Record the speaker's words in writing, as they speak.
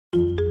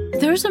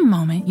There's a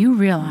moment you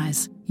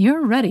realize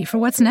you're ready for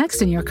what's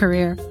next in your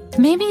career.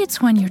 Maybe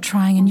it's when you're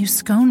trying a new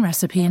scone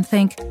recipe and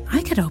think,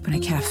 I could open a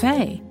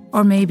cafe.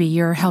 Or maybe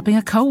you're helping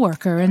a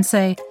coworker and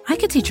say, I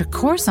could teach a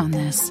course on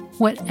this.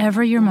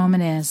 Whatever your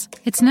moment is,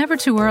 it's never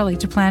too early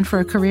to plan for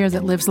a career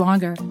that lives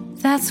longer.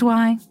 That's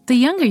why, the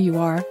younger you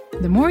are,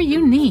 the more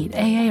you need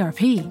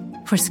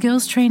AARP. For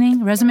skills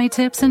training, resume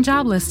tips, and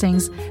job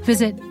listings,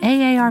 visit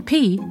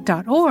aarp.org/work.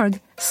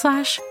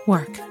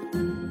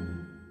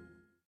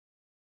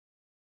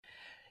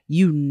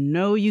 You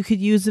know you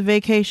could use a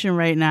vacation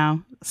right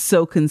now,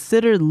 so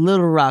consider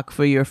Little Rock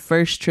for your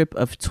first trip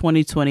of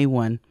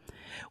 2021.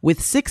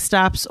 With 6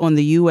 stops on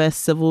the U.S.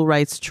 Civil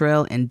Rights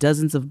Trail and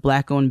dozens of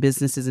Black-owned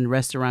businesses and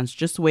restaurants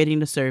just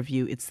waiting to serve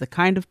you, it's the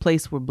kind of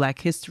place where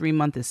Black History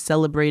Month is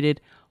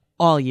celebrated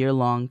all year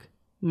long.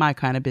 My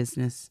kind of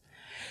business.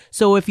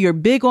 So if you're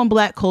big on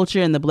Black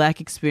culture and the Black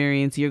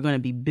experience, you're going to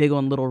be big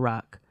on Little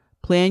Rock.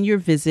 Plan your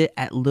visit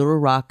at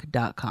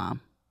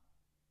littlerock.com.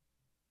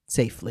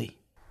 Safely.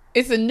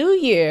 It's a new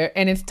year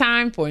and it's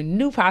time for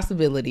new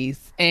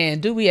possibilities.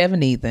 And do we ever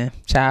need them?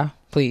 Child,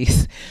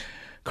 please.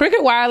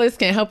 Cricket Wireless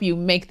can help you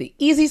make the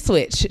easy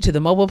switch to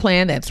the mobile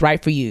plan that's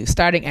right for you.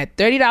 Starting at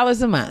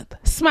 $30 a month.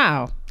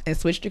 Smile and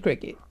switch to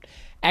Cricket.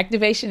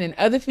 Activation and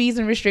other fees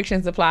and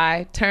restrictions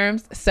apply.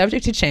 Terms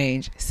subject to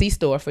change. See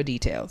store for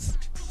details.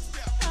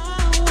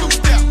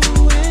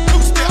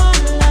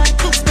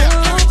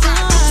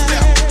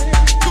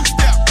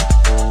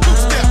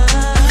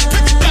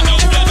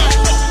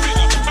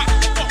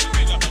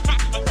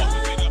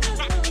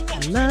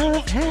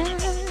 Love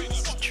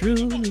has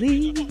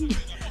truly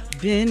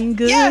been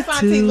good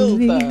Auntie to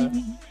Luther.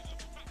 me.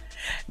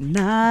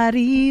 Not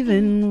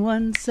even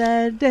one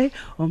sad day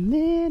or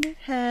minute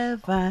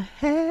have I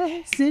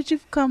had since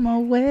you've come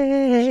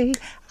away.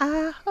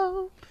 I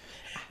hope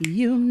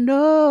you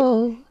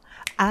know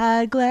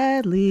I'd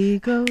gladly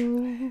go.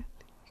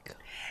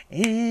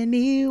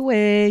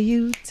 Anywhere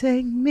you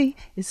take me,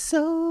 it's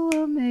so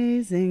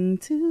amazing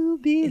to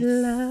be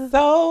loved.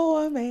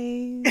 So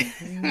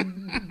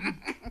amazing.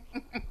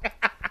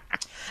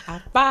 I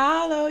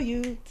follow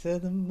you to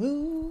the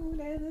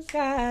moon and the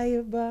sky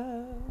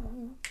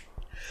above.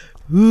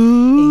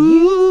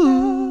 Ooh,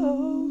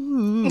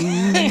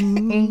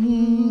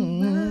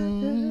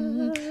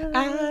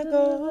 I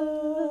go.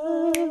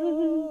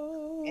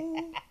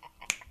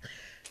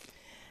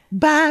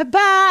 Bye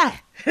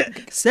bye,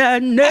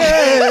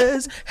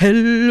 sadness.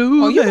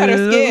 Hello. Oh, you better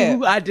hello.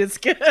 skip. I just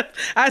skipped.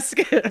 I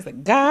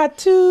skipped. Got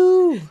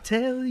to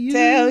Tell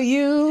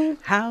you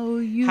how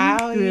you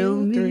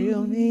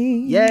thrill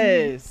me.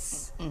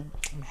 Yes. I'm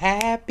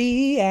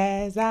happy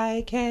as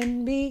I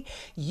can be.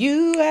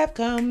 You have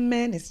come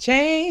and it's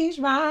changed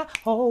my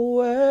whole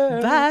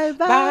world. Bye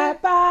bye. Bye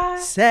bye.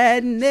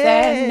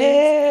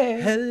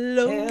 Sadness.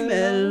 Hello,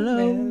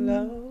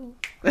 mellow.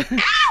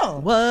 Ow!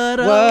 What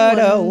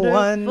a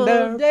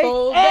wonderful day.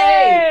 wonderful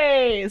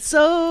Hey,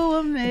 so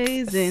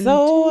amazing.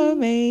 So to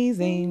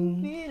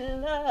amazing. be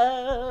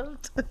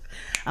loved.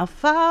 I'll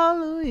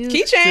follow you.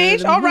 Key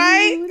change, to the all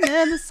right. moon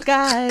and the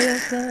sky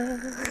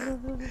above.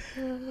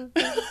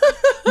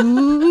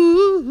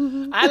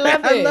 Ooh, I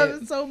love I it. love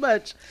it so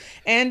much.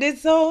 And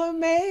it's so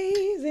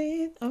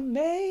amazing,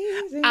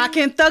 amazing. I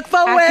can thug I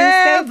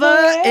can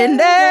forever stay and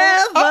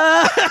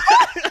ever.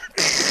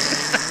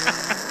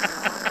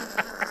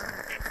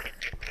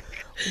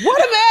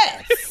 What a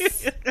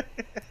mess.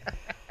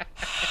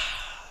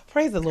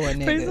 Praise the Lord,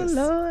 niggas. Praise the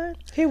Lord.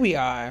 Here we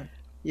are.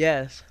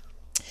 Yes.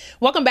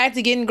 Welcome back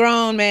to Getting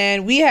Grown,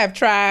 man. We have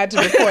tried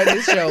to record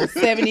this show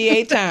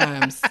 78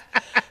 times.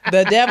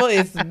 The devil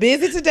is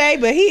busy today,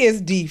 but he is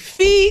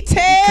defeated.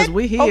 Because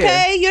we here.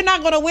 Okay, you're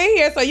not going to win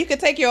here, so you can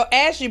take your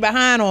ashy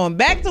behind on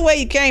back to where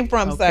you came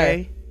from,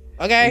 Okay. sir.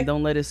 Okay? And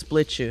don't let it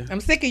split you.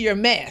 I'm sick of your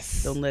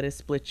mess. Don't let it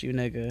split you,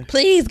 nigga.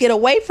 Please get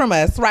away from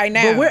us right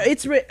now. But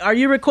are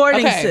you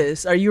recording, Okay.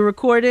 sis? Are you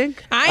recording?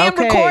 I am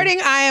Okay.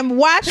 recording. I am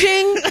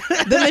watching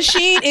the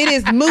machine. It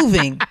is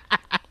moving.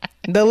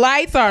 The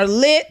lights are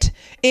lit.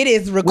 It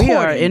is recording. We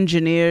are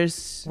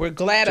engineers. We're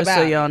glad Just about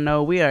so it. y'all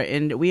know, we are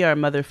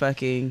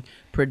motherfucking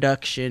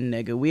production,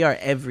 nigga. We are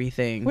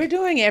everything. We're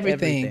doing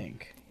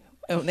everything.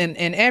 And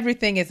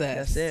everything is us.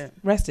 That's it.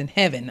 Rest in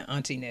heaven,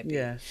 Auntie Nippy.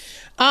 Yeah.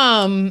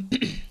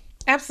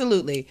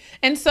 Absolutely.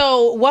 And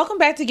so, welcome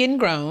back to Getting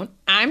Grown.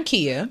 I'm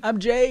Kia. I'm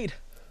Jade.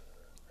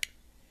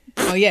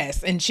 Oh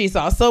yes, and she's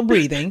also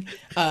breathing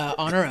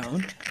on her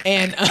own.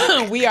 And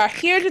we are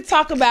here to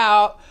talk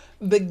about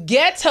the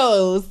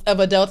ghettos of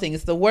adulting.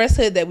 It's the worst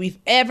hood that we've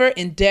ever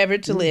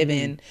endeavored to live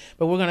in.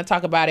 But we're going to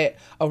talk about it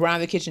around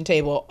the kitchen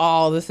table.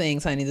 All the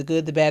things, honey. The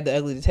good, the bad, the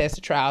ugly, the tests,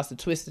 the trials, the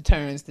twists, the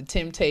turns, the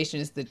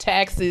temptations, the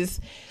taxes,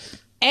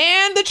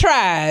 and the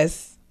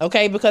tries.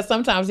 Okay? Because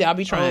sometimes y'all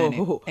be trying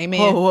it.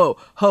 Amen.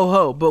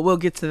 Ho. But we'll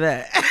get to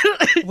that.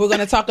 We're going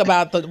to talk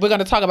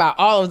about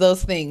all of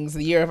those things.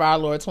 The year of our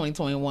Lord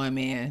 2021,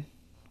 man.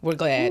 We're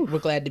glad. Ooh. We're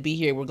glad to be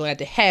here. We're glad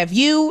to have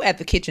you at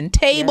the kitchen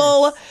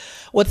table. Yes.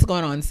 What's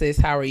going on, sis?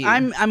 How are you?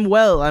 I'm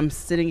well. I'm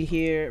sitting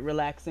here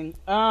relaxing.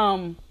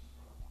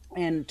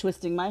 and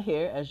twisting my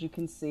hair. As you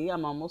can see,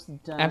 I'm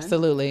almost done.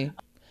 Absolutely.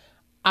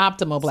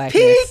 Optimal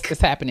blackness is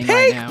happening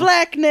right now. Peak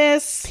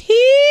blackness. Peak.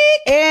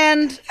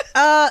 And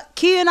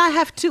Key and I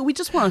have to, we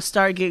just want to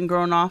start getting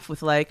grown off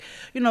with, like,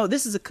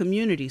 this is a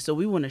community, so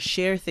we want to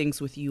share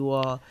things with you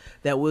all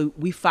that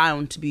we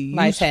found to be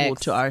useful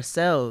to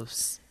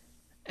ourselves.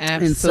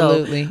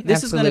 Absolutely. And so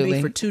this is going to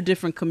be for two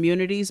different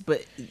communities,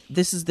 but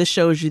this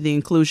shows you the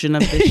inclusion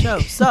of this show.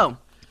 So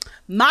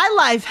my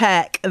life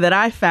hack that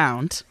I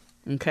found,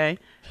 okay,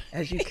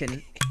 as you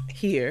can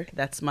hear,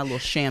 that's my little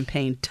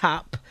champagne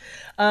top.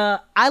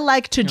 I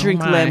like to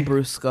drink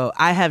Lambrusco.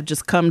 I have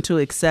just come to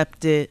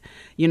accept it.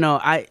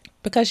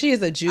 Because she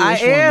is a Jewish woman. I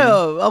am.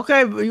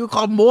 Okay, you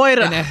call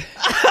Moira.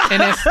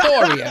 In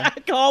Astoria.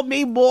 Call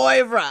me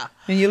Moira.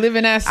 And you live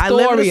in Astoria. I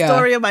live in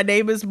Astoria. My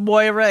name is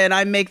Moira, and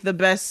I make the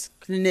best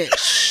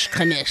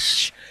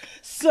knish.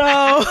 So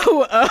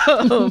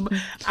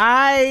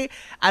I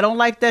don't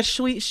like that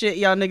sweet shit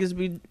y'all niggas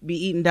be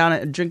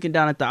drinking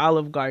down at the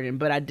Olive Garden,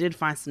 but I did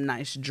find some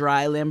nice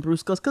dry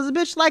Lambruscos because a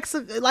bitch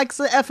likes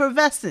an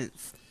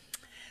effervescence.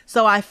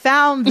 So I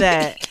found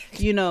that,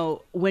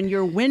 when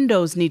your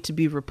windows need to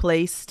be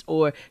replaced,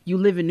 or you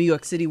live in New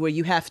York City where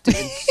you have to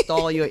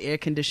install your air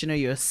conditioner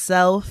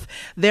yourself,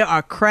 there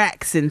are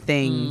cracks in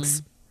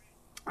things.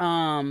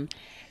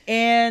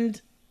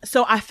 And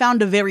so I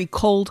found a very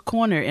cold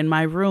corner in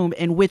my room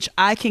in which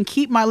I can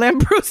keep my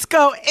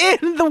Lambrusco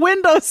in the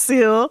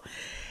windowsill,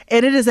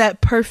 and it is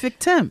at perfect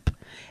temp.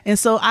 And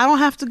so I don't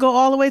have to go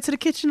all the way to the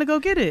kitchen to go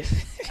get it.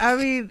 I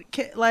mean,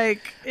 get no better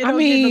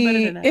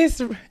than that.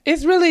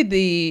 It's really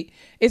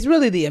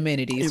the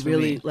amenities. It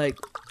really, like,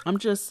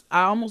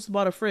 I almost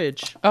bought a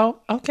fridge. Oh,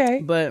 okay.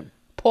 But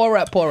pour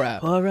up. Pour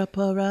up. Don't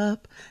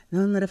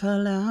let it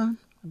fall down.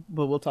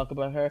 But we'll talk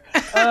about her.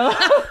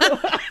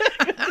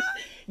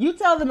 You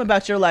tell them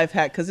about your life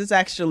hack, because it's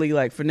actually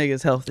like for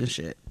niggas' health and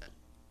shit.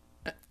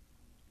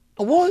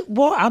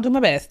 Well, I'll do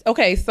my best.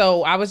 Okay,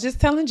 so I was just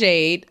telling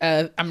Jade,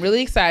 I'm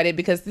really excited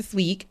because this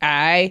week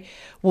I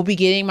will be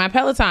getting my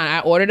Peloton.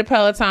 I ordered a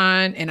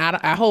Peloton, and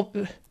I hope,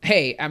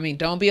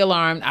 don't be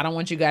alarmed. I don't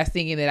want you guys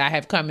thinking that I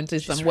have come into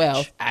some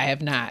wealth. I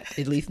have not,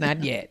 at least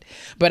not yet.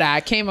 But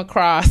I came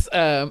across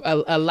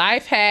a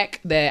life hack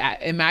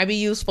that it might be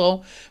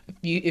useful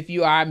if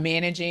you are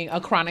managing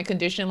a chronic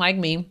condition like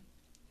me.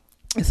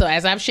 So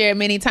as I've shared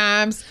many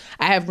times,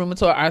 I have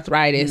rheumatoid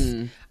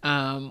arthritis,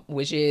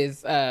 which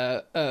is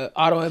a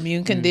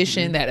autoimmune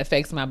condition that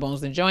affects my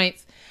bones and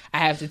joints. I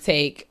have to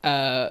take,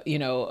 my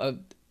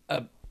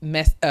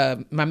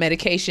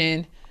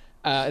medication.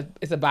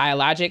 It's a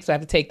biologic, so I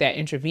have to take that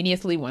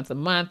intravenously once a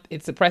month.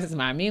 It suppresses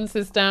my immune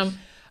system.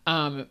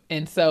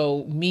 And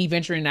so me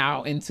venturing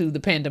out into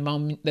the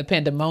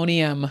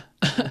pandemonium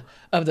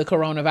of the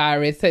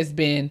coronavirus has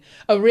been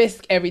a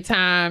risk every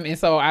time. And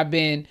so I've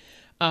been,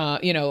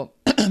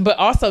 but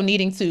also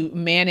needing to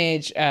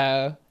manage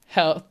healthy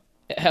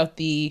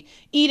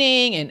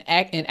eating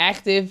and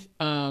active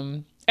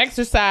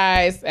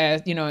exercise,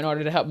 as in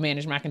order to help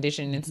manage my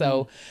condition. And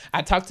so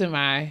I talked to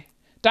my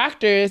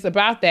doctors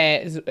about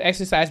that,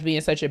 exercise being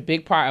such a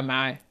big part of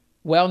my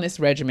wellness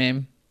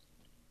regimen.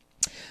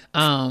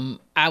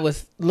 I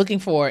was looking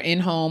for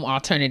in-home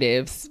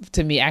alternatives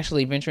to me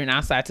actually venturing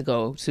outside to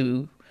go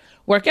to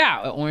work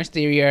out at Orange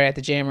Theory or at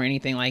the gym or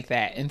anything like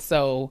that. And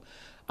so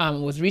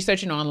was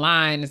researching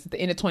online. At the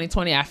end of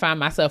 2020, I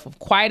found myself with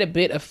quite a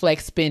bit of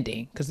flex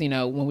spending because,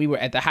 when we were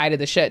at the height of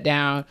the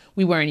shutdown,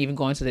 we weren't even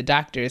going to the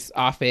doctor's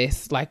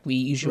office like we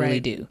usually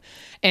do.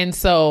 And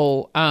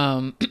so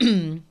I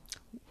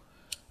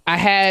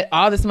had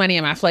all this money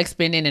in my flex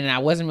spending and I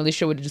wasn't really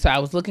sure what to do. So I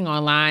was looking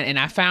online and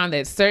I found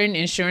that certain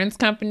insurance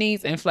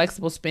companies and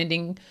flexible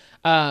spending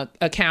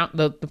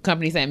the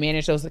companies that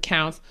manage those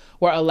accounts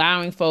were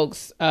allowing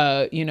folks,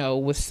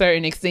 with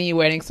certain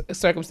extenuating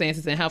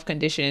circumstances and health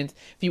conditions,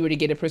 if you were to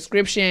get a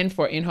prescription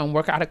for in-home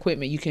workout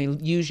equipment, you can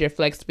use your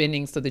flex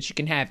spending so that you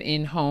can have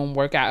in-home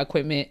workout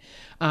equipment,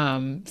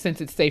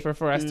 since it's safer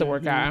for us to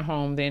work out at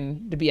home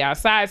than to be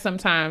outside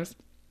sometimes.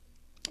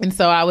 And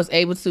so I was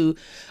able to,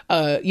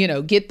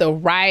 get the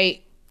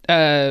right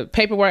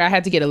paperwork. I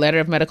had to get a letter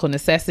of medical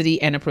necessity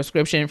and a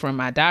prescription from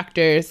my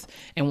doctors.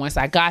 And once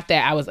I got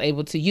that, I was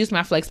able to use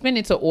my flex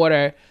spending to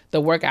order the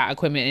workout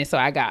equipment. And so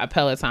I got a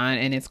Peloton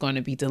and it's going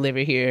to be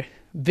delivered here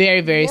very,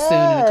 very soon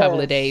in a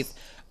couple of days.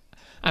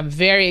 I'm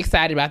very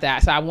excited about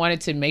that. So I wanted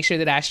to make sure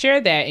that I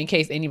shared that in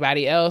case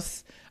anybody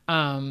else,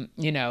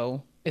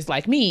 is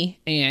like me.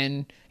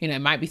 And, it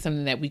might be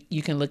something that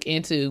you can look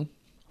into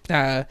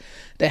that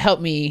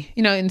help me,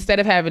 instead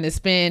of having to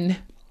spend,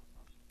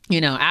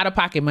 out of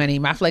pocket money,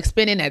 my flex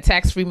spending, that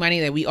tax-free money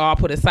that we all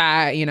put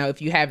aside,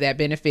 if you have that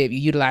benefit, you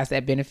utilize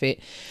that benefit,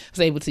 I was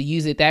able to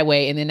use it that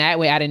way. And then that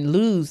way I didn't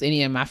lose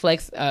any of my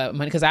flex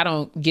money because I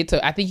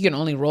think you can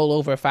only roll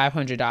over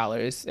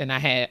 $500 and I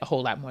had a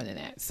whole lot more than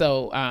that.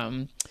 So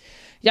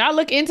y'all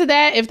look into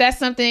that if that's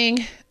something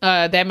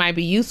that might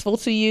be useful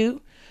to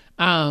you.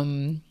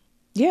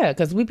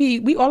 Because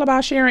we all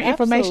about sharing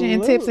information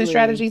and tips and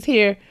strategies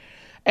here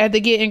at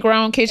the Getting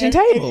Grown kitchen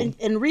table.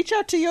 And reach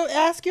out to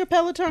ask your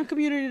Peloton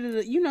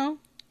community to,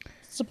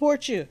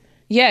 support you.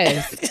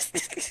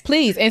 Yes,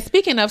 please. And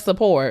speaking of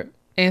support,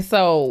 and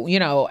so, you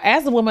know,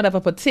 as a woman of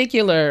a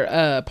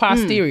particular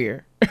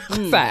posterior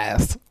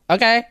size,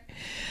 okay,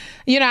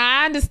 you know,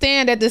 I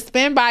understand that the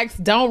spin bikes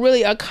don't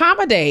really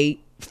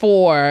accommodate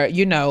for,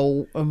 you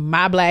know,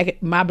 my black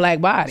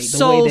body,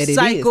 the way that it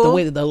is, the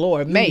way that the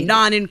Lord made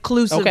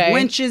non-inclusive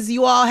winches.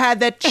 You all had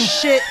that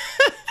shit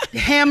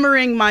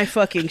hammering my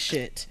fucking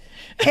shit,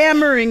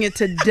 hammering it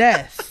to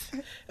death.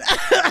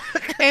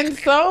 And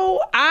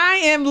so I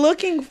am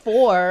looking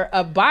for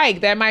a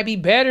bike that might be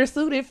better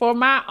suited for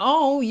my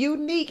own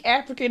unique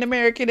African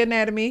American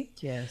anatomy.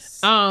 Yes.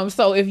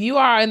 So if you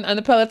are in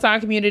the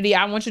Peloton community,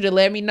 I want you to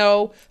let me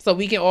know so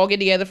we can all get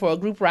together for a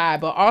group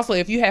ride. But also,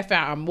 if you have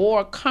found a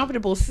more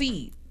comfortable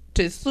seat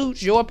to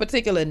suit your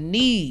particular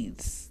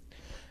needs,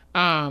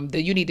 then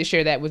you need to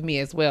share that with me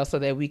as well so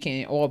that we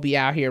can all be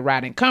out here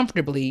riding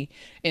comfortably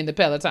in the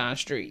Peloton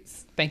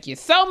streets. Thank you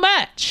so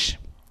much.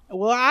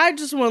 Well, I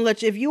just want to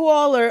let you, if you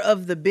all are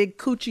of the big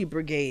coochie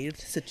brigade,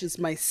 such as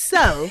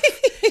myself,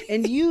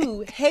 and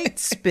you hate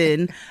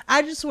spin,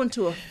 I just want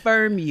to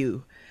affirm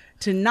you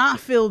to not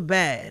feel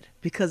bad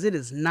because it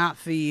is not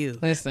for you.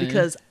 Listen.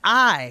 Because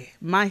I,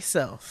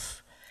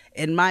 myself,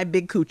 and my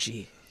big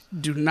coochie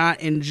do not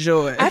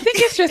enjoy. I think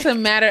it's just a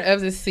matter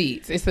of the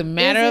seats. It's a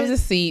matter of the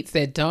seats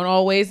that don't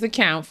always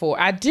account for.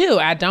 I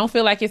don't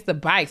feel like it's the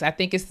bikes. I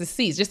think it's the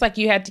seats. Just like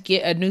you had to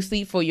get a new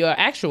seat for your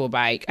actual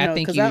bike. No, I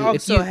think I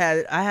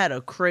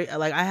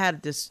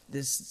had this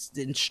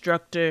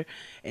instructor,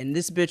 and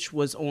this bitch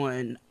was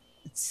on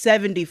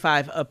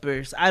 75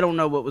 uppers. I don't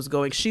know what was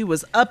going. She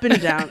was up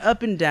and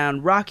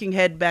down, rocking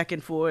head back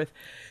and forth.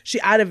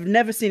 I'd have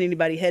never seen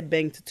anybody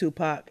headbang to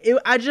Tupac.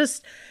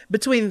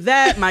 Between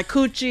that, my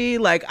coochie,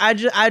 like I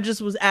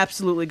just was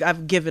absolutely.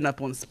 I've given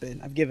up on spin.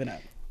 I've given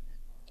up.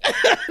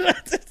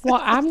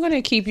 Well, I'm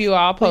gonna keep you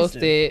all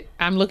posted.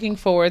 I'm looking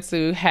forward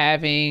to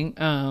having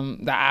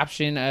the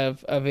option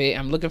of it.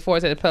 I'm looking forward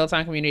to the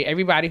Peloton community.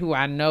 Everybody who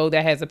I know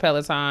that has a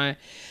Peloton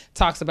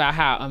talks about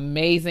how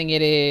amazing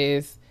it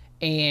is,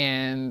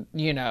 and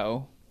you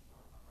know,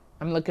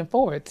 I'm looking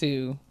forward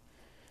to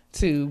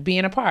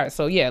being a part.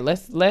 So yeah,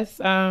 let's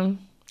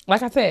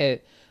like I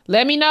said,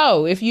 let me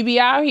know if you be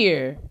out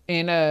here,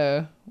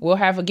 and we'll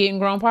have a getting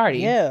grown party.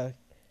 Yeah.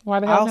 Why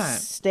the hell I'll not?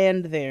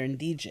 stand there and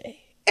DJ.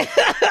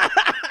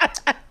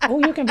 Oh,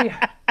 you can be.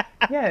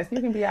 Yes, you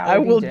can be out. I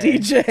will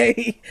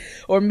DJ.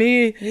 Or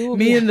me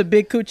and the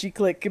big coochie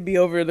clique could be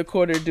over in the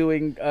corner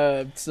doing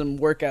some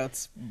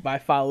workouts by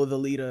Follow the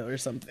Leader or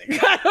something.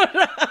 I don't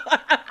know.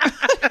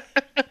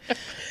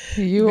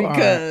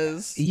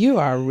 You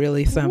are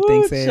really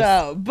something, sis.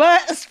 Child.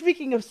 But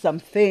speaking of some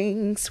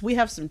things, we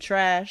have some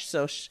trash,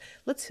 so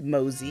let's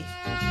mosey.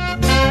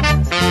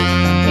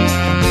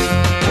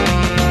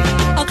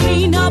 A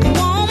clean up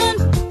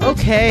woman.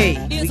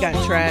 Okay, we got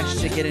trash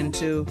to get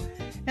into,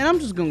 and I'm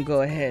just gonna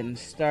go ahead and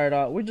start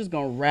off. We're just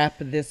gonna wrap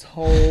this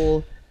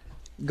whole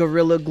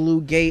Gorilla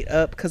Glue gate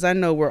up because I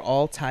know we're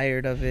all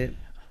tired of it,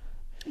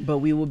 but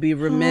we will be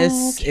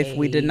remiss if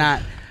we did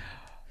not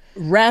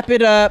wrap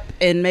it up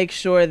and make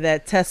sure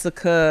that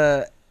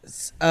Tessica,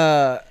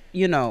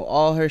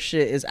 all her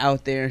shit is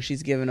out there and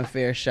she's given a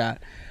fair shot.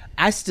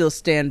 I still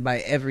stand by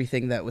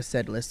everything that was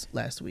said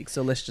last week,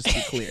 so let's just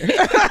be clear.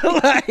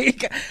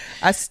 Like,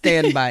 I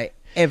stand by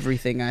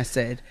everything I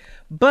said.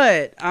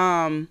 But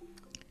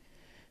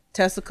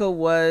Tessica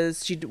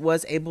was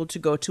able to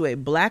go to a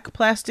black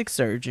plastic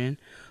surgeon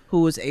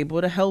who was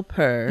able to help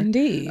her,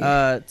 indeed,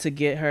 to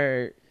get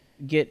her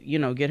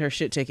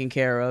shit taken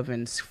care of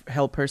and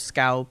help her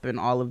scalp and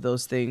all of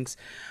those things,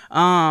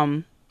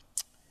 and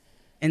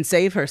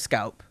save her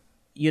scalp,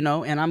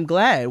 and I'm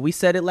glad. We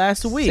said it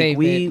last week.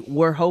 We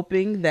were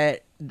hoping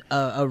that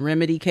a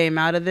remedy came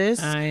out of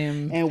this,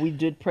 and we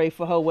did pray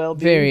for her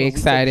well-being. Very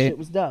excited. It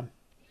was done.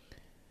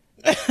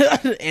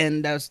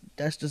 And that's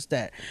just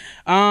that.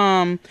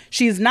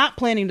 She's not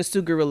planning to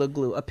sue Gorilla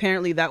Glue.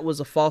 Apparently that was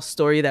a false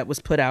story that was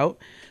put out,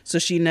 so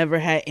she never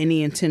had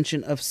any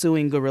intention of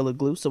suing Gorilla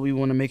Glue, so we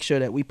want to make sure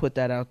that we put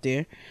that out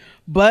there.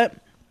 But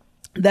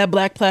that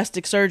black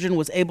plastic surgeon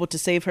was able to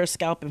save her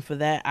scalp, and for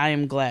that I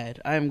am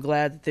glad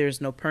that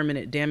there's no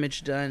permanent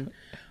damage done.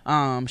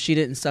 She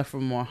didn't suffer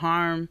more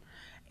harm,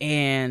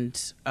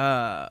 and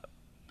a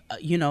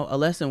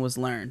lesson was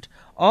learned.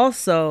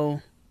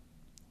 Also,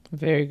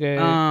 very good.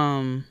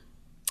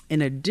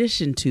 In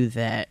addition to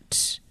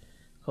that,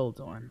 hold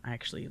on, I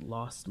actually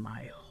lost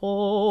my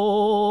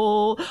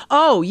whole.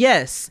 Oh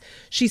yes,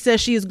 she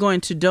says she is going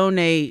to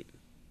donate,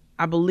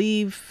 I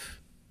believe,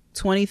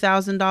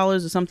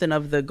 $20,000 or something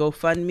of the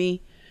GoFundMe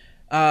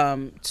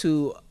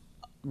to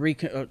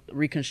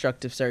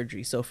reconstructive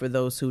surgery. So for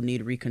those who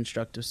need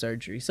reconstructive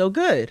surgery, so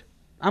good.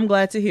 I'm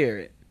glad to hear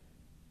it.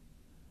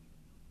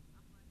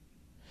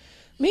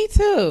 Me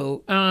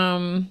too.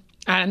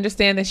 I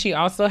understand that she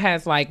also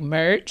has like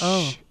merch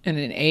and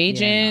an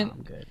agent. Yeah, no,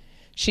 I'm good.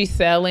 She's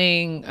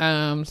selling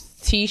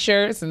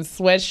t-shirts and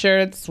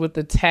sweatshirts with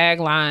the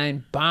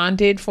tagline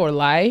 "Bonded for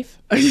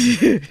Life."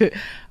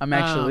 I'm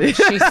actually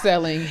she's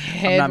selling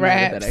head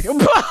wraps.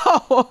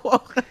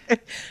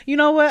 You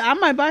know what? I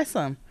might buy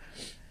some.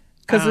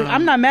 Because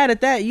I'm not mad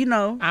at that, you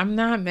know. I'm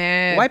not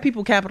mad. White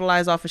people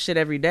capitalize off of shit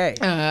every day.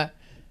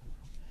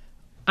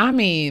 I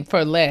mean,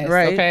 for less,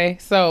 right. Okay?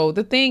 So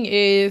the thing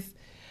is,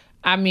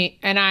 I mean,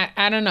 and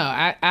I don't know.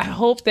 I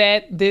hope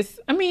that this,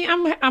 I mean,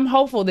 I'm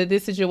hopeful that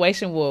this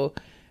situation will,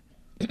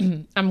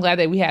 I'm glad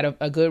that we had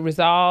a good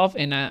resolve,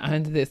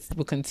 and this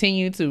will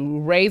continue to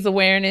raise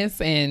awareness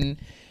and,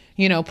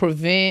 you know,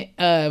 prevent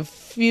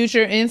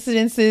future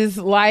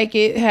incidences like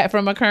it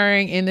from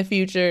occurring in the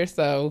future.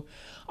 So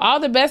all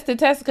the best to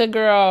Tessica,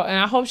 girl, and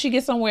I hope she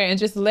gets somewhere and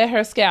just let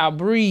her scalp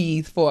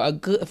breathe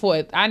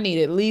I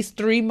need at least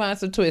 3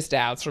 months of twist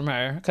outs from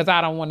her, because I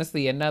don't want to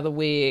see another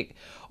wig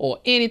or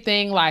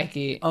anything like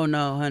it. Oh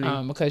no,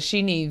 honey. Because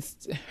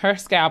her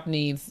scalp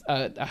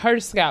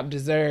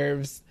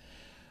deserves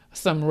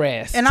some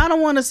rest. And I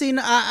don't want to see,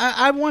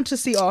 I want to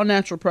see all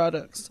natural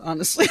products,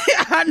 honestly.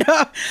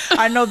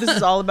 I know this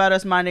is all about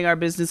us minding our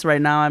business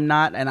right now. I'm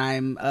not, and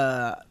I'm,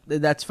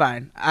 that's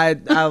fine.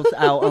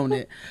 I'll own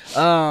it.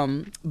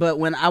 But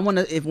when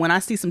I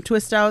see some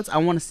twist outs, I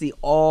want to see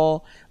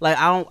all, like,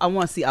 I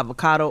want to see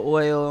avocado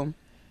oil.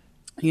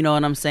 You know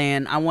what I'm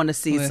saying? I want to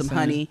see some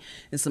honey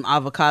and some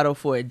avocado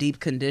for a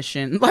deep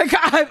condition. Like,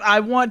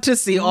 I want to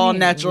see all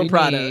natural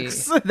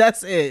products.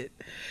 That's it.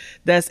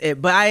 That's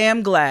it. But I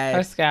am glad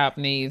her scalp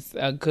needs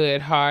a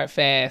good hard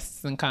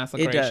fast and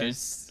consecration. It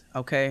does.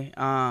 Okay.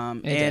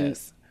 It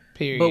does.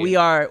 Period. But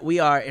we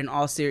are in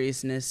all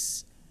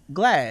seriousness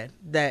glad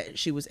that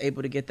she was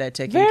able to get that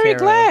taken care Very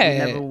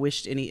glad. of. We never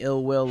wished any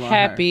ill will on her.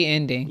 Happy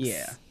endings.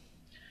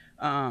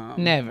 Yeah.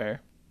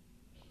 Never.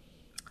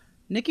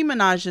 Nicki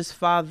Minaj's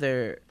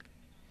father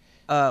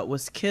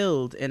was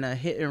killed in a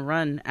hit and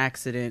run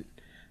accident.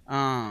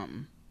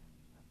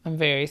 I'm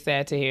very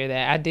sad to hear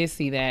that. I did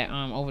see that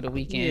over the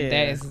weekend. Yeah.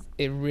 That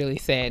is really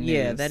sad news.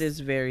 Yeah, that is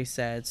very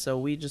sad. So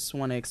we just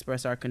want to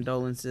express our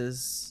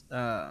condolences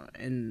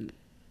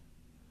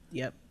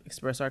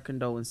express our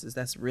condolences.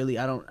 That's really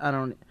I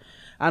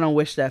don't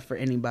wish that for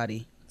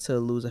anybody, to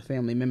lose a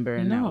family member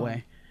in that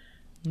way.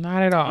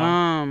 Not at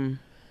all.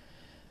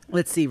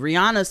 Let's see.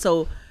 Rihanna,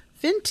 so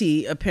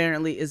Fenty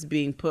apparently is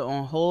being put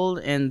on hold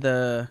in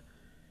the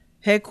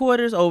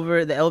headquarters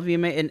over the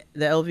LVMH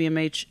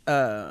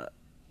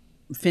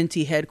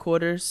Fenty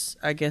headquarters,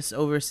 I guess,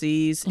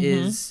 overseas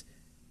is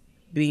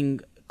being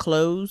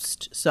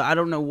closed. So I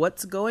don't know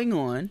what's going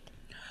on,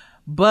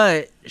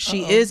 but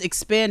she is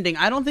expanding.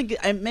 I don't think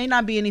it may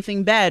not be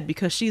anything bad,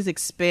 because she's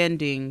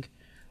expanding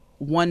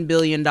 $1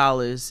 billion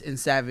in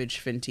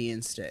Savage Fenty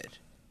instead.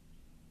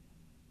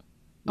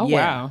 Oh, yeah.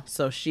 Wow.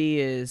 So she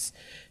is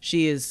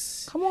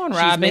come on,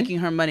 Robin. She's making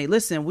her money.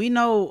 Listen, we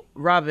know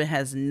Robin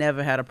has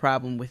never had a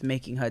problem with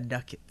making her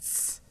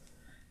ducats.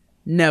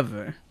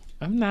 Never.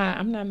 I'm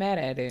not mad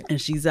at it.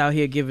 And she's out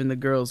here giving the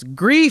girls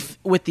grief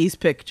with these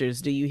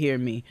pictures. Do you hear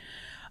me?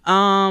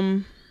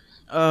 As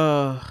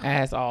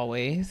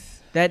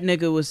always. That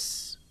nigga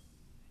was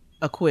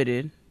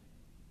acquitted.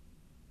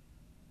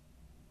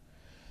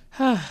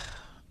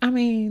 I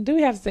mean, do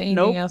we have to say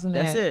anything else in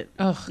that? That's it.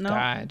 Oh, nope.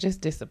 God. Just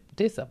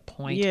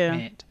disappointment.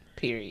 Yeah.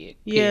 Period.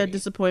 Yeah,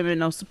 disappointment,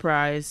 no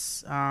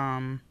surprise.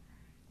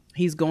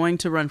 He's going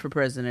to run for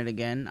president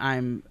again.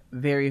 I'm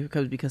very,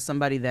 because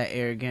somebody that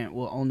arrogant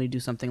will only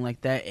do something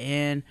like that,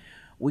 and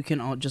we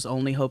can all just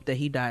only hope that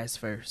he dies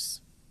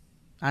first.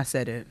 I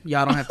said it.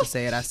 Y'all don't have to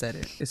say it. I said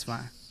it. It's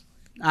fine.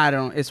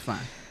 It's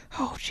fine.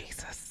 Oh,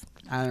 Jesus.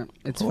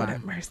 It's Lord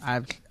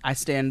fine. I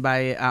stand by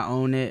it. I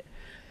own it.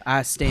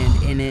 I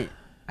stand in it.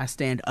 I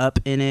stand up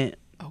in it.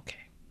 Okay.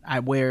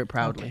 I wear it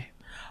proudly.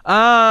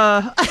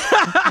 Okay.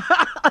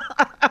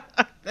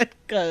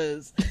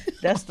 Because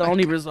that's the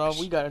only resolve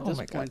we got at this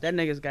point. That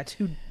nigga's got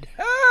two.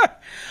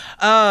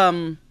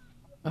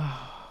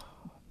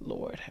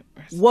 Lord have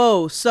mercy.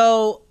 Whoa.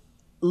 So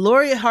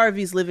Lori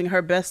Harvey's living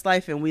her best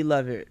life, and we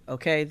love it.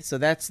 Okay. So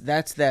that's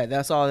that.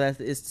 That's all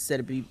that is said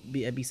to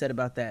be said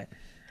about that.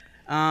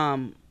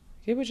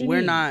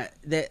 We're not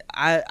that.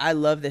 I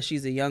love that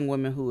she's a young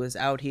woman who is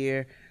out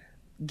here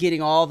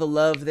getting all the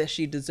love that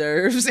she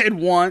deserves and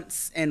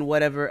wants and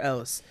whatever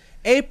else.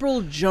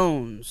 April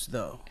Jones,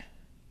 though.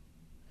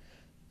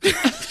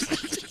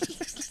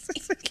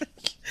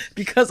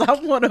 Because I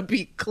want to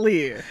be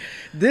clear,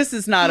 this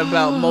is not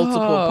about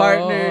multiple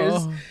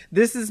partners.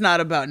 This is not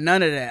about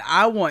none of that.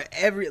 I want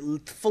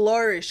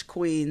flourish,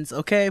 queens,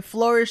 okay?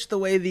 Flourish the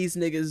way these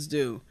niggas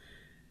do.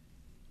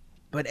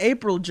 But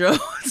April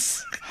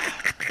Jones,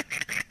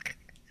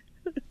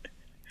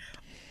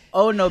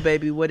 oh no,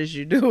 baby, what is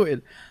you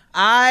doing?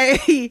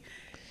 Oh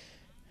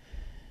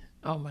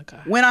my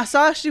God. When I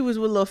saw she was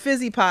with Lil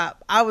Fizzy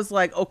Pop, I was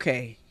like,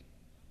 okay.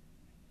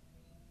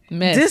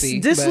 Messy,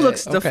 this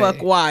looks the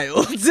fuck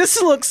wild. This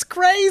looks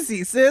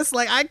crazy, sis.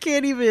 Like, I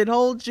can't even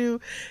hold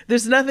you.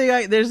 There's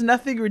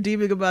nothing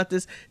redeeming about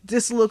this.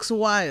 This looks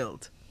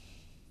wild.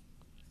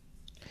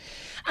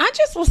 I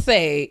just will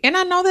say, and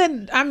I know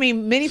that, I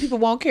mean, many people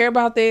won't care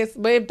about this,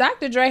 but if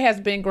Dr. Dre has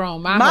been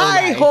grown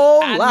my whole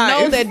life,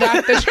 I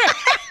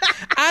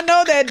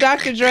know that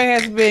Dr. Dre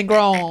has been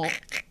grown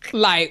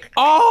like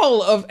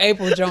all of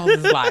April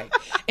Jones' life.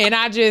 And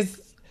I just,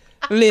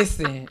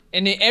 listen,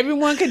 and then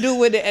everyone can do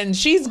with it, and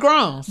she's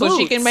grown, so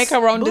she can make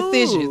her own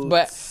decisions.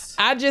 But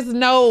I just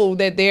know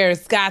that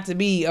there's got to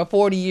be a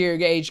 40-year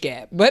age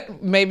gap.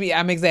 But maybe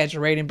I'm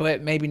exaggerating,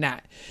 but maybe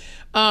not.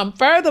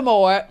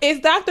 Furthermore, is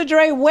Dr.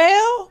 Dre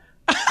well?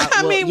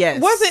 I mean,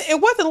 yes. It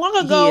wasn't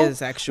long ago. He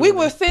is, actually. We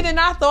were sending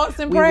our thoughts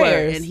and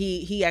prayers. And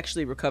he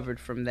actually recovered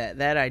from that.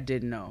 That I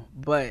did know.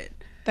 But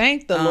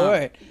thank the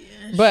Lord.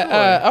 Yeah, but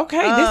sure.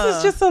 Okay, this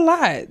is just a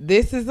lot.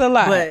 This is a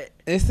lot. But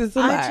this is a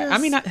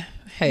lot.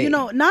 Hey. You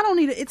know, not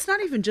only it's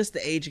not even just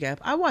the age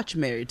gap. I watch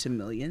Married to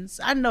Millions.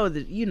 I know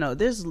that, you know,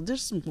 there's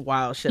some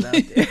wild shit out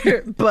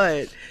there,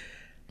 but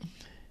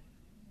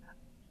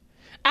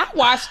I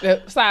watched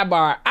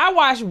I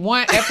watched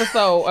one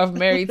episode of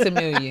Married to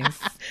Millions.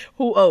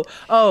 What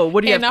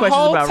do you have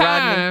questions about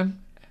Rodney?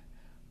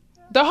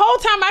 The whole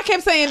time I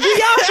kept saying, "Do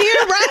y'all hear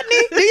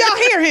Rodney? Do y'all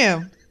hear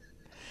him?"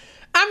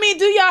 I mean,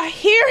 do y'all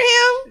hear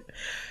him?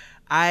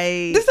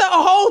 This is a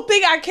whole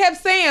thing I kept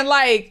saying,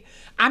 like,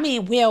 I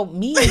mean, well,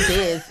 me and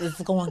this is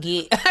going to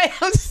get...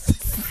 I'm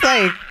just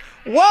like,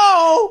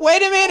 whoa,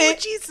 wait a minute. Oh,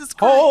 Jesus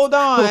Christ. Hold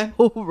on.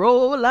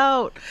 Roll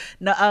out.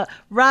 No,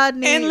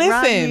 Rodney. And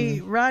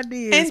listen.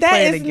 Rodney is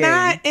playing the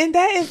game.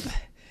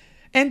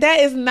 And that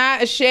is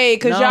not a shade,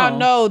 because y'all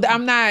know that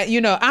I'm not,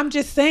 you know, I'm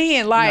just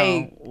saying,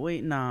 like...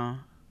 No.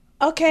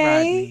 Okay.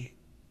 Rodney.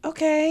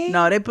 Okay.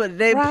 No, they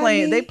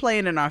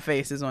playing in our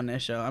faces on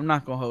this show. I'm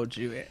not gonna hold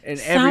you. And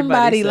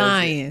somebody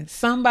lying.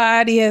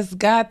 Somebody has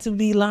got to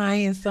be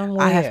lying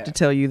somewhere. I have to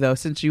tell you though,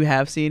 since you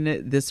have seen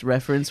it, this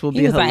reference will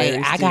be hilarious.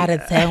 Like, I gotta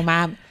tell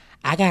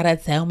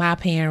my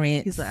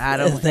parents. He's like, I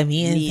don't. The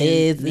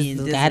me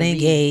and got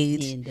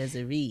engaged. And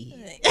Desiree.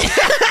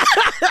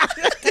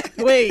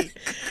 Wait,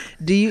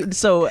 do you?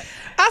 So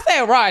I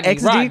said Rodney.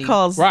 XD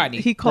calls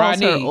Rodney. He calls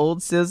her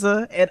old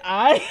SZA, and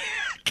I.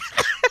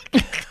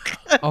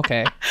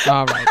 Okay.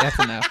 All right. That's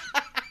enough.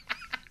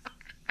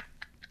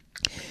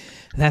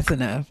 That's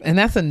enough. And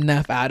that's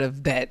enough out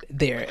of that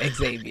there,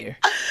 Xavier.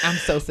 I'm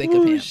so sick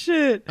of him.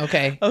 Shit.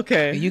 Okay.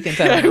 You can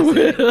tell him.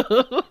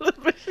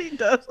 But she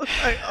does look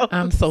like,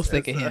 I'm so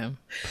sick of him.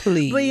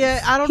 Please. But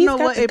yeah, I don't know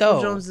what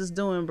April Jones is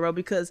doing, bro,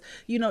 because,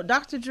 you know,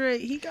 Dr. Dre,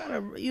 he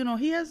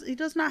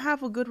does not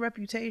have a good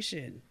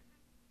reputation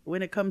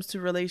when it comes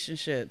to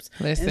relationships.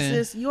 Listen.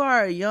 And sis,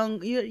 you're a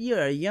young,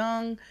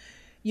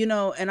 you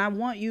know, and I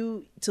want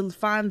you to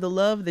find the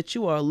love that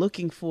you are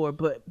looking for.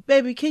 But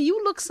baby, can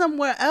you look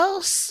somewhere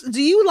else?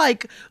 Do you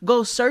like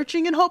go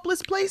searching in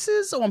hopeless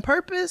places on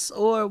purpose,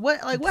 or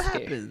what? Like, what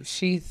happens?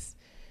 She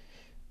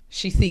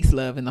seeks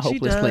love in the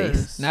hopeless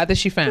place. Not that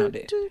she found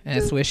it.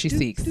 That's where she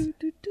seeks.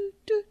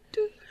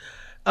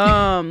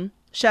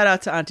 Shout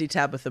out to Auntie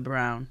Tabitha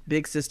Brown,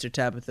 big sister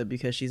Tabitha,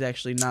 because she's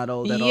actually not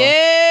old at all.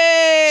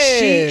 Yes,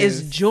 she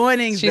is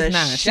joining she's the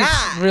not.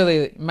 shot. She's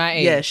really my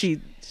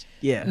age.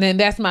 Yeah. And then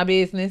that's my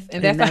business.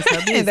 And that's her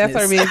business. And that's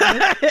her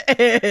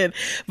business.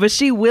 But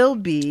she will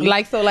be.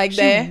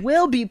 She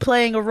will be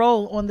playing a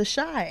role on The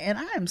Chi. And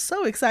I am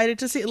so excited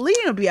to see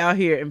Lena be out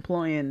here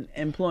employing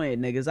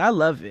niggas. I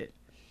love it.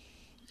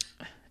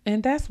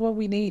 And that's what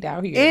we need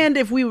out here. And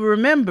if we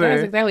remember,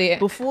 that's exactly it.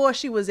 Before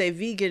she was a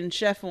vegan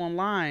chef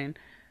online,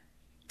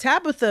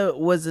 Tabitha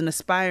was an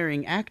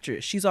aspiring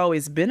actress. She's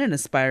always been an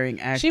aspiring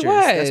actress. She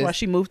was. That's why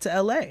she moved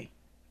to LA.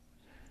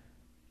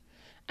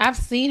 I've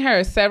seen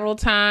her several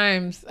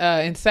times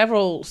in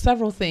several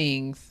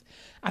things.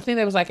 I think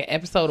there was like an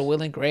episode of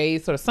Will and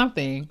Grace or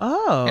something.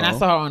 Oh. And I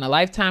saw her on a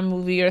Lifetime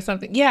movie or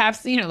something. Yeah, I've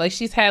seen her. Like,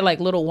 she's had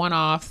like little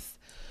one-offs,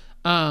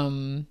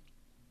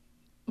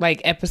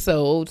 like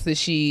episodes that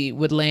she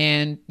would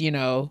land, you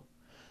know.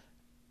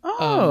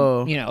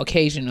 Oh. You know,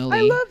 occasionally.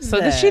 I love that.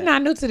 So she's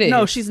not new to this.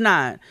 No, she's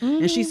not.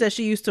 Mm-hmm. And she said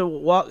she used to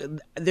walk.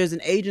 There's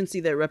an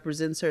agency that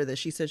represents her that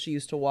she said she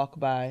used to walk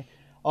by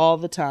all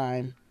the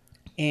time.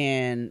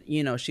 And,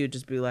 you know, she would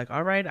just be like,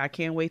 all right, I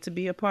can't wait to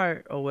be a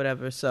part or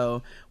whatever.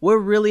 So we're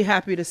really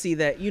happy to see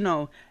that, you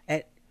know,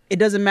 it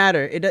doesn't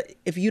matter.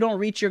 If you don't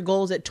reach your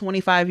goals at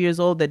 25 years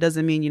old, that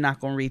doesn't mean you're not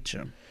going to reach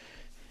them.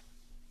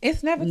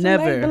 It's never too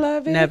late,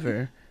 beloved.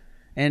 Never.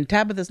 And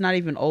Tabitha's not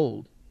even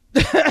old.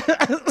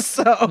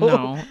 So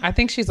no, I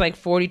think she's like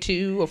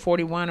 42 or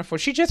 41 or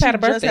 40. She just had a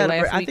birthday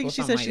last week. I think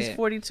she said she's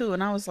 42,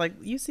 and I was like,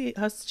 you see,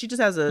 she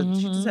just has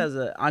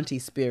a auntie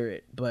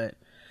spirit, but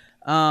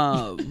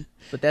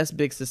that's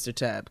big sister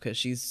Tab, because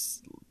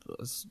she's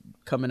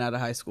coming out of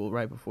high school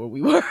right before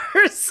we were.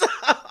 So.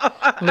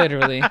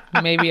 Literally,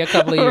 maybe a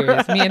couple of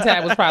years. Me and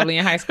Tab was probably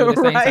in high school at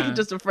the same time.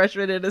 Just a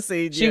freshman and a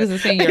senior. She was a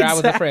senior. Exactly. I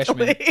was a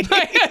freshman.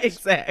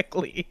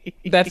 Exactly.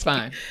 That's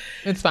fine.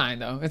 It's fine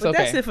though. It's okay.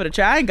 That's it for the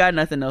chat. I ain't got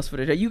nothing else for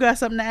the chat. You got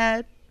something to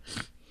add?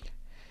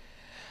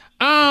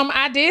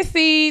 I did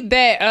see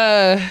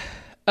that.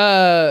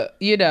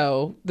 You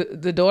know,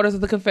 the Daughters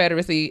of the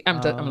Confederacy.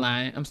 I'm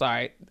lying. I'm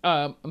sorry.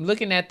 I'm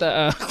looking at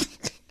the.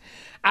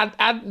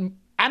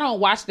 I I don't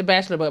watch The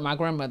Bachelor, but my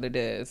grandmother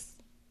does.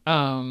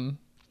 And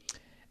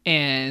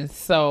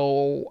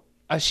so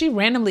she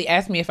randomly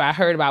asked me if I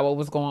heard about what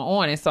was going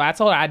on. And so I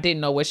told her I didn't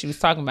know what she was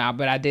talking about,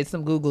 but I did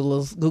some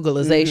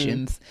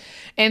Googleizations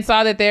and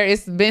saw that there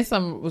has been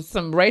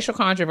some racial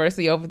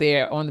controversy over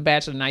there on The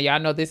Bachelor. Now, y'all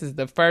know this is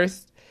the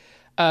first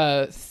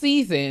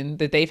season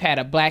that they've had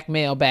a black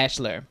male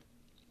bachelor.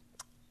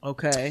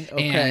 Okay.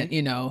 And,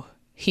 you know,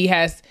 he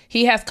has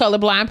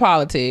colorblind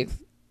politics.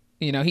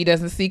 You know, he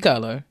doesn't see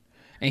color.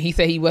 And he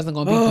said he wasn't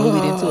going to be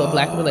bullied into a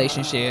black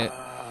relationship.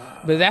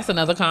 But that's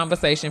another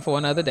conversation for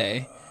another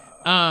day.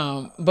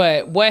 But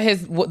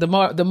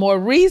the more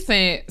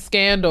recent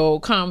scandal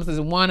comes is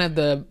one of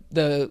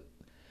the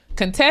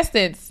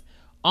contestants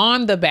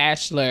on The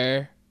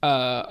Bachelor,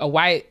 a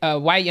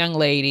white young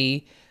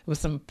lady with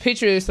some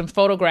pictures, some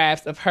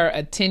photographs of her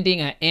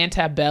attending an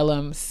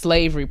antebellum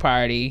slavery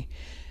party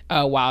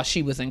while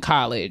she was in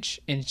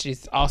college, and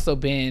she's also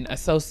been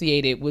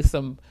associated with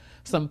some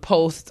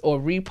posts or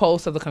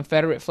reposts of the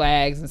Confederate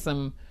flags and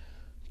some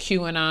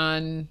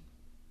QAnon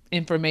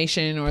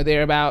information or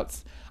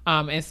thereabouts.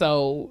 And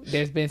so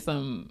there's been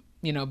some,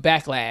 you know,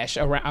 backlash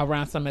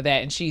around some of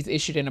that. And she's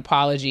issued an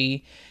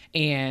apology.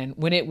 And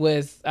when it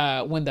was,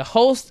 when the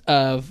host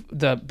of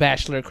The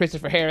Bachelor,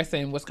 Christopher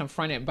Harrison, was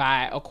confronted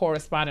by a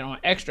correspondent on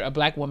Extra, a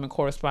black woman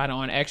correspondent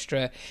on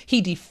Extra,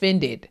 he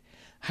defended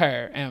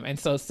her. And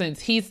so since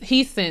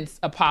he's since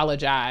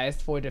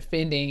apologized for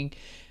defending,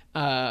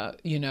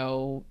 you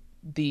know,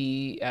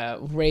 the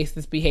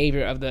racist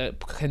behavior of the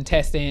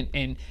contestant,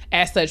 and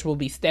as such will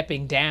be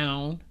stepping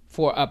down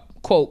for a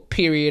quote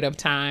period of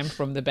time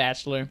from The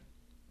Bachelor.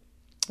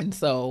 And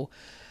so,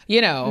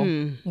 you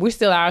know, we're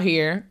still out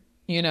here,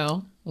 you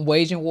know,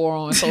 waging war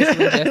on social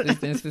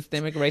injustice and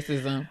systemic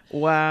racism.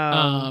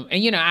 Wow.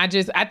 And you know, I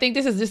think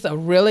this is just a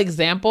real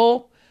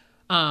example.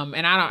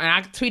 And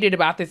I tweeted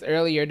about this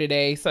earlier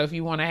today. So if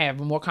you want to have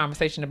more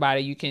conversation about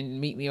it, you can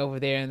meet me over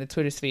there in the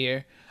Twitter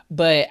sphere.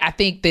 But I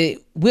think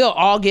that we'll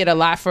all get a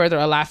lot further,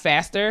 a lot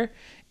faster,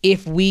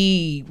 if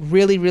we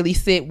really, really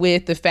sit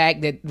with the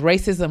fact that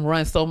racism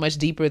runs so much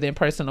deeper than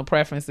personal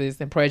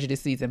preferences and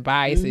prejudices and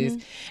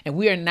biases. And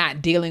we are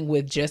not dealing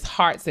with just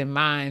hearts and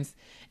minds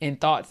and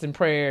thoughts and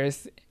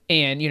prayers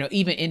and, you know,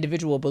 even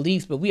individual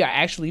beliefs, but we are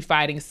actually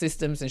fighting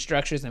systems and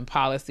structures and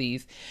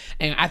policies.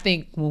 And I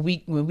think when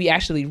we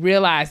actually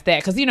realize that,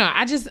 because, you know,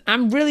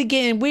 I'm really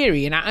getting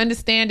weary, and I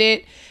understand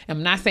it.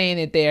 I'm not saying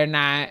that they're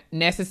not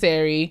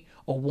necessary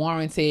or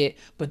warranted,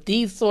 but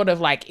these sort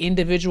of like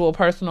individual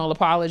personal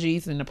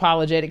apologies and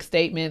apologetic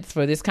statements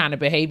for this kind of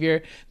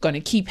behavior going to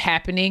keep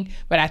happening.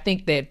 But I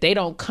think that they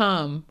don't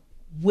come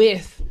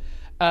with,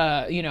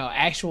 you know,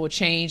 actual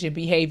change in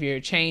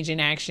behavior, change in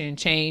action,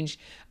 change,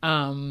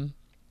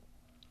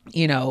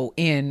 you know,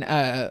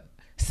 in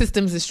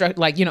systems and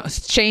like, you know,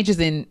 changes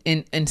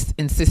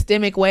in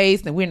systemic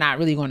ways, then we're not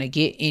really going to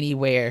get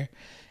anywhere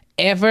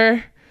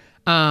ever.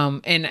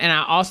 And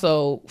I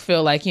also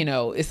feel like, you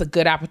know, it's a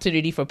good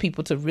opportunity for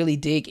people to really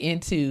dig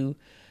into,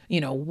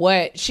 you know,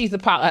 what she's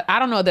I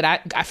don't know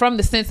that I from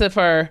the sense of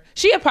her,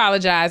 she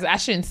apologized. I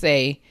shouldn't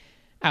say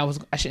what I was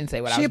about to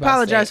say. She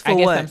apologized for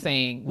what? what? I'm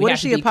saying. What did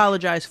she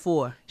apologize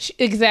for?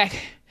 Exactly.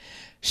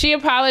 She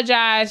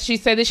apologized. She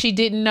said that she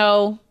didn't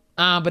know,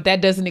 but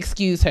that doesn't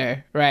excuse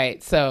her,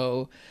 right?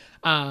 So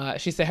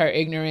she said her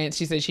ignorance.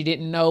 She said she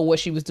didn't know what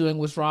she was doing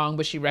was wrong,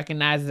 but she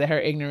recognizes that her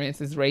ignorance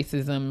is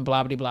racism,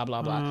 blah, blah, blah,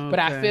 blah, blah. Okay. But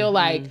I feel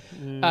like,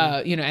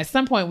 you know, at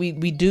some point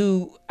we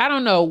do, I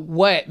don't know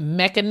what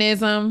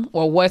mechanism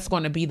or what's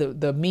going to be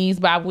the means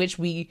by which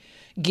we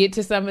get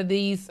to some of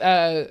these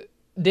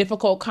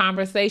difficult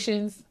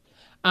conversations.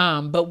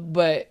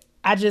 But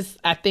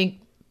I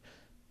think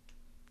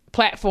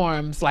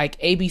platforms like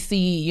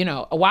ABC, you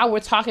know, while we're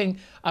talking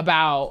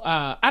about,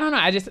 I don't know,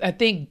 I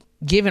think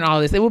given all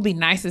this, it would be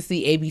nice to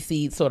see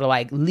ABC sort of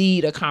like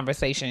lead a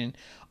conversation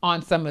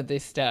on some of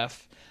this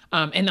stuff,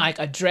 and like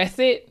address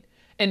it.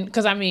 And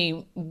because I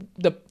mean,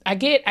 I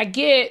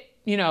get,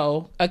 you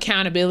know,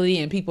 accountability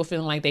and people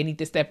feeling like they need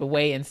to step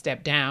away and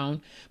step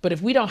down. But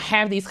if we don't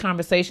have these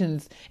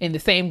conversations in the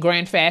same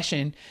grand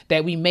fashion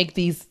that we make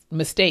these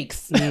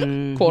mistakes,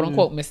 quote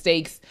unquote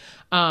mistakes,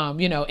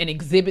 you know, and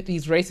exhibit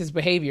these racist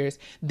behaviors,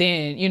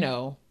 then, you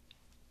know,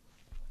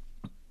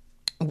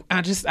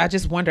 I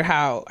just wonder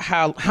how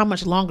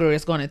much longer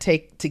it's going to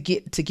take to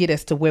get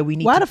us to where we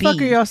need to be. Why the fuck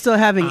are y'all still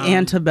having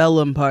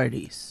antebellum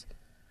parties?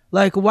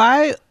 Like,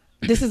 why?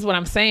 This is what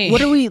I'm saying.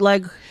 What are we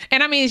like?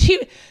 And I mean,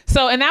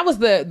 and that was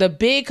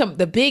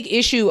the big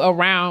issue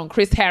around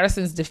Chris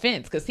Harrison's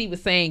defense, because he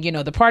was saying, you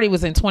know, the party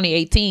was in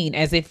 2018,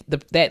 as if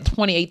that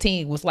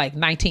 2018 was like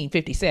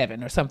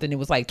 1957 or something. It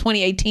was like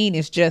 2018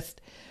 is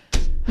just.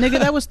 Nigga,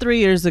 that was 3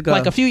 years ago.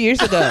 Like a few years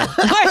ago.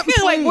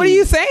 like, what are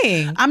you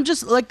saying? I'm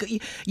just like, are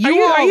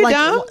you like,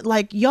 dumb?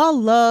 Like y'all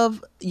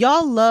love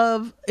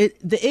it.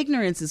 The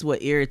ignorance is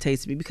what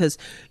irritates me, because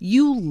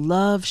you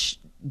love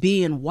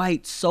being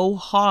white so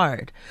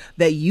hard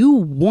that you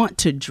want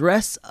to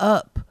dress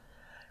up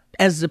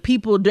as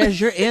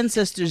your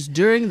ancestors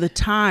during the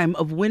time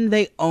of when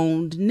they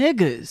owned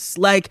niggas.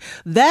 Like,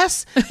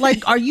 that's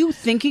like, are you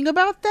thinking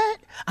about that?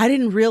 I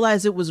didn't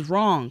realize it was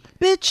wrong.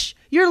 Bitch,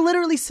 you're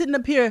literally sitting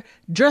up here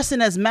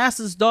dressing as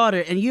Massa's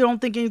daughter and you don't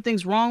think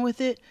anything's wrong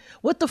with it?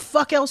 What the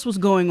fuck else was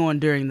going on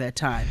during that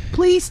time?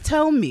 Please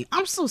tell me.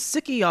 I'm so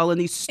sick of y'all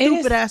and these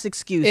stupid ass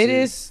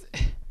excuses.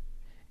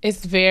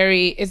 It's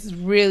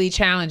really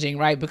challenging,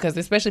 right? Because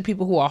especially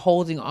people who are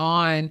holding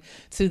on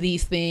to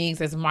these things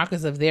as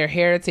markers of their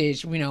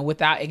heritage, you know,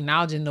 without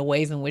acknowledging the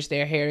ways in which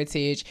their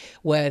heritage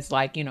was,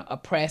 like, you know,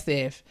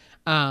 oppressive.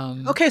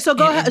 Okay, so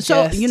go ahead.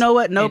 So you know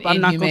what? Nope,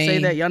 I'm not gonna say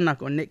that. Y'all not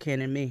gonna Nick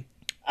Cannon me.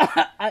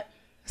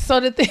 So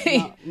the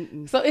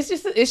thing, so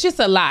it's just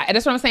a lot, and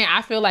that's what I'm saying.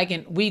 I feel like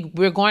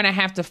we're going to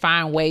have to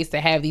find ways to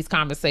have these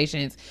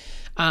conversations,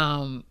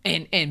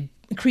 and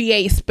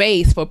create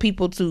space for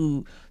people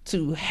to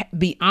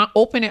be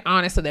open and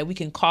honest so that we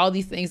can call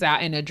these things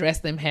out and address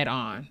them head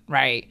on,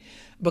 right?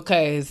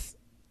 Because,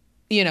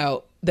 you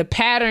know, the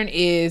pattern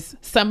is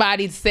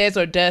somebody says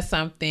or does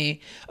something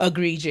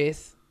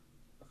egregious,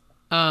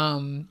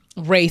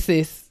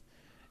 racist,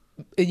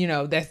 you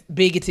know, that's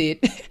bigoted.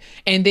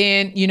 And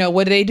then, you know,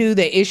 what do?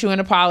 They issue an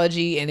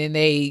apology and then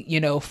they,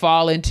 you know,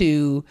 fall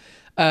into,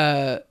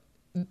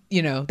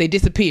 you know, they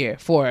disappear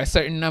for a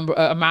certain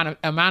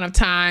amount of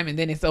time, and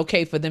then it's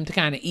okay for them to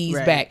kind of ease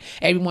back.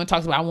 Everyone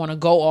talks about, I want to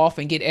go off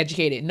and get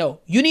educated. No,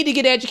 you need to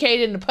get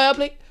educated in the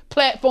public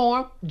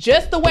platform,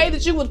 just the way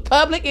that you was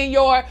public in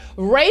your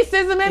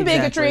racism and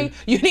bigotry.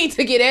 You need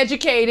to get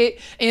educated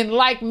in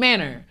like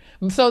manner,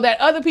 so that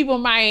other people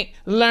might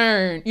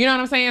learn. You know what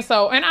I'm saying?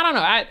 So, and I don't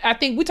know. I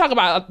think we talk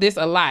about this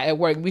a lot at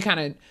work. We kind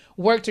of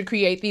work to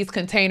create these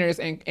containers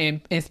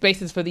and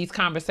spaces for these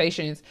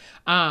conversations,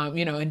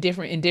 you know, in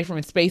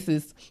different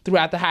spaces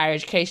throughout the higher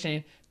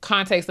education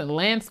context and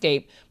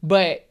landscape.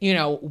 But, you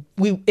know,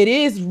 it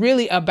is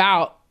really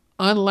about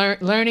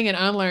learning and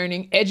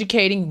unlearning,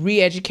 educating,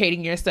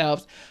 re-educating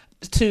yourselves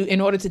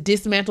in order to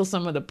dismantle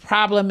some of the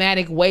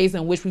problematic ways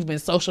in which we've been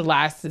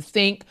socialized to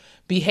think,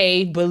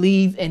 behave,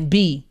 believe, and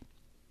be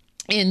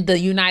in the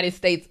United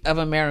States of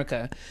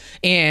America.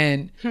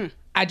 And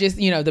I just,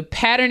 you know, the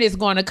pattern is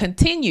going to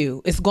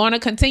continue. It's going to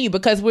continue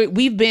because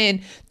we've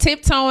been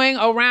tiptoeing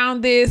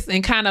around this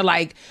and kind of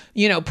like,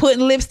 you know,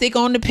 putting lipstick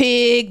on the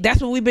pig. That's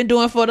what we've been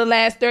doing for the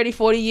last 30,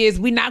 40 years.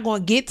 We're not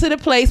going to get to the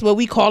place where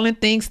we calling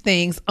things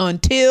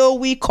until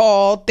we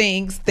call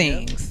things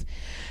things.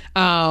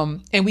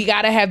 And we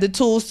got to have the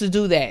tools to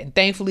do that. And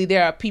thankfully,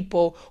 there are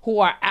people who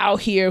are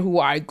out here who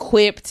are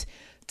equipped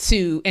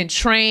to and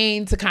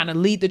trained to kind of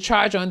lead the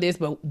charge on this,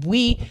 but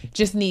we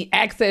just need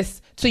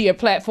access to your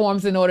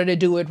platforms in order to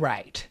do it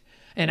right.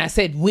 And I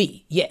said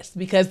we, yes,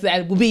 because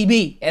that will be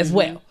me as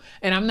well.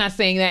 And I'm not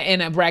saying that in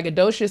a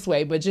braggadocious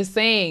way, but just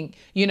saying,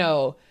 you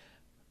know,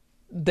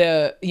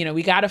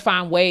 we got to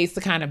find ways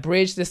to kind of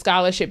bridge the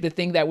scholarship, the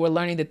thing that we're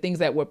learning, the things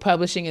that we're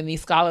publishing in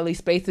these scholarly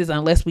spaces,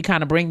 unless we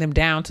kind of bring them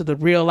down to the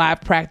real life,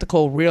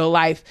 practical, real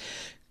life,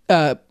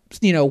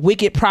 you know,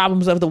 wicked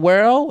problems of the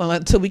world,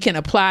 until we can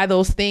apply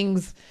those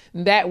things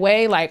that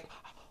way. Like,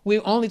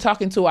 we're only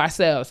talking to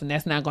ourselves, and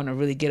that's not going to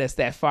really get us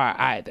that far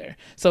either.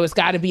 So it's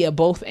got to be a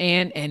both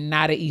and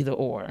not a either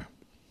or.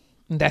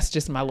 And that's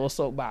just my little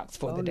soapbox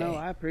for the day. No,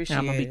 I appreciate it.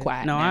 I'm going to be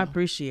quiet now. I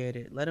appreciate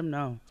it. Let them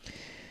know.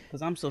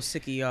 Because I'm so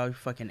sick of y'all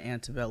fucking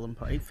antebellum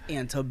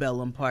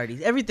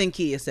parties. Everything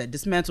Kia said,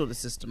 dismantle the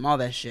system, all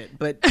that shit.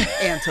 But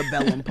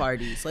antebellum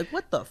parties. Like,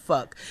 what the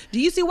fuck?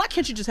 Do you see, why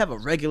can't you just have a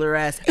regular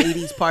ass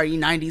 80s party,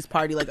 90s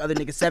party, like other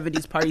niggas,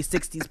 70s party,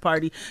 60s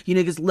party? You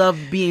niggas love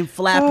being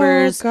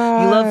flappers. You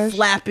love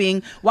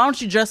flapping. Why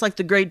don't you dress like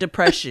the Great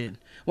Depression?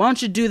 Why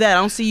don't you do that? I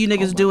don't see you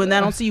niggas doing that.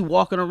 I don't see you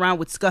walking around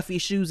with scuffy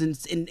shoes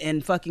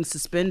and fucking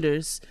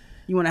suspenders.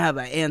 You want to have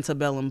an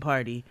antebellum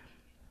party.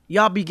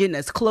 Y'all be getting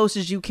as close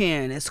as you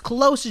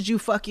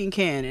fucking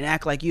can, and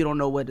act like you don't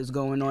know what is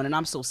going on. And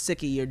I'm so sick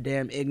of your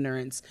damn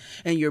ignorance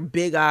and your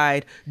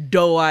big-eyed,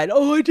 doe-eyed,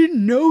 oh, I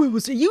didn't know it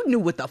was... You knew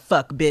what the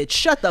fuck, bitch.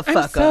 Shut the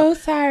fuck up.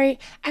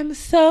 I'm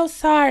so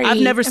sorry. I've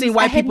never seen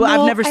white people...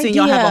 I've never seen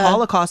y'all have a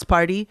Holocaust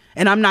party,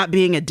 and I'm not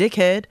being a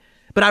dickhead,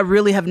 but I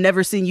really have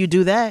never seen you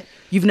do that.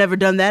 You've never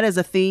done that as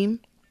a theme?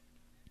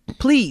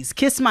 Please,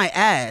 kiss my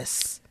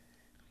ass.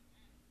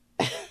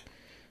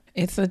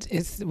 We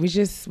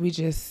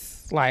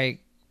just like,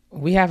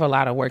 we have a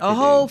lot of work to do. A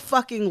whole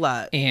fucking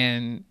lot.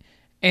 And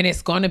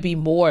it's going to be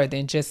more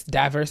than just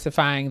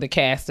diversifying the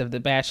cast of The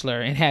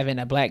Bachelor and having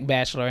a black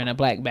bachelor and a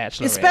black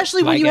bachelorette.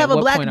 Especially when you have a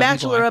black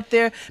bachelor up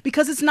there,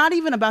 because it's not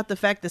even about the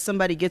fact that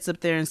somebody gets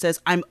up there and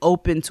says, I'm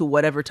open to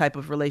whatever type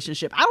of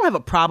relationship. I don't have a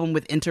problem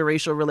with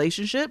interracial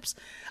relationships.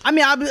 I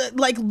mean, I'm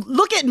like,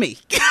 look at me.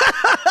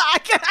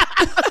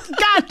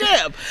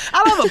 Goddamn.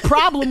 I don't have a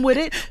problem with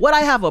it. What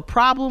I have a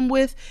problem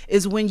with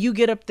is when you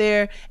get up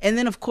there and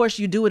then, of course,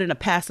 you do it in a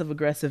passive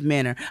aggressive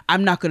manner.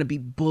 I'm not going to be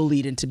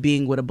bullied into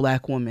being with a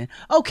black woman.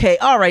 Okay,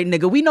 all right,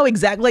 nigga. We know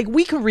exactly, like,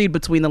 we can read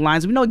between the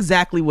lines. We know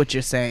exactly what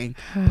you're saying.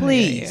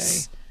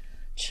 Please.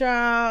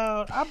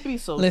 Child, I'll be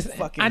so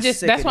fucking sick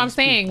that's of what I'm these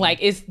saying. people. Like,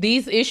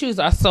 these issues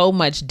are so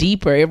much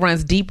deeper. It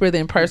runs deeper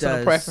than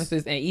personal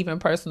preferences and even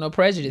personal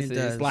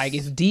prejudices. Like,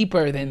 it's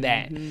deeper than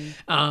that.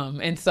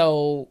 And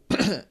so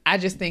I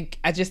just think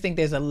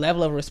there's a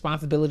level of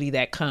responsibility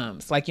that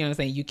comes. Like, you know what I'm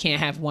saying? You can't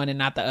have one and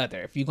not the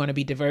other. If you're going to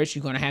be diverse,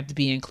 you're going to have to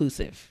be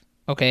inclusive.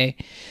 Okay.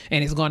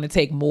 And it's going to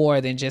take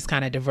more than just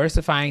kind of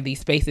diversifying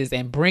these spaces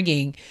and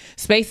bringing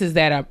spaces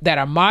that are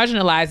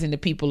marginalizing the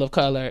people of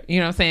color, you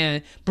know what I'm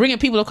saying? Bringing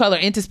people of color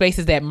into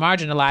spaces that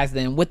marginalize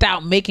them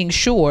without making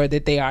sure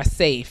that they are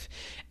safe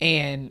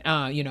and,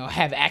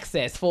 have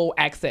full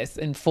access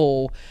and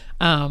full,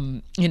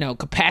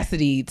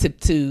 capacity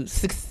to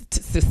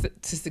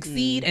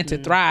succeed and to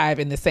thrive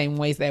in the same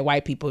ways that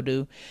white people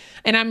do.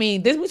 And I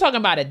mean, we're talking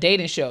about a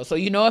dating show. So,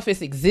 if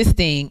it's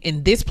existing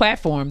in this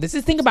platform,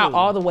 think about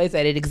all the ways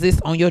that it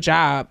exists on your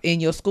job, in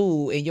your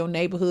school, in your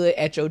neighborhood,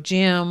 at your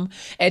gym,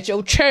 at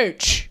your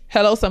church.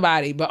 Hello,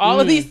 somebody. But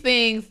all of these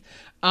things,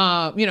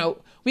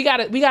 we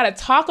gotta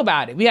talk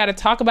about it. We gotta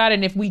talk about it.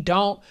 And if we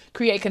don't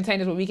create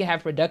containers where we can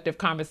have productive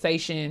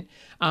conversation,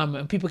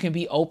 and people can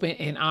be open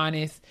and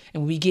honest,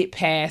 and we get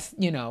past,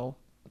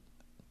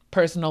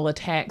 personal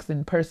attacks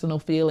and personal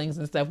feelings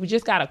and stuff, we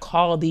just gotta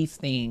call these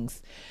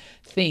things.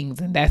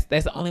 And that's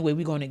the only way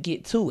we're going to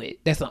get to it.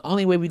 That's the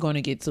only way we're going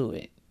to get to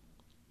it.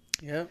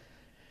 Yep.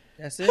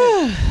 That's it.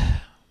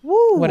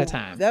 Woo. What a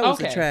time. That was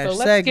a trash so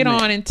let's segment. Get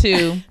on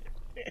into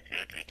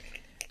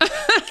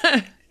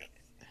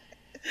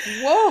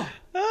Whoa.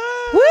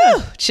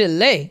 Woo.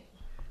 Chile.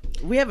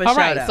 We have a shout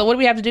out. All right, so what do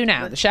we have to do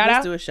now? The shout out?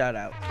 Let's do a shout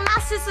out.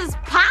 My sister's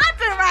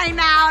popping right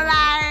now,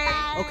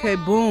 like. Okay,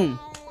 boom.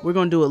 We're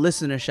going to do a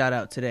listener shout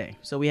out today.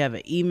 So we have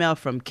an email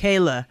from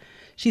Kayla.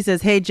 She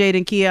says, "Hey, Jade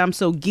and Kia, I'm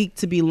so geeked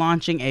to be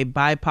launching a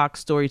BIPOC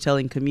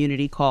storytelling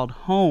community called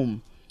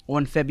Home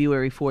on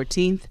February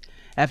 14th.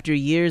 After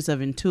years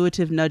of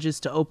intuitive nudges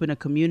to open a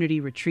community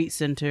retreat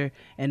center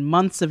and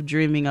months of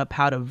dreaming up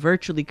how to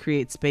virtually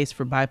create space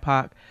for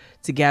BIPOC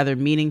to gather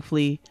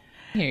meaningfully,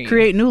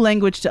 create new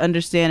language to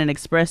understand and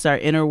express our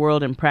inner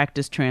world and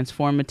practice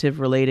transformative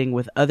relating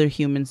with other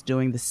humans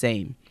doing the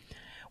same.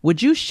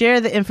 Would you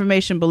share the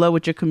information below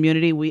with your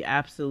community? We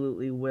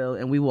absolutely will.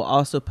 And we will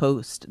also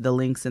post the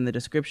links in the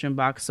description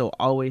box. So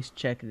always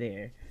check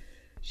there."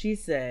 She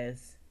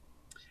says,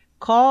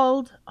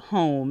 "Called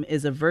Home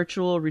is a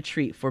virtual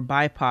retreat for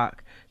BIPOC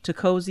to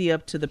cozy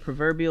up to the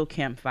proverbial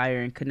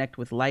campfire and connect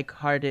with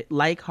like-hearted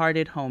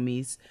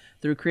homies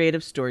through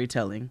creative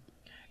storytelling.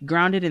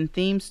 Grounded in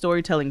themed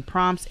storytelling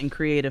prompts and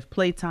creative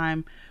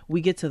playtime,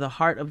 we get to the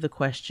heart of the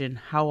question,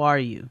 how are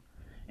you?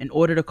 In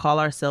order to call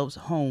ourselves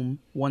home,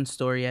 one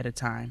story at a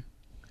time.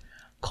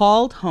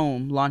 Called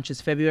Home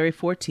launches February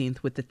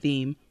 14th with the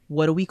theme,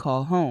 What Do We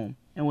Call Home?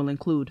 And will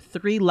include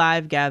 3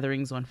 live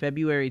gatherings on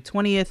February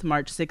 20th,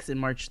 March 6th, and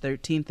March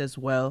 13th, as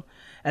well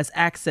as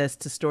access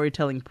to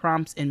storytelling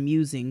prompts and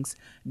musings,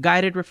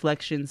 guided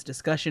reflections,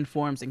 discussion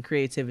forums, and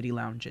creativity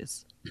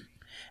lounges.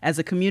 As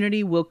a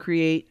community, we'll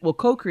co-create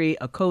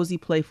a cozy,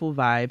 playful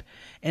vibe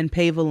and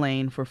pave a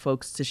lane for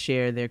folks to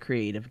share their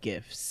creative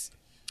gifts."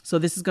 So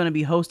this is going to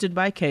be hosted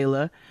by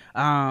Kayla,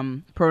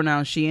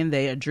 pronouns she and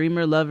they, a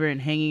dreamer, lover,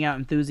 and hanging out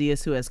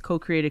enthusiast who has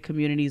co-created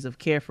communities of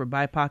care for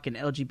BIPOC and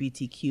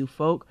LGBTQ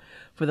folk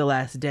for the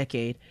last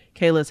decade.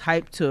 Kayla's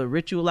hyped to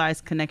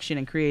ritualize connection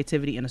and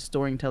creativity in a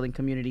storytelling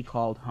community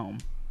called Home.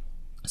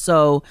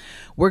 So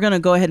we're going to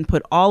go ahead and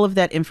put all of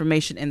that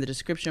information in the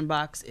description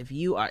box. If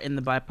you are in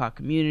the BIPOC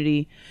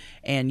community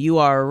and you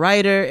are a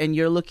writer and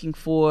you're looking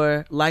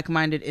for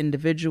like-minded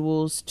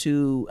individuals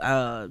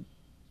to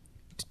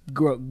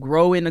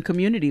grow in a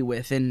community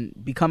with and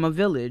become a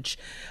village,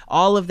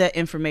 all of that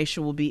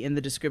information will be in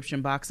the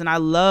description box. And I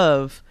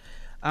love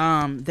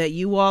that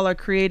you all are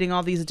creating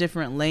all these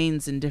different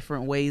lanes and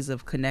different ways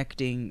of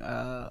connecting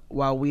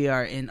while we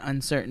are in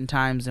uncertain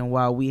times and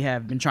while we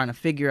have been trying to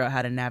figure out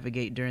how to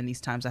navigate during these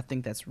times. I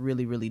think that's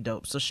really, really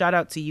dope. So shout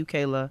out to you,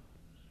 Kayla.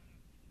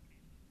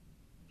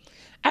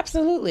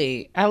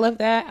 Absolutely. I love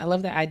that. I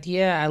love the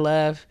idea. I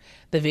love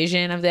the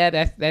vision of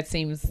that. That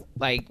seems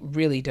like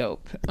really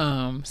dope.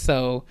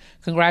 So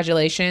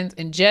congratulations.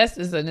 And just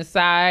as an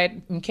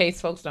aside, in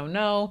case folks don't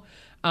know,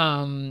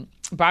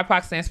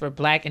 BIPOC stands for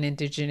Black and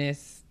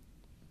Indigenous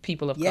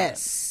People of Color.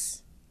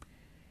 Yes.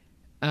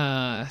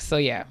 So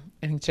yeah,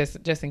 and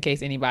just in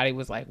case anybody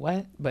was like,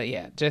 what? But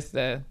yeah, it's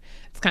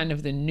kind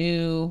of the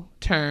new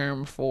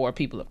term for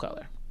people of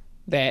color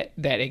that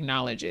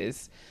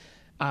acknowledges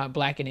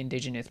Black and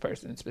Indigenous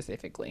persons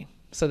specifically,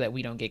 so that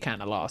we don't get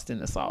kind of lost in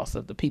the sauce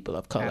of the people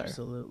of color.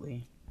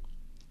 Absolutely.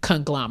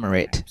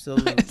 Conglomerate.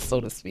 Absolutely.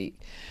 So to speak.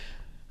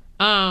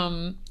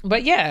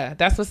 But yeah,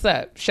 that's what's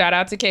up. Shout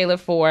out to Kayla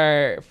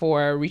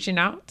for reaching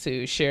out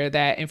to share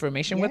that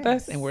information with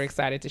us, and we're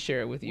excited to share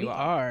it with you all.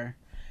 Are.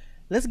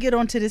 Let's get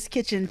onto this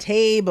kitchen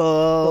table.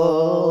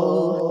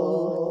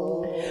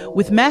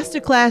 With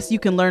Masterclass, you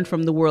can learn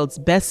from the world's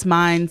best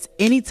minds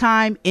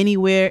anytime,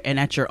 anywhere, and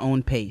at your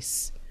own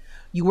pace.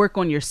 You work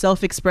on your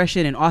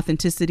self-expression and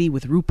authenticity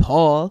with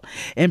RuPaul,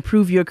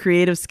 improve your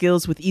creative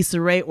skills with Issa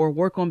Rae, or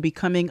work on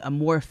becoming a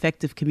more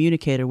effective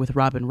communicator with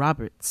Robin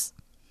Roberts.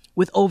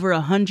 With over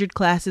 100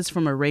 classes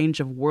from a range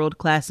of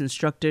world-class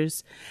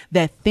instructors,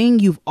 that thing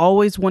you've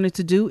always wanted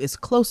to do is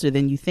closer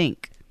than you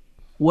think.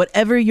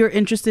 Whatever you're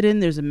interested in,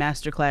 there's a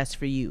masterclass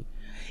for you.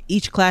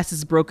 Each class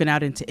is broken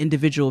out into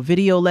individual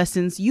video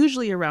lessons,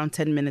 usually around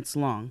 10 minutes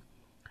long.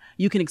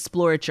 You can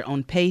explore at your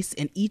own pace,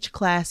 and each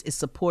class is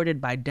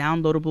supported by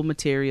downloadable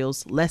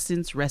materials,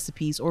 lessons,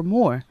 recipes, or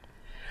more.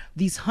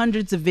 These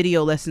hundreds of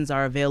video lessons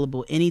are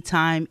available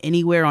anytime,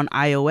 anywhere on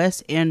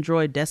iOS,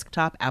 Android,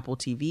 desktop, Apple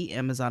TV,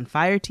 Amazon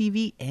Fire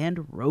TV,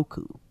 and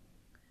Roku.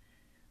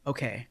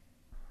 Okay,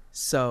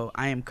 so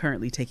I am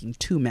currently taking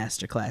 2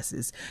 master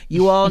classes.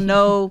 You all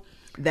know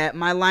that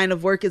my line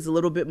of work is a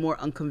little bit more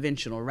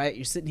unconventional, right?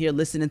 You're sitting here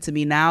listening to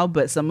me now,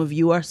 but some of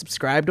you are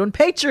subscribed on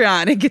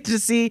Patreon and get to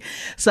see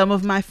some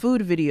of my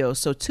food videos.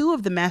 So 2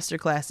 of the master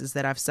classes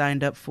that I've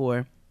signed up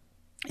for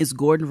is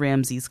Gordon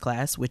Ramsay's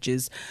class, which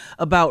is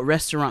about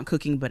restaurant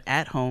cooking, but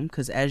at home.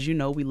 Because as you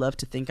know, we love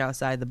to think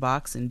outside the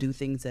box and do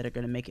things that are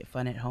going to make it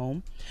fun at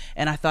home.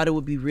 And I thought it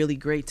would be really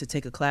great to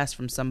take a class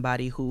from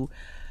somebody who,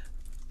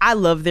 I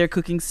love their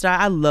cooking style.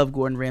 I love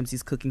Gordon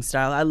Ramsay's cooking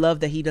style. I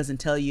love that he doesn't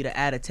tell you to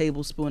add a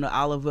tablespoon of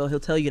olive oil.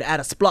 He'll tell you to add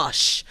a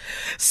splosh.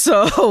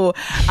 So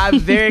I'm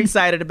very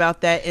excited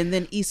about that. And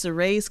then Issa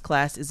Rae's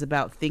class is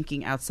about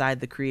thinking outside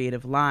the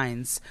creative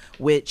lines,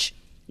 which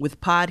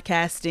with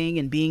podcasting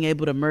and being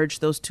able to merge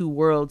those 2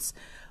 worlds,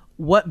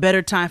 what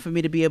better time for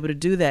me to be able to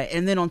do that?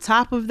 And then on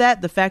top of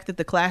that, the fact that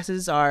the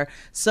classes are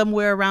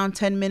somewhere around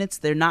 10 minutes,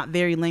 they're not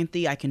very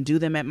lengthy. I can do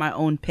them at my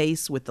own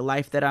pace with the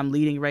life that I'm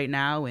leading right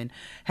now and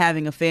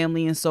having a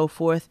family and so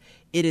forth.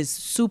 It is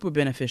super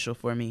beneficial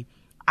for me.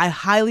 I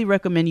highly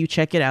recommend you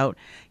check it out.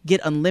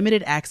 Get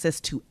unlimited access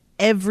to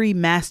every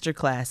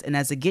masterclass. And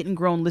as a Getting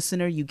Grown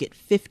listener, you get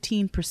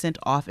 15%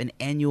 off an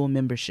annual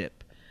membership.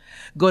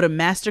 Go to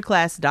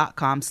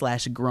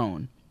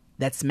masterclass.com/grown.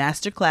 That's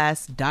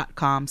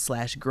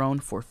masterclass.com/grown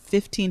for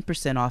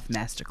 15% off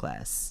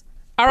masterclass.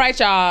 All right,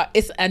 y'all.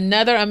 It's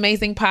another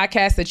amazing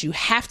podcast that you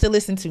have to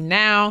listen to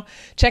now.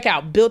 Check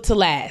out Built to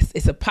Last.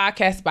 It's a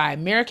podcast by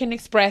American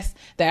Express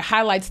that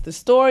highlights the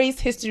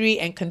stories, history,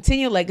 and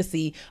continued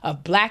legacy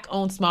of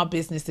Black-owned small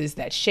businesses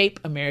that shape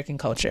American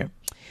culture.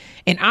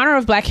 In honor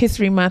of Black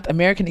History Month,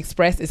 American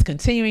Express is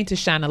continuing to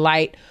shine a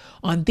light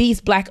on these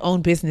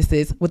Black-owned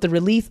businesses with the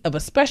release of a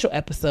special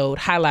episode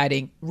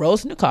highlighting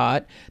Rose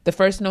Nicod, the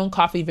first known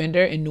coffee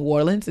vendor in New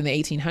Orleans in the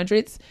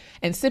 1800s,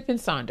 and Sippin'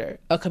 Sonder,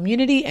 a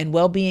community and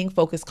well-being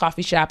focused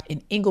coffee shop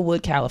in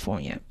Inglewood,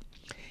 California.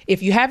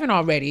 If you haven't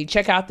already,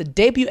 check out the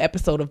debut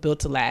episode of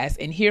Built to Last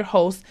and hear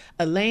host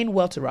Elaine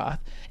Welteroth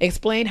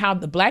explain how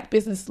the Black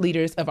business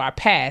leaders of our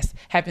past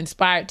have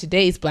inspired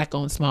today's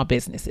Black-owned small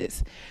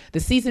businesses. The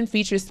season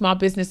features small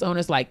business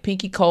owners like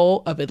Pinky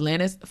Cole of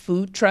Atlanta's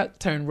food truck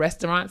turned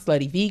restaurant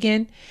Slutty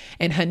Vegan,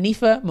 and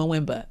Hanifa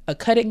Mwemba, a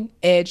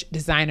cutting-edge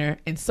designer,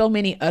 and so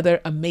many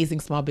other amazing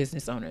small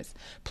business owners.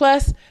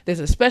 Plus, there's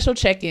a special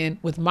check-in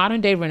with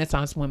modern-day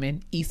Renaissance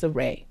woman Issa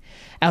Rae.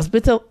 As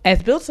Built to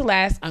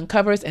Last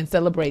uncovers and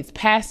celebrates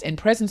past and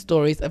present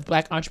stories of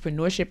Black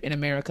entrepreneurship in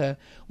America,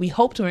 we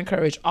hope to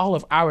encourage all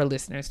of our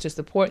listeners to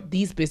support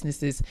these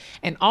businesses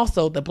and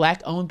also the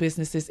Black-owned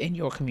businesses in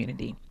your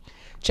community.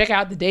 Check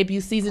out the debut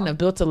season of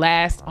Built to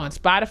Last on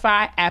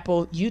Spotify,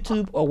 Apple,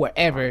 YouTube, or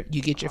wherever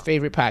you get your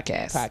favorite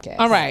podcasts.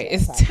 All right,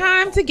 it's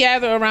time to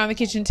gather around the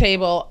kitchen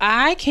table.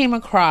 I came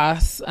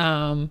across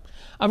a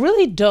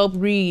really dope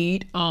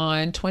read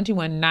on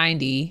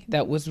 2190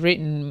 that was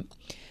written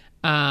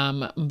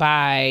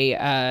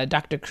by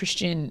Dr.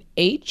 Christian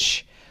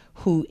H.,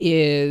 who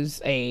is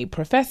a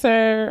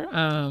professor,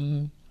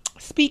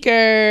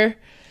 speaker,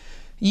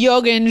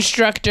 yoga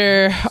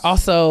instructor,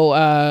 also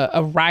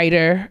a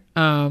writer,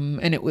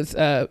 and it was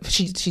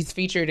she's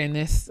featured in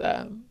this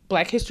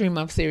Black History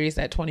Month series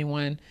that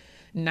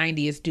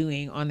 2190 is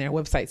doing on their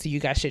website, so you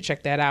guys should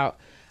check that out.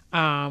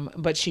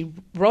 But she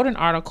wrote an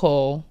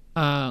article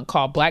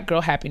called Black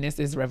Girl Happiness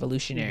is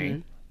Revolutionary.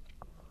 Mm-hmm.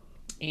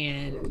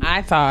 And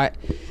I thought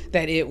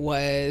that it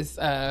was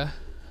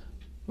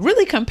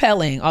really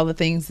compelling, all the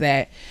things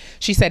that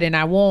she said, and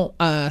I won't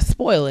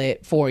spoil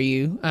it for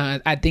you.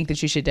 I think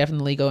that you should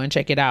definitely go and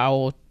check it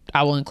out.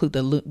 I will include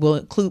we'll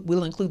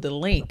include the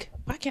link.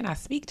 Why can't I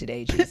speak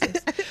today, Jesus?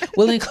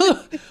 we'll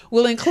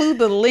include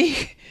the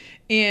link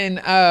in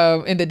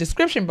the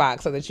description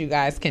box so that you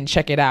guys can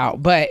check it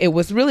out. But it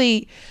was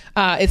really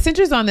it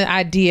centers on the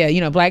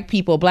idea, Black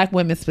people, Black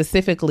women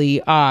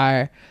specifically,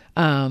 are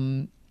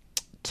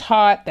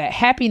taught that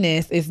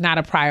happiness is not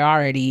a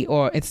priority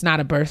or it's not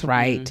a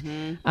birthright.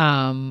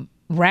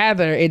 Mm-hmm.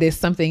 Rather, it is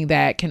something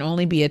that can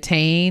only be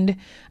attained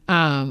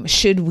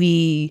should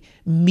we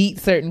meet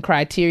certain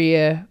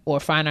criteria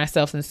or find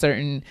ourselves in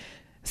certain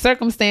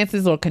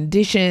circumstances or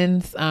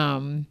conditions.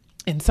 And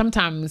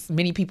sometimes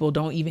many people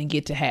don't even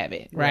get to have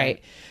it,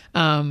 right?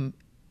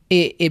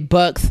 It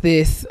bucks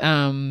this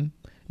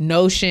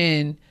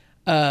notion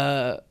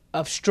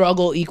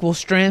struggle equals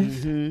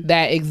strength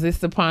that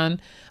exists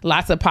upon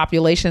lots of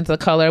populations of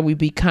color. We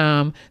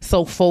become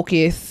so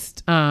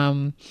focused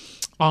on,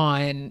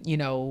 you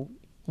know,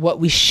 what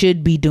we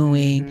should be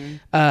doing,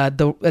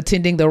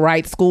 attending the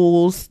right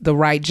schools, the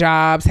right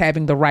jobs,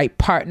 having the right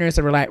partners,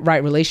 the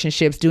right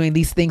relationships, doing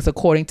these things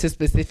according to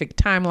specific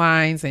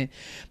timelines and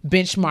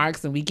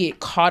benchmarks. And we get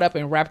caught up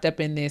and wrapped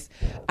up in this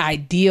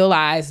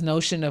idealized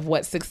notion of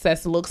what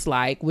success looks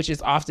like, which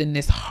is often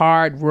this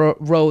hard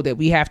road that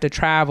we have to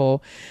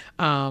travel.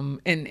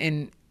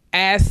 And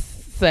as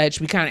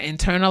such, we kind of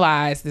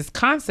internalize this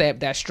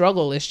concept that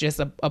struggle is just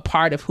a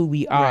part of who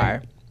we are.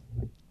 Right.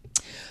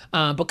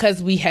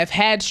 Because we have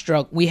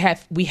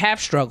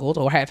struggled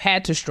or have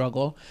had to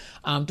struggle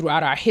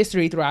throughout our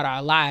history, throughout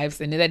our lives,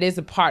 and that is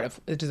a part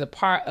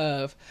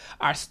of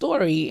our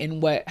story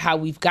and how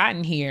we've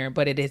gotten here.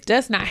 But it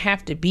does not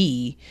have to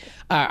be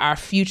our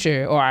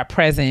future or our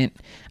present.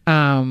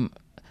 And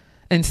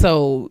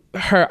so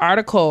her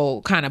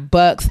article kind of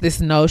bucks this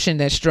notion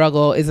that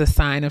struggle is a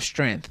sign of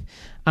strength,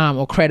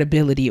 or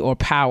credibility, or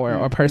power,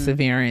 or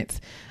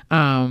perseverance,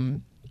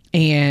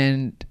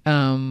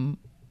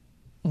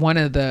 one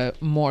of the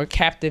more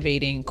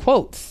captivating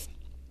quotes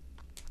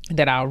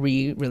that I'll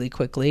read really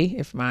quickly,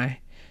 if my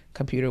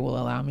computer will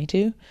allow me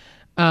to.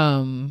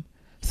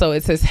 So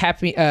it says,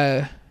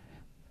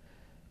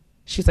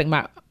 she's like,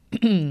 my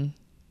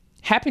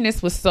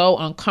happiness was so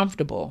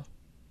uncomfortable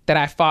that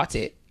I fought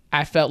it.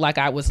 I felt like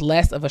I was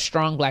less of a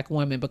strong Black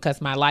woman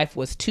because my life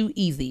was too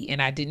easy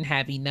and I didn't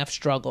have enough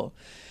struggle.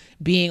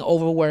 Being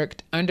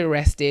overworked,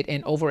 underrested,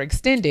 and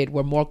overextended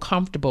were more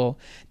comfortable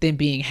than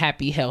being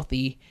happy,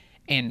 healthy,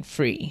 and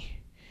free.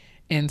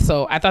 And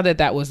so I thought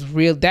that was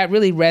real. That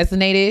really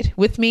resonated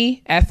with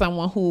me as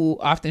someone who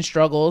often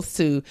struggles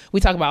we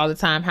talk about all the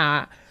time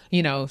how,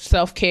 you know,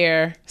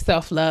 self-care,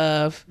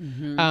 self-love,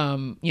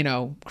 you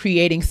know,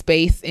 creating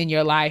space in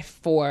your life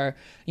for,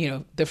 you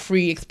know, the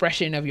free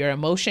expression of your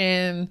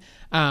emotion,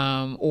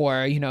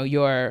 or, you know,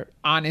 your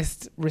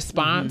honest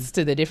response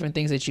to the different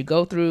things that you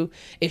go through.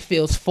 It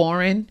feels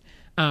foreign.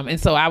 And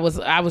so I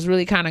was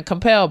really kind of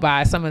compelled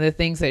by some of the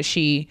things that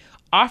she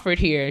offered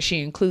here. She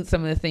includes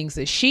some of the things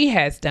that she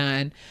has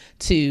done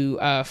to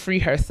free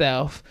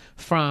herself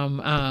from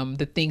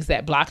the things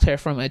that blocked her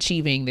from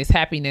achieving this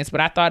happiness. But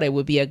I thought it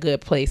would be a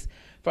good place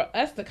for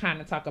us to kind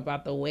of talk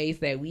about the ways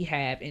that we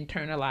have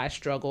internalized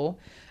struggle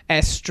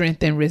as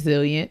strength and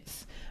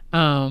resilience.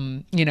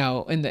 You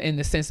know, in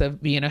the sense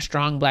of being a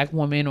strong Black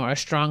woman or a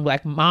strong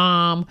Black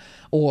mom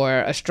or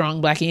a strong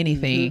Black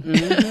anything.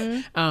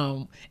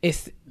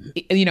 It's,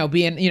 you know,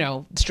 being, you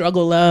know,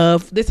 struggle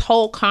love, this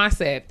whole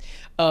concept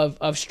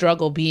of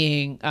struggle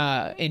being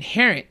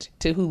inherent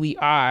to who we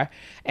are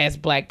as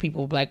Black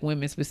people, Black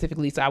women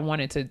specifically. So I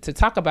wanted to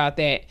talk about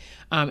that,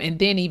 and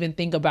then even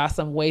think about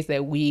some ways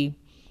that we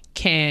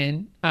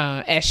can,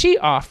 as she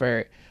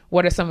offered,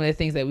 what are some of the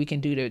things that we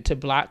can do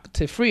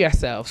to free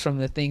ourselves from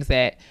the things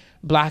that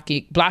block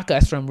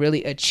us from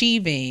really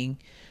achieving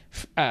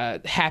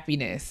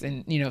happiness,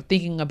 and, you know,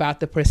 thinking about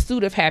the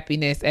pursuit of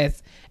happiness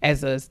as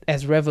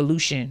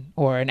revolution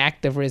or an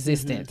act of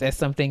resistance, as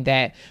something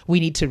that we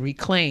need to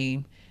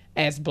reclaim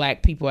as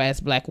Black people,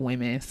 as Black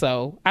women.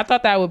 So I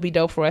thought that would be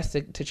dope for us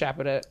to chop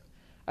it up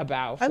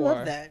about for I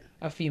love that.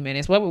 A few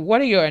minutes.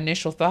 What are your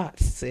initial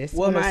thoughts, sis?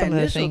 Well, what are some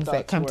of the things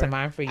that come to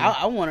mind for you?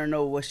 I want to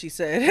know what she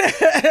said.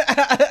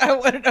 I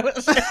want to know what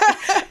she said.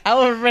 I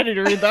was ready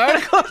to read the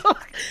article.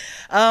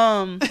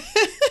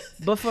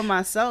 But for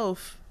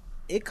myself,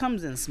 it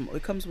comes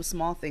with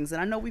small things,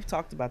 and I know we've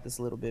talked about this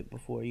a little bit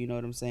before. You know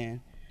what I'm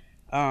saying?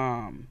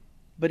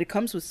 But it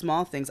comes with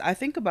small things. I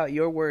think about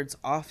your words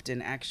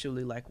often,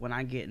 actually, like when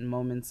I get in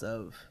moments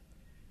of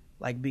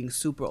like being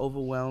super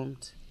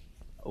overwhelmed,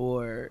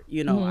 or,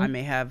 you know, I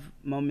may have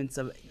moments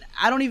of,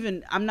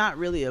 I'm not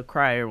really a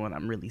crier when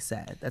I'm really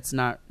sad. That's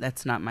not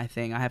my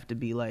thing. I have to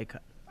be like,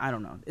 I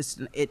don't know.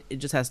 It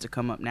just has to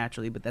come up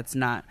naturally, but that's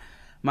not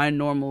my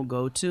normal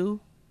go-to.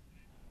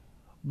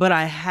 But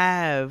I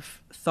have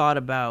thought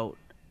about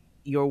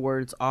your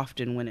words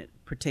often when it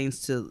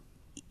pertains to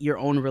your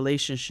own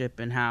relationship,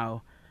 and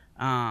how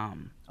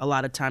a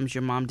lot of times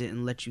your mom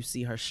didn't let you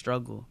see her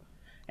struggle.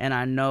 And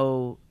I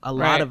know a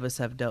lot of us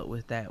have dealt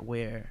with that,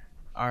 where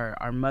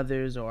our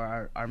mothers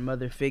or our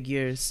mother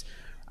figures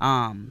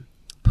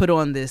put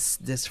on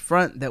this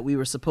front that we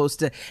were supposed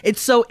to.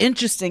 It's so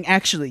interesting,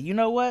 actually. You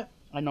know what?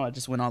 I know I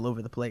just went all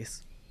over the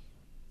place.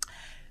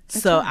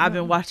 So I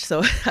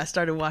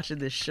started watching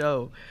this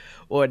show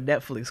on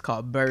Netflix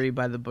called Buried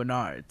by the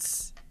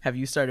Bernards. Have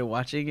you started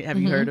watching it? Have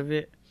you heard of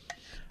it?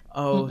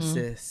 Oh,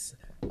 sis.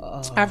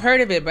 Oh. I've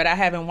heard of it, but I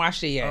haven't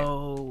watched it yet.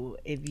 Oh,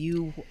 if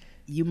you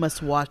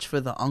must watch for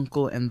the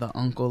uncle and the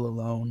uncle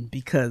alone,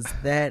 because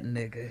that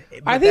nigga.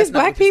 Are these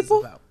Black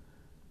people?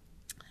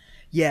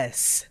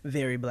 Yes,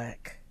 very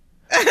Black.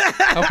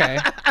 Okay.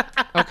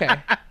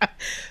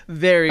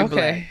 Very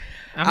Black.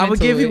 I'm gonna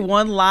give you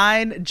one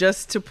line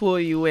just to pull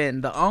you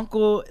in. The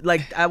uncle,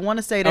 like, I want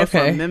to say they're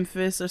from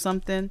Memphis or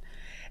something.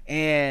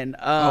 And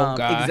oh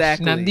gosh,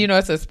 exactly. Now, you know,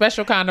 it's a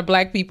special kind of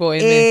Black people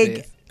in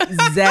Memphis.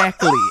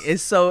 Exactly. And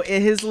so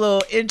in his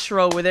little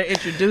intro where they're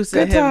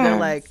introducing him, they're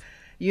like,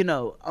 you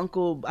know,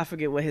 Uncle, I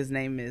forget what his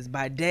name is,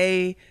 by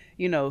day,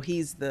 you know,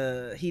 he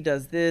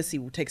does this, he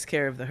takes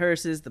care of the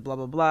hearses, the blah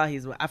blah blah.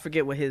 I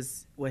forget what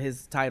his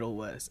title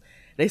was.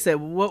 They said,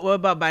 what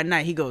about by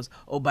night? He goes,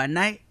 oh, by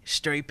night,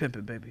 straight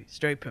pimping, baby,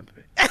 straight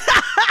pimping.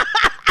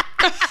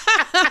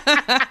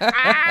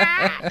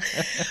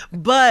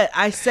 But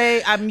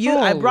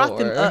I brought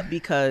them up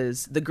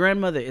because the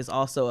grandmother is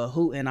also a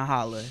hoot and a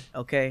holler,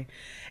 okay?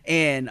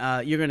 And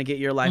you're gonna get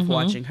your life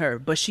watching her.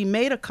 But she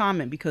made a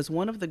comment because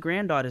one of the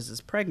granddaughters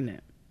is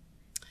pregnant,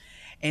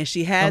 and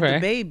she had the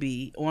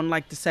baby on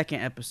like the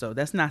second episode.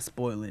 That's not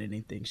spoiling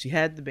anything. She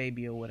had the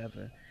baby or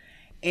whatever,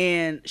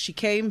 and she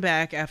came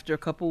back after a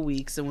couple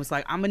weeks and was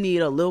like, I'm gonna need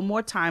a little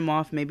more time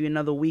off, maybe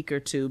another week or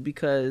two,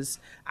 because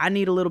I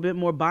need a little bit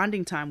more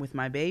bonding time with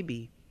my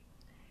baby.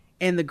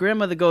 And the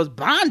grandmother goes,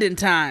 bonding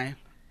time?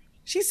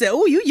 She said,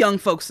 oh, you young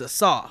folks are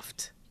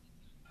soft.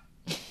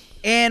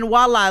 And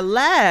while I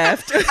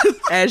laughed,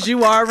 as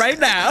you are right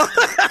now,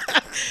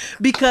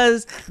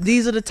 because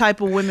these are the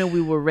type of women we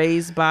were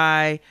raised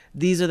by,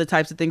 these are the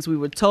types of things we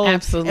were told.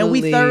 Absolutely. And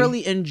we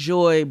thoroughly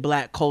enjoy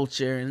Black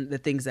culture and the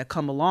things that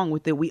come along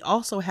with it. We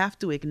also have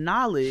to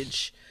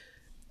acknowledge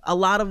a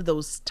lot of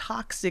those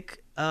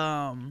toxic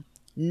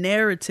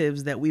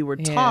narratives that we were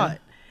taught.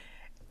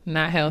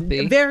 Not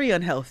healthy. Very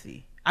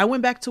unhealthy. I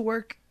went back to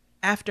work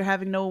after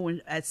having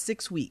known at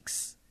 6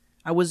 weeks.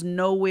 I was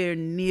nowhere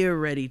near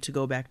ready to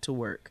go back to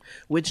work,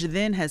 which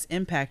then has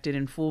impacted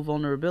in full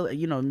vulnerability,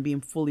 you know,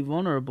 being fully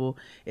vulnerable.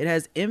 It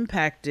has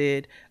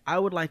impacted, I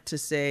would like to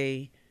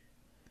say,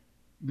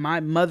 my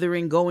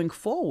mothering going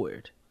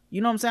forward.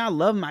 You know what I'm saying? I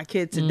love my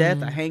kid to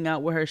death. I hang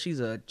out with her. She's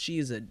a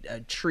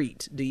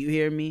treat. Do you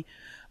hear me?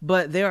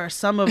 But there are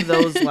some of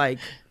those like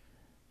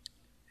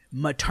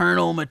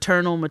maternal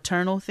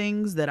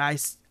things that I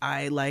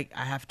like,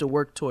 I have to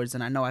work towards.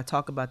 And I know I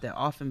talk about that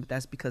often, but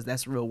that's because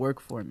that's real work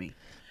for me.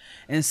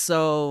 And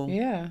so,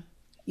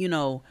 you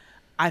know,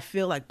 I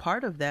feel like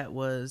part of that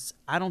was,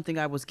 I don't think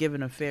I was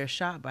given a fair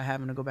shot by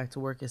having to go back to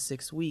work at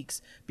 6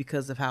 weeks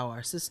because of how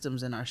our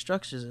systems and our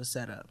structures are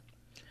set up.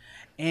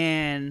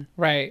 And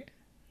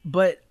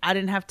but I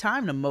didn't have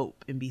time to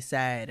mope and be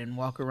sad and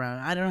walk around.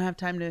 I don't have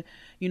time to,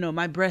 you know,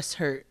 my breasts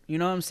hurt. You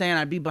know what I'm saying?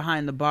 I'd be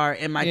behind the bar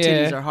and my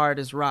titties are hard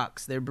as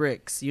rocks. They're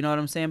bricks. You know what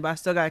I'm saying? But I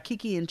still got to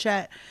kiki and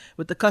chat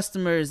with the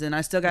customers, and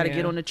I still got to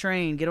get on the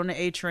train, get on the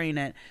A train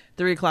at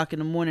 3:00 in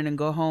the morning and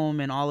go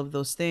home and all of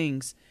those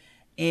things.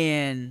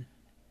 And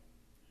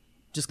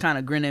just kind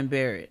of grin and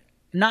bear it.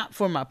 Not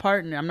for my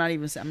partner. I'm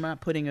not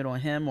putting it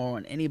on him or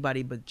on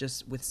anybody, but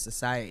just with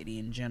society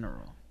in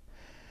general.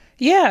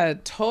 Yeah,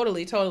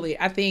 totally.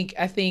 I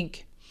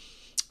think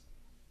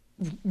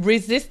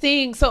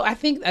resisting. So I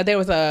think there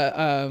was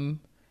a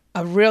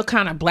real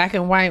kind of black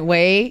and white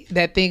way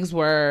that things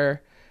were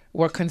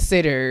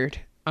considered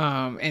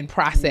and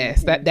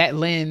processed. That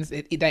lens,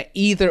 that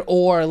either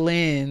or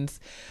lens,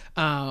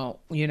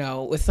 you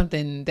know, was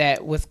something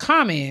that was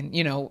common,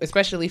 you know,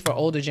 especially for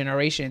older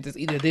generations. It's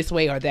either this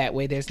way or that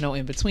way. There's no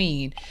in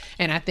between.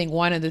 And I think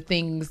one of the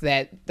things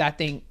that I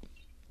think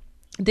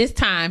this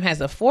time has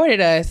afforded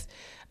us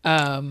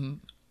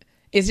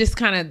is just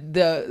kind of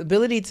the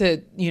ability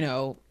to, you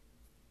know,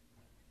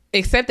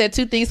 accept that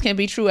two things can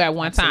be true at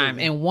one time,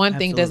 and one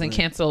thing doesn't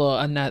cancel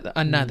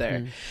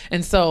another.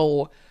 And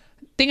so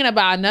thinking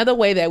about another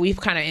way that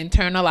we've kind of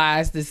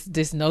internalized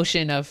this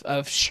notion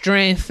of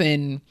strength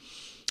and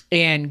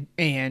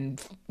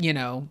you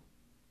know,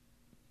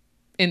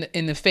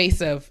 in the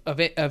face of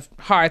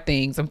hard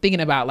things, I'm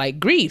thinking about like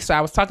grief. So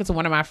I was talking to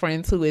one of my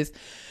friends who is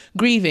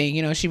grieving.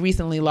 You know, she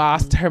recently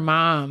lost her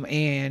mom,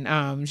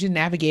 and she's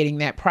navigating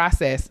that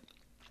process.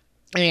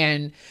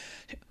 And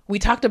we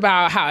talked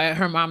about how at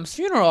her mom's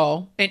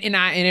funeral, and it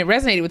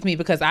resonated with me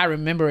because I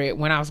remember it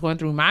when I was going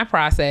through my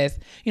process.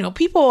 You know,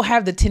 people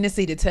have the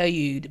tendency to tell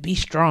you to be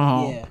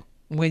strong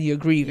when you're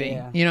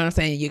grieving. You know what I'm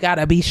saying? You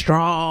gotta be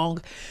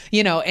strong.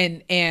 You know,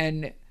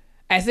 and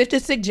as if to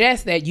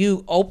suggest that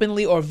you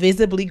openly or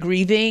visibly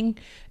grieving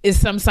is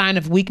some sign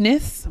of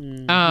weakness.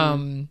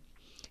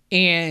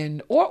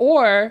 And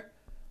or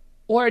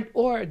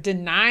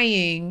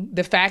denying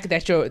the fact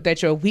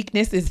that your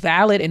weakness is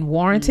valid and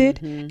warranted,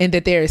 and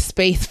that there is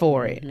space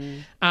for it.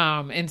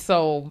 And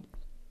so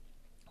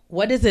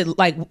what is it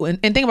like,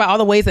 and think about all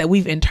the ways that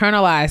we've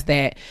internalized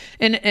that,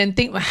 and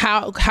think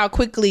how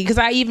quickly, because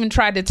I even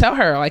tried to tell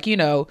her, like, you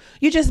know,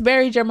 you just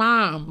buried your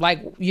mom.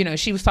 Like, you know,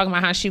 she was talking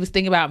about how she was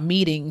thinking about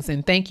meetings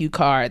and thank you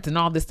cards and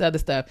all this other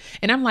stuff.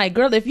 And I'm like,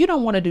 girl, if you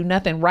don't want to do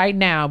nothing right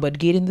now but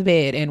get in the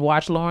bed and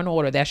watch Law and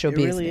Order, that's your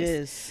business. Really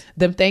is.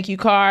 Them thank you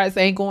cards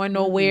ain't going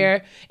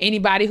nowhere.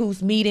 Anybody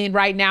who's meeting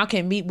right now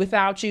can meet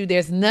without you.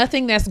 There's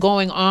nothing that's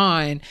going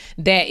on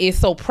that is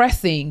so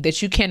pressing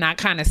that you cannot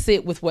kind of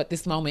sit with what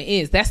this moment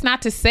is. That's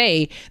not to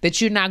say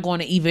that you're not going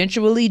to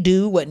eventually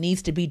do what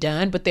needs to be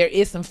done, but there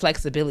is some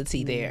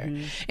flexibility there.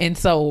 And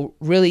so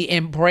really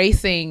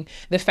embracing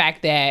the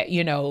fact that,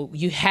 you know,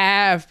 you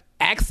have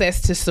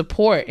access to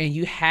support and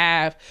you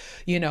have,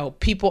 you know,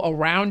 people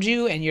around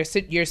you, and you're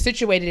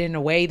situated in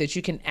a way that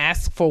you can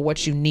ask for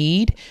what you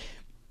need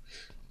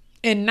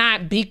and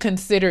not be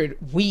considered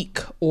weak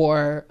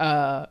or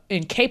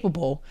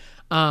incapable,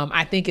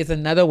 I think is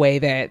another way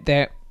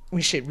that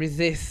we should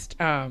resist.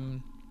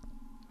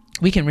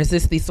 We can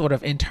resist these sort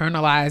of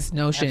internalized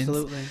notions.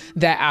 Absolutely.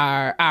 That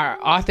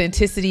our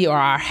authenticity or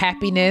our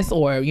happiness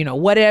or, you know,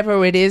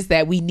 whatever it is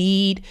that we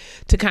need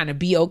to kind of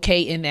be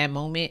okay in that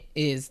moment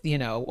is,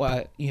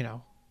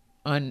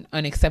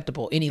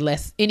 unacceptable. Any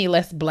less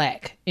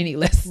black, any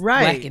less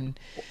black and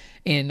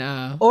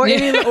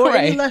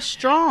any less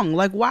strong.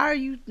 Like, why are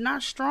you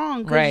not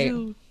strong? Because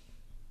you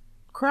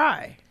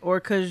cry,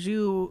 or because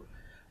you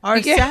are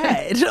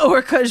sad,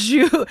 or because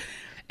you.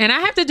 And I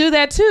have to do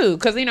that too,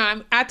 because, you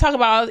know, I talk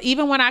about,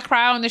 even when I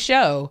cry on the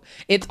show,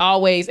 it's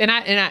always,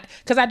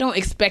 because I don't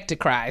expect to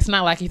cry. It's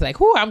not like he's like,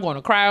 "Whoo, I'm going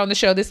to cry on the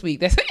show this week."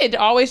 It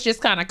always just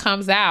kind of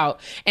comes out.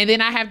 And then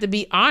I have to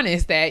be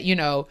honest that, you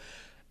know,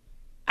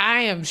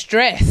 I am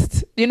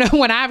stressed. You know,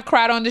 when I've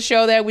cried on the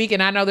show that week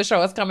and I know the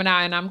show is coming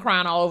out and I'm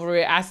crying all over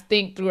it, I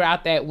think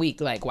throughout that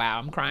week, like, wow,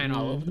 I'm crying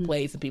all over the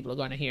place and people are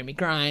going to hear me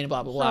crying,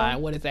 blah, blah, blah.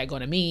 And what is that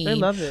going to mean? They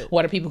love it.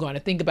 What are people going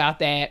to think about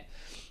that?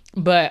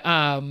 But,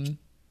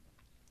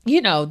 you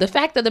know, the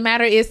fact of the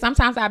matter is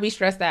sometimes I'll be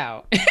stressed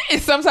out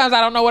and sometimes I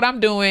don't know what I'm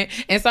doing.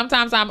 And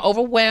sometimes I'm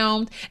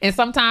overwhelmed and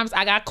sometimes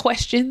I got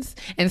questions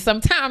and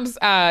sometimes,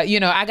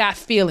 I got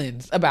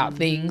feelings about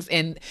things,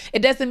 and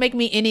it doesn't make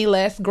me any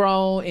less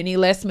grown, any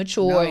less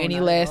mature, any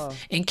less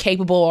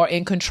incapable or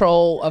in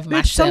control of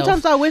myself.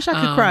 Sometimes I wish I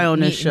could cry on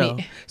this show.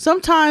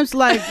 Sometimes,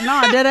 like,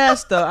 dead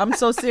ass though. I'm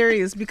so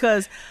serious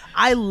because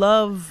I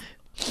love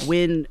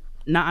when,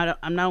 I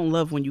don't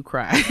love when you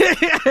cry.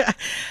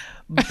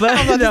 But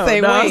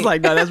I was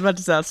like, no, that's about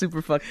to sound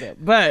super fucked up.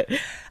 But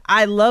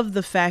I love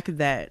the fact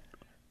that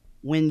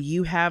when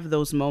you have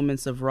those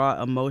moments of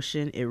raw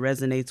emotion, it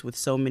resonates with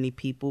so many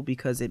people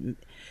because it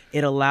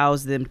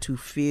allows them to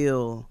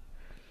feel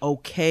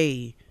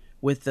okay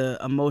with the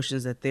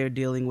emotions that they're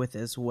dealing with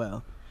as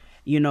well.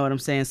 You know what I'm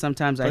saying?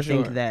 Sometimes I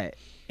think that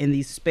in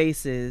these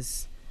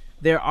spaces,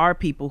 there are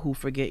people who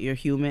forget you're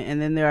human,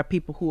 and then there are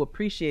people who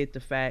appreciate the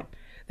fact.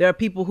 There are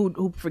people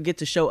who forget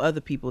to show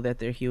other people that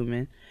they're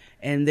human.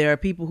 And there are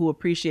people who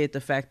appreciate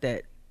the fact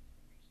that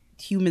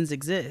humans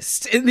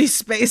exist in these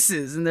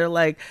spaces, and they're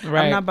like,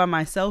 I'm not by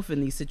myself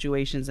in these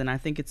situations, and I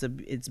think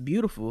it's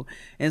beautiful.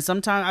 And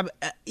sometimes,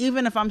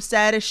 even if I'm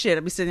sad as shit,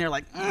 I'll be sitting here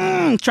like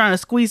trying to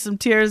squeeze some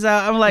tears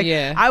out. I'm like,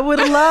 I would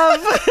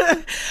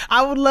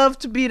love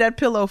to be that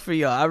pillow for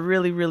y'all. I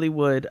really, really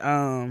would.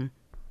 And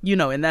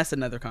that's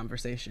another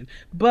conversation.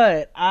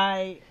 But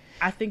I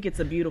think it's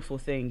a beautiful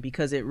thing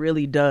because it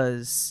really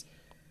does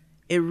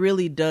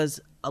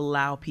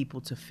allow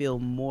people to feel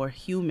more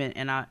human.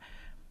 And I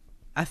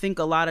think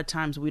a lot of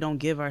times we don't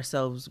give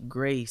ourselves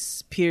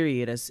grace,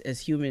 period, as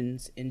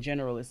humans in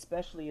general,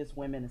 especially as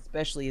women,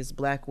 especially as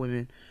Black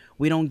women.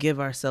 We don't give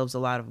ourselves a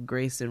lot of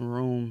grace and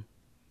room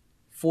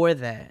for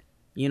that.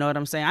 You know what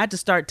I'm saying? I had to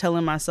start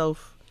telling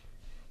myself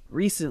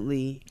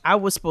recently, I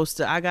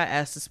got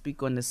asked to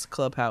speak on this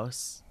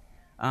Clubhouse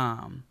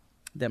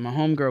that my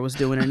homegirl was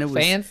doing, and it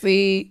was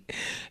fancy.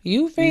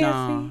 You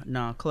fancy?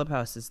 No,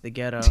 Clubhouse is the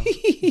ghetto,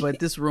 but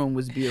this room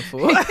was beautiful.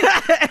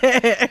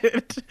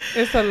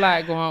 It's a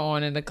lot going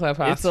on in the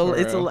Clubhouse.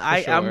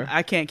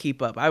 I can't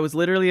keep up. I was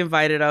literally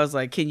invited. I was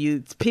like, can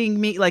you ping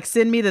me, like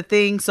send me the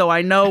thing so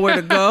I know where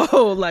to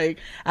go? Like,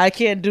 I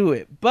can't do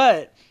it.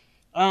 But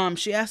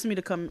she asked me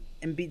to come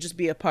and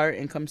be a part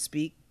and come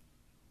speak.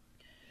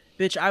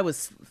 Bitch, I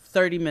was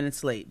 30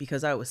 minutes late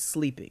because I was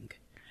sleeping.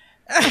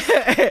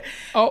 And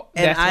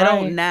I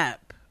don't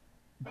nap,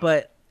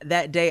 but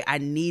that day I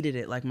needed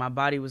it. Like, my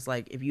body was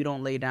like, if you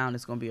don't lay down,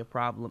 it's gonna be a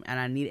problem.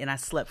 And I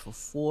slept for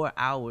 4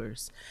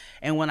 hours.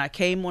 And when I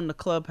came on the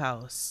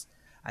Clubhouse,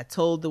 I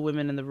told the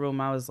women in the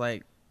room, I was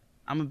like,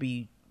 I'm gonna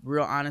be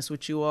real honest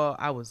with you all.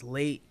 I was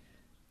late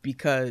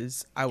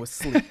because I was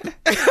asleep.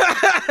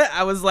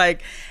 I was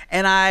like,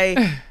 and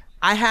I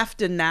have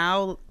to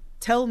now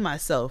tell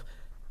myself,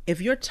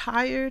 if you're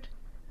tired,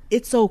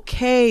 it's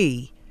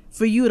okay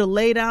for you to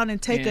lay down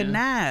and take a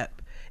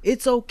nap.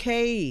 It's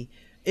okay.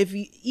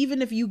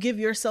 Even if you give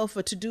yourself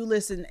a to-do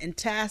list and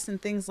tasks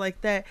and things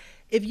like that,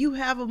 if you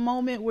have a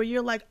moment where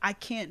you're like, I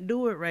can't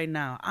do it right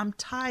now, I'm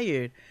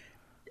tired,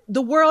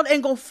 the world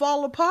ain't gonna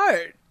fall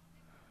apart.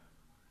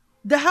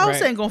 The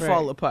house ain't gonna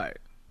fall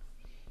apart.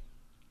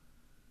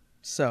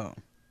 So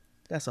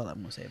that's all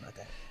I'm gonna say about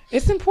that.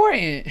 It's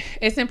important.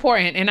 It's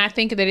important. And I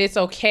think that it's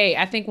okay.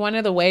 I think one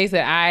of the ways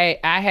that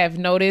I have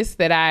noticed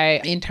that I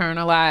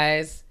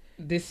internalize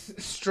this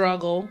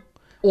struggle,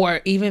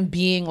 or even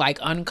being like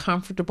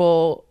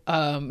uncomfortable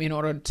in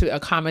order to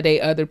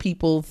accommodate other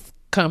people's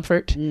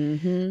comfort.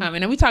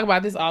 And we talk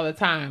about this all the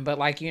time, but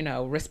like,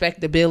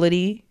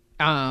 respectability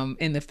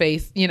in the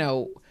face,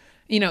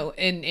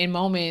 in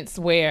moments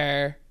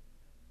where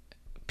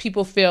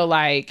people feel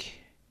like,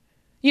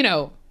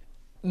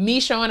 me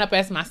showing up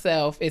as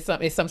myself is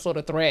some sort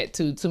of threat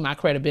to my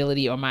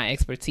credibility or my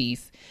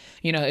expertise.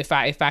 You know, if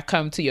I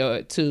come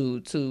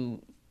to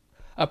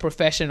a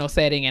professional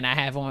setting and I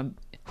have on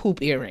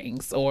hoop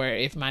earrings, or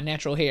if my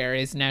natural hair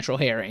is natural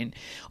hairing,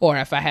 or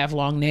if I have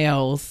long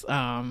nails,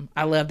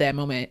 I love that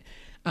moment.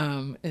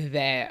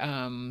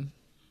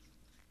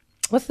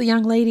 What's the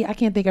young lady? I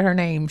can't think of her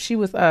name. She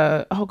was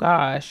oh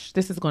gosh,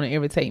 this is going to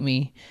irritate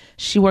me.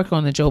 She worked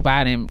on the Joe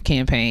Biden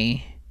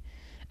campaign.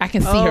 I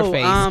can see her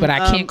face, but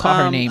I can't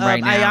call her name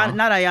right now.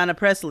 Not Ayanna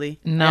Presley.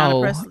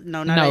 No, not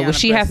no. Ayanna But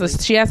she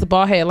Presley. has a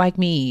bald head like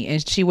me,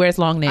 and she wears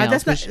long nails.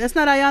 That's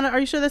not Ayanna. Are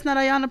you sure that's not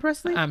Ayanna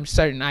Presley? I'm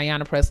certain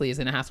Ayanna Presley is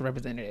in the House of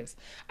Representatives.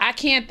 I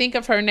can't think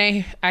of her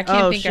name. Of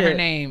her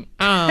name.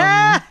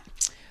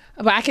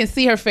 But I can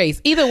see her face.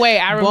 Either way,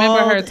 I remember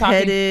her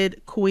talking.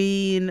 Bald-headed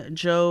Queen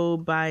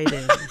Joe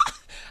Biden.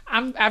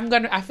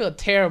 I feel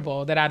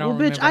terrible that I don't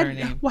remember her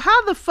name. Well,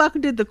 how the fuck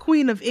did the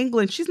Queen of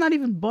England? She's not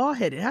even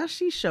bald-headed. How does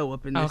she show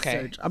up in this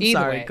search? I'm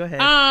sorry. Way. Go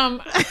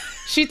ahead.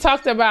 She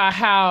talked about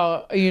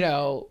how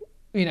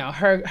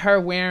her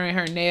wearing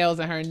her nails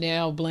and her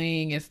nail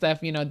bling and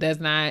stuff, does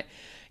not,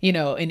 in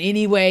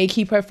any way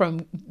keep her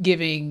from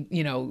giving,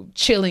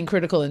 chilling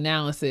critical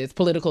analysis,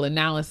 political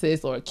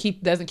analysis, or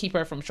doesn't keep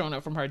her from showing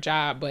up from her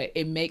job, but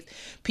it makes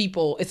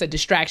people, it's a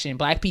distraction.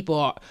 Black people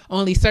are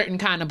only certain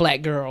kind of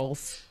black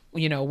girls,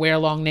 wear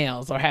long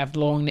nails or have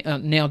long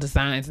nail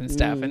designs and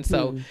stuff. Mm-hmm. And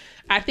so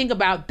I think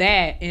about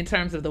that in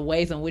terms of the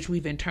ways in which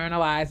we've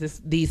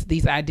internalized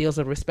these ideals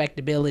of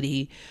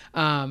respectability,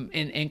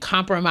 and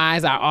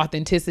compromise our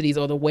authenticities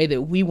or the way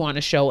that we want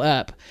to show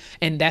up.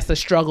 And that's a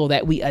struggle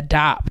that we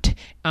adopt,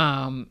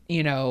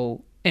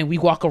 and we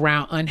walk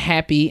around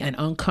unhappy and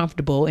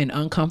uncomfortable in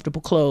uncomfortable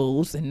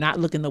clothes and not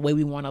looking the way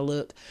we want to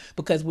look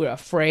because we're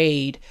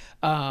afraid,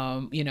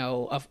 of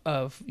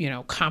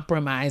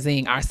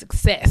compromising our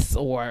success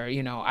or,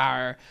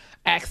 our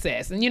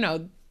access.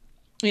 And,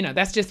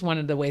 that's just one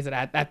of the ways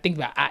that I think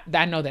about.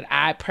 I know that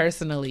I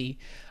personally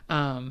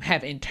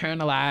have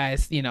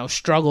internalized,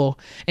 struggle,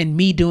 and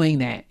me doing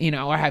that,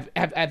 or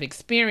have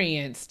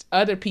experienced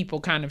other people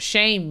kind of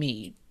shame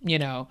me,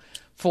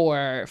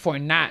 for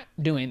not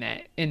doing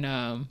that.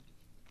 And,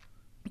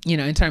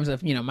 in terms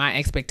of, my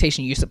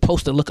expectation, you're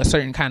supposed to look a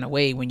certain kind of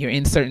way when you're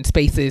in certain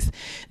spaces.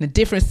 The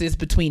differences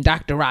between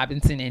Dr.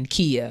 Robinson and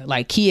Kia,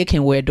 like Kia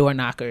can wear door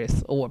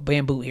knockers or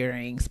bamboo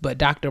earrings, but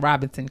Dr.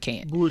 Robinson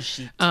can't.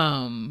 Bullshit.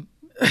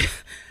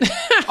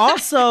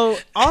 Also,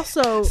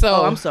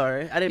 so, I'm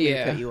sorry. I didn't mean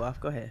to cut you off.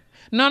 Go ahead.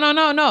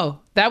 No.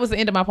 That was the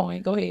end of my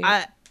point. Go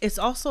ahead. It's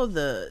also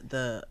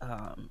the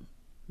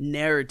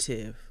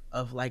narrative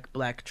of like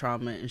black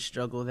trauma and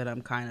struggle that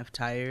I'm kind of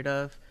tired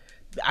of.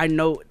 I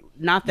know,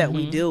 not that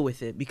we deal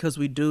with it, because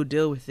we do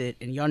deal with it,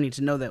 and y'all need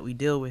to know that we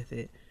deal with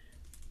it.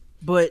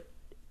 But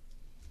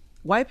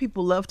white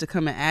people love to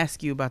come and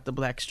ask you about the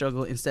black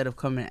struggle instead of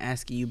coming and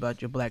asking you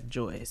about your black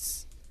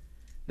joys.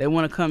 They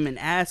want to come and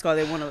ask,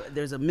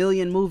 there's a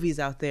million movies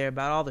out there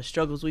about all the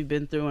struggles we've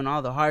been through and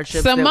all the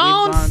hardships that we've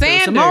gone through.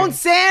 Simone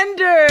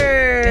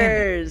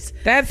Sanders.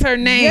 That's her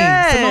name.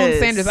 Yes. Simone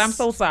Sanders. I'm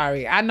so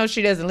sorry. I know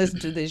she doesn't listen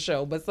to this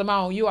show, but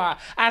Simone,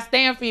 I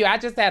stand for you. I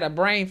just had a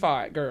brain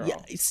fart, girl. Yeah,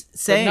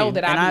 same. To know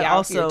that I be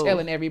out here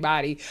telling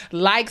everybody,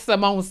 like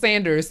Simone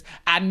Sanders,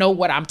 I know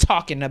what I'm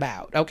talking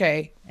about.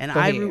 Okay. And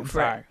I root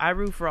for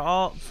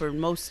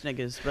most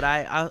niggas, but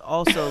I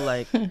also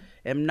like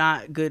am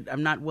not good.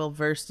 I'm not well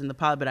versed in the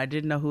pod, but I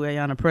didn't know who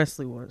Ayanna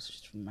Presley was.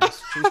 She's from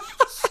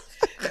Massachusetts.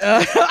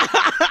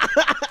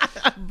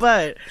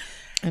 But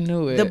I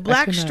knew it. The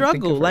black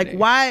struggle, like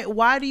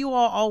why do you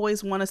all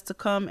always want us to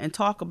come and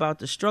talk about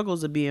the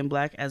struggles of being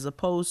black as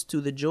opposed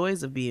to the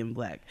joys of being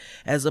black,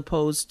 as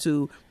opposed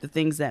to the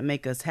things that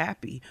make us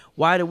happy?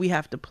 Why do we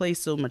have to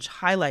place so much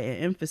highlight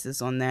and emphasis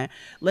on that?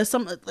 Let's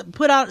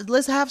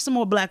have some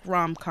more black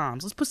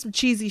rom-coms. Let's put some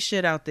cheesy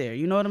shit out there.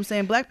 You know what I'm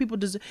saying? Black people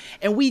deserve,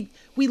 and we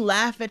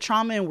laugh at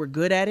trauma and we're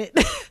good at it.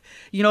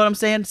 You know what I'm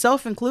saying?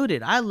 Self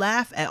included. I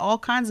laugh at all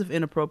kinds of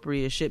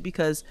inappropriate shit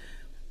because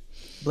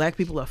black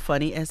people are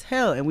funny as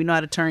hell and we know how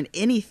to turn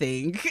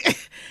anything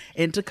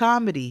into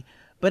comedy.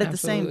 But at the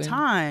same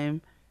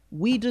time,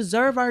 we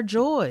deserve our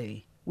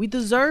joy. We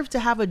deserve to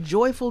have a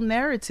joyful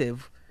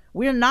narrative.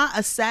 We're not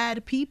a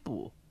sad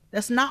people.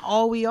 That's not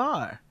all we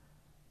are.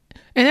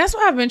 And that's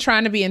why I've been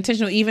trying to be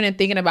intentional, even in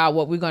thinking about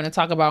what we're going to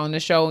talk about on the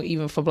show,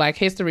 even for Black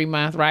History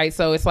Month, right?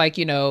 So it's like,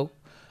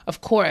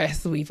 of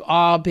course, we've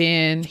all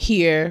been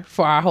here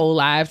for our whole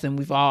lives and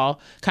we've all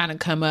kind of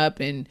come up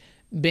and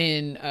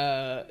been,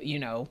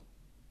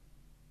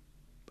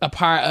 a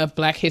part of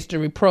Black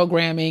history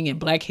programming and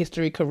Black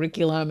history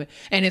curriculum.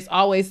 And it's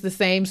always the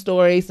same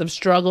stories of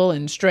struggle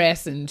and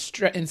stress and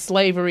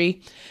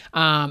slavery,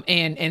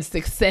 and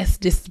success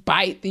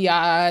despite the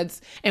odds.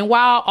 And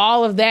while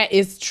all of that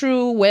is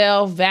true,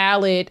 well,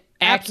 valid,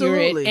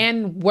 accurate, absolutely,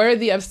 and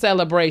worthy of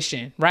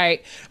celebration,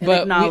 right?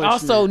 But we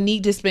also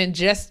need to spend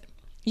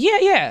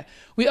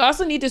we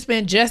also need to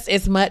spend just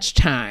as much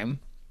time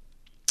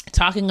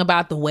talking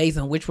about the ways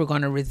in which we're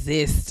going to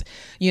resist,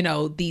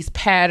 these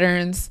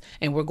patterns,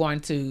 and we're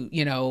going to,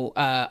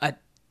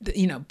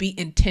 be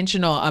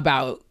intentional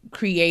about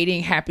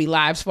creating happy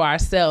lives for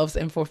ourselves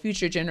and for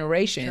future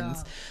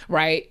generations.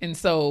 Right. And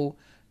so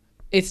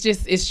it's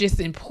just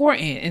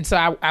important. And so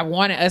I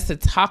wanted us to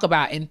talk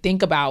about and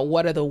think about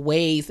what are the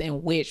ways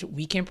in which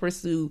we can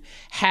pursue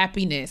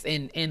happiness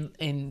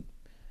and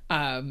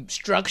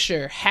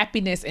structure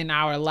happiness in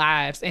our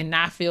lives and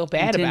not feel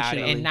bad about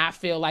it and not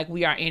feel like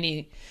we are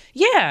any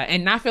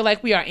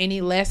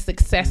less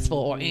successful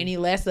or any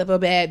less of a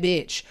bad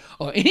bitch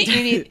or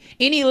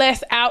any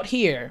less out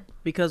here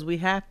because we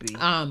happy.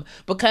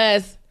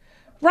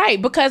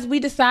 Because we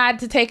decide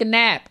to take a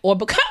nap or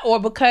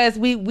because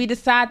we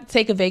decide to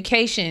take a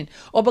vacation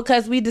or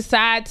because we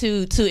decide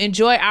to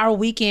enjoy our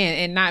weekend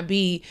and not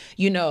be,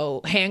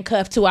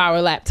 handcuffed to our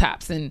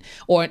laptops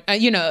or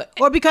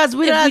because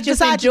we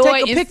decide to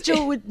take a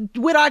picture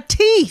with our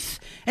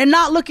teeth and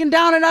not looking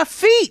down at our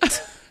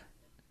feet.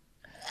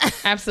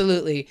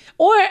 Absolutely.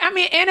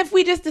 And if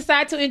we just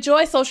decide to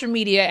enjoy social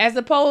media as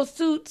opposed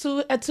to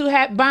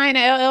buying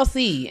an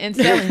LLC and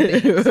selling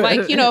things,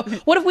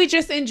 what if we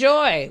just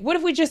enjoy? What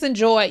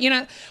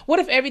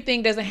if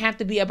everything doesn't have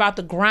to be about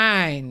the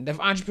grind of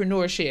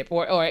entrepreneurship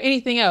or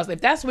anything else? If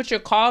that's what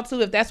you're called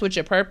to, if that's what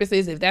your purpose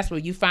is, if that's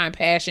where you find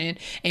passion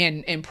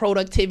and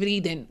productivity,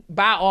 then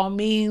by all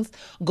means,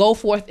 go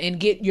forth and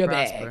get your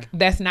bag.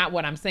 That's not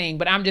what I'm saying,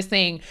 but I'm just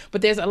saying,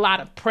 but there's a lot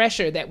of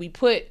pressure that we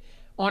put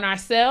on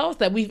ourselves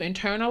that we've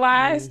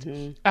internalized.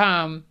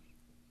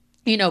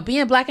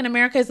 Being Black in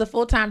America is a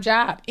full-time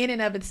job in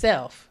and of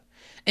itself.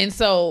 And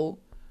so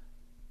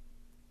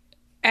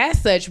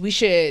as such, we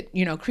should,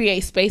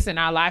 create space in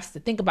our lives to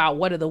think about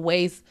what are the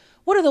ways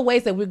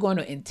that we're going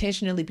to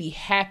intentionally be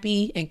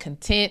happy and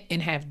content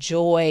and have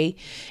joy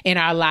in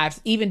our lives,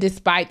 even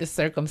despite the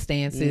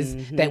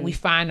circumstances that we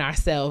find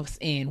ourselves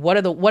in. What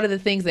are the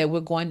things that we're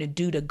going to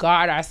do to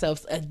guard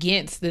ourselves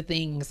against the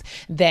things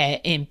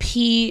that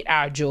impede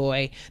our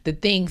joy, the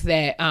things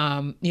that,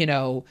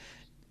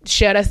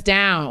 shut us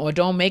down or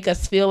don't make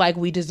us feel like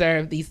we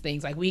deserve these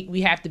things. Like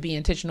we have to be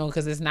intentional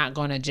because it's not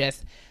going to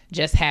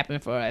just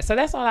happen for us. So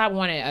that's all I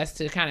wanted us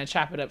to kind of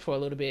chop it up for a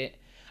little bit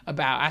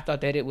about. I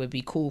thought that it would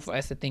be cool for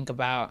us to think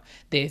about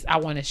this. I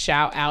want to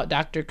shout out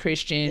Dr.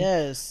 Christian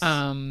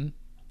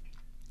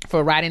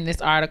for writing this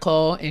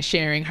article and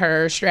sharing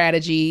her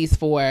strategies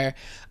for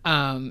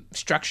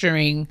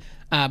structuring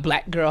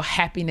Black girl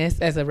happiness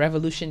as a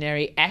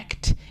revolutionary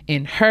act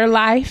in her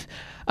life.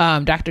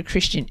 Dr.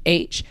 Christian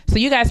H. So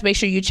you guys make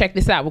sure you check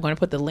this out. We're going to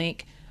put the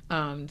link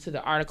to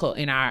the article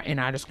in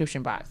our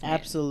description box.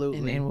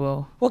 Absolutely. And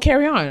we'll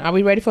carry on. Are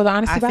we ready for the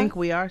honesty box? I think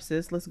we are,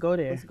 sis. Let's go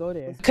there.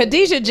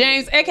 Khadijah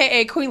James,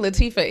 aka Queen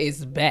Latifah,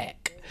 is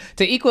back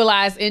to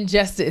equalize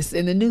injustice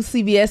in the new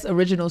CBS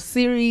original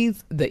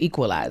series, The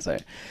Equalizer.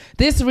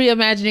 This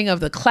reimagining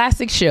of the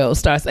classic show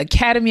stars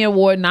Academy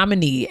Award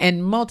nominee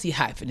and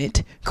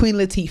multi-hyphenate Queen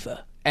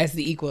Latifah as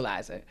the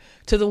Equalizer.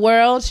 To the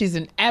world, she's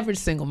an average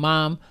single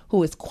mom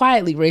who is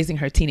quietly raising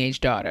her teenage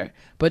daughter.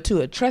 But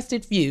to a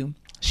trusted few,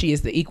 she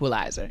is the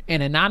Equalizer,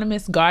 an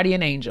anonymous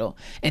guardian angel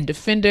and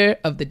defender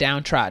of the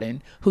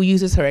downtrodden who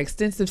uses her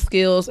extensive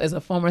skills as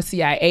a former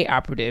CIA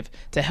operative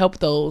to help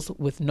those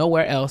with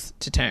nowhere else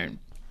to turn.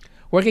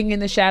 Working in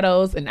the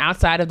shadows and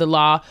outside of the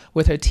law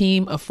with her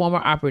team of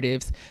former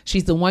operatives,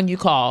 she's the one you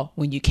call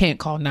when you can't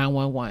call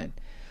 911.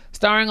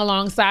 Starring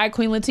alongside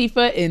Queen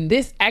Latifah in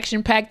this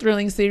action-packed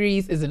thrilling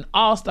series is an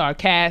all-star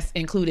cast,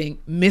 including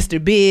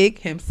Mr. Big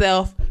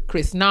himself,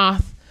 Chris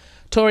Noth,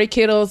 Tori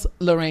Kittles,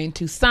 Lorraine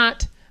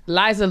Toussaint,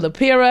 Liza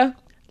Lapira,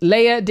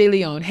 Leia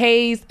DeLeon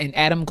Hayes, and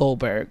Adam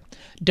Goldberg.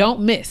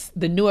 Don't miss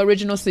the new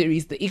original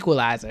series, The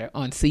Equalizer,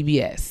 on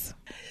CBS.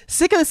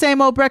 Sick of the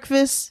same old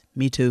breakfast?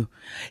 Me too.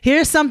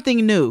 Here's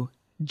something new.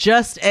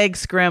 Just Egg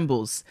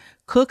Scrambles.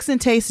 Cooks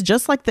and tastes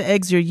just like the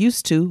eggs you're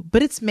used to,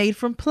 but it's made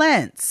from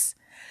plants.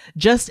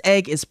 Just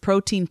Egg is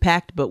protein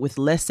packed, but with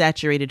less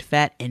saturated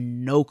fat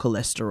and no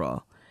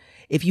cholesterol.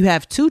 If you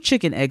have 2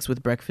 chicken eggs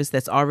with breakfast,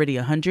 that's already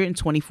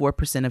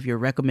 124% of your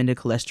recommended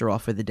cholesterol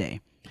for the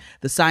day.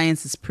 The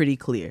science is pretty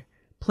clear.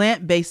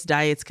 Plant-based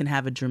diets can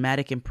have a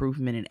dramatic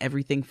improvement in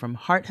everything from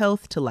heart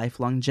health to life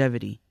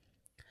longevity.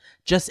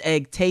 Just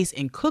Egg tastes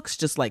and cooks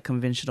just like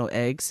conventional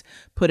eggs.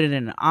 Put it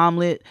in an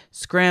omelet,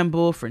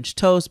 scramble, French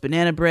toast,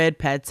 banana bread,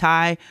 pad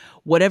thai,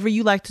 whatever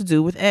you like to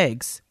do with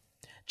eggs.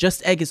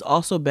 Just Egg is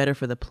also better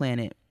for the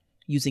planet,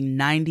 using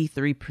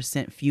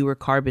 93% fewer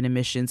carbon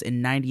emissions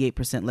and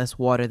 98% less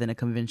water than a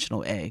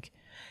conventional egg.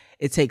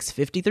 It takes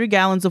 53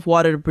 gallons of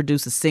water to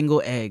produce a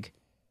single egg.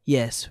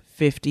 Yes,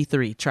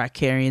 53. Try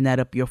carrying that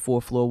up your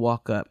 4th-floor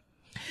walk up.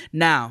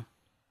 Now,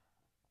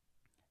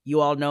 you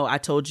all know I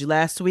told you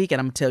last week, and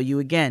I'm going to tell you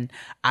again,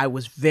 I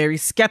was very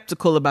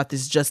skeptical about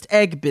this Just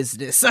Egg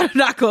business. I'm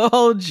not going to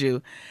hold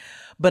you.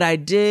 But I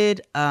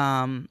did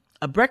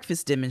a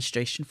breakfast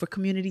demonstration for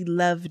Community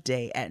Love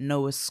Day at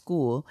Noah's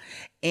school,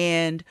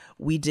 and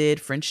we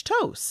did French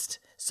toast.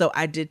 So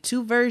I did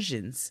 2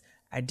 versions.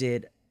 I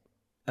did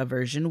a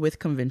version with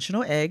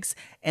conventional eggs,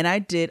 and I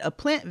did a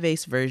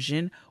plant-based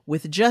version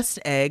with Just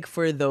Egg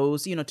for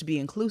those, to be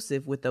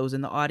inclusive with those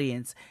in the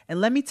audience. And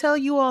let me tell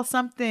you all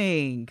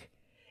something.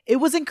 It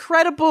was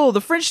incredible.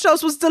 The French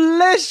toast was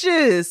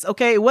delicious.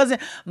 Okay,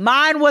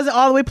 mine wasn't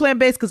all the way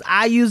plant-based because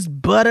I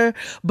used butter.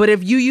 But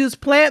if you use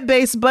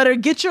plant-based butter,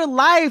 get your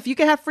life. You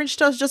can have French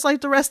toast just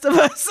like the rest of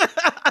us.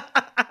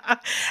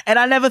 And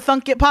I never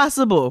thunk it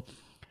possible.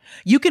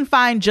 You can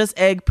find Just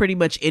Egg pretty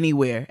much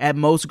anywhere at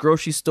most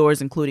grocery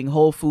stores, including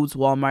Whole Foods,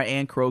 Walmart,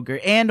 and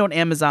Kroger, and on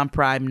Amazon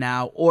Prime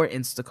Now or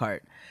Instacart.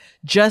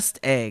 Just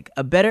Egg,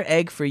 a better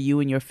egg for you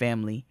and your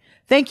family.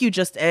 Thank you,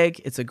 Just Egg.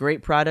 It's a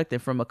great product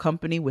and from a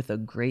company with a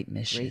great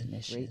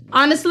mission.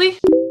 Honestly,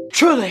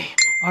 truly.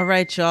 All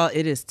right, y'all.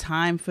 It is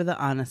time for the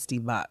Honesty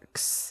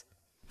Box.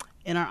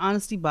 In our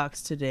Honesty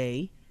Box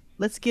today,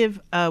 let's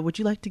give, would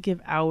you like to give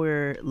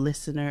our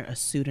listener a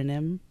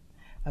pseudonym?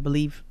 I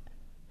believe.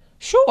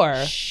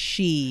 Sure.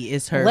 She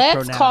is her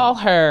Let's pronoun. call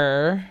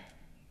her.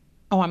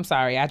 Oh, I'm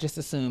sorry. I just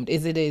assumed.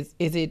 Is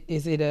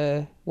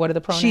it what are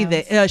the pronouns? She,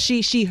 they,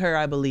 she, her,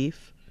 I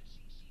believe.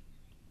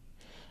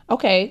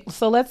 Okay,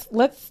 so let's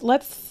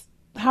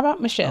how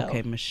about Michelle?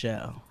 Okay,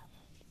 Michelle.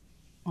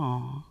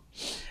 Aw.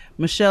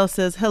 Michelle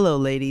says, "Hello,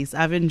 ladies.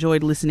 I've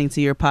enjoyed listening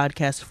to your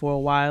podcast for a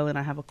while, and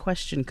I have a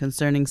question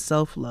concerning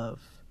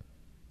self-love."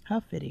 How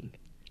fitting.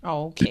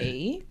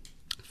 Okay.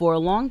 For a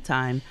long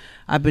time,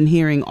 I've been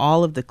hearing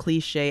all of the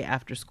cliche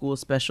after-school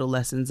special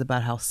lessons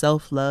about how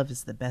self-love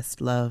is the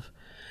best love.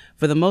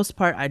 For the most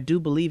part, I do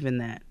believe in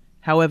that.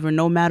 However,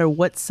 no matter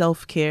what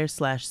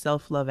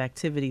self-care/self-love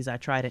activities I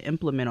try to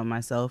implement on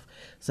myself,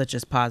 such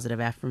as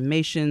positive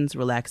affirmations,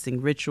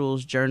 relaxing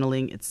rituals,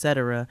 journaling,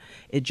 etc.,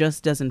 it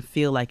just doesn't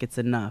feel like it's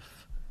enough.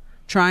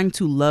 Trying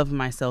to love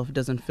myself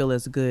doesn't feel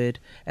as good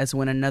as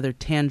when another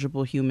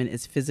tangible human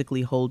is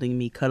physically holding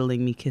me,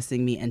 cuddling me,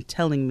 kissing me, and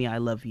telling me I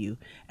love you.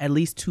 At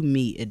least to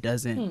me, it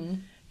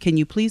doesn't. Can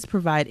you please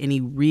provide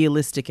any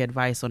realistic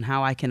advice on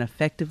how I can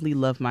effectively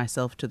love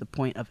myself to the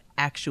point of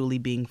actually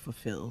being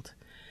fulfilled?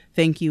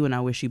 Thank you, and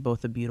I wish you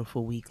both a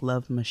beautiful week.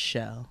 Love,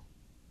 Michelle.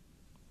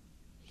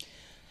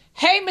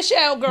 Hey,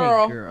 Michelle,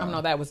 girl. Hey, girl. Oh,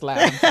 no, that was loud.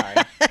 I'm sorry.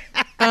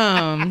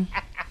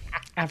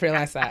 I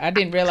realized I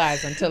didn't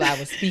realize until I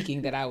was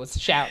speaking that I was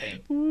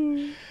shouting.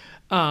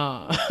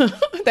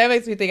 That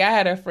makes me think I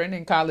had a friend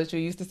in college who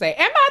used to say,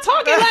 "Am I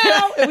talking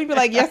loud?" And we'd be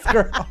like, "Yes,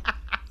 girl.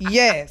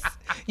 Yes,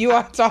 you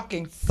are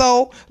talking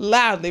so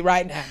loudly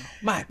right now."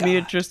 My God. Me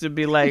and Tristan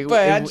be like,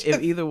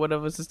 if either one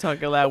of us is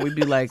talking loud, we'd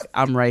be like,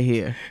 "I'm right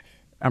here.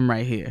 I'm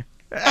right here."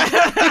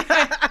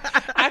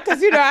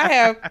 Because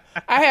I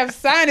have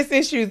sinus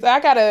issues. A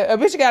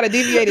bitch got a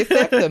deviated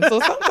septum. So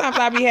sometimes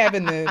I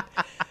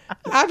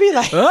be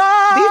like,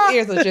 these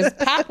ears will just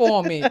pop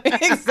on me.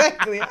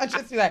 Exactly. I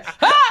just be like,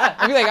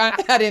 I be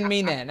like, I didn't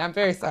mean that. I'm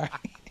very sorry.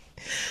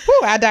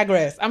 Whew, I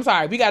digress. I'm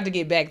sorry. We got to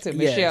get back to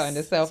Michelle and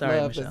the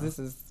self-love, because this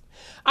is.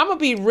 I'm gonna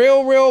be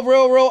real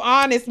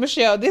honest,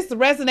 Michelle. This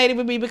resonated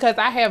with me because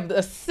I have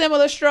a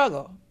similar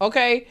struggle.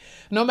 Okay,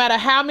 no matter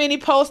how many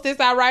post-its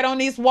I write on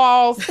these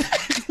walls,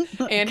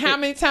 and how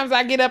many times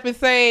I get up and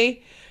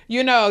say,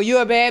 you're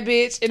a bad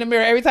bitch in the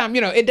mirror every time,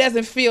 it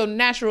doesn't feel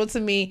natural to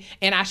me,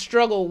 and I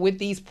struggle with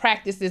these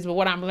practices. But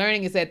what I'm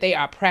learning is that they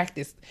are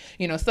practiced.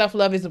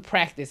 Self-love is a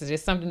practice. It's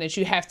just something that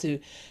you have to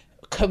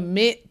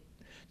commit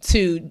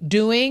to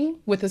doing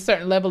with a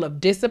certain level of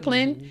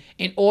discipline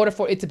in order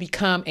for it to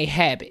become a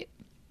habit.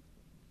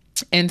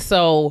 And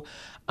so,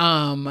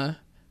 I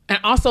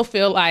also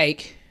feel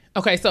like,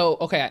 I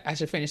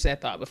should finish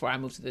that thought before I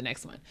move to the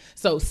next one.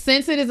 So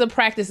since it is a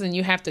practice and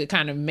you have to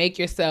kind of make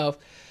yourself,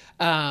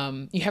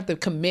 you have to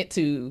commit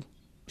to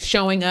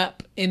showing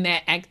up in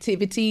that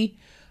activity.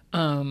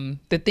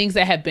 The things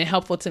that have been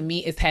helpful to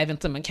me is having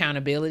some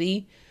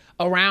accountability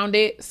around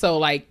it. So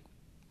like,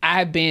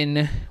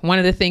 one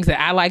of the things that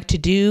I like to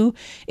do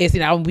is,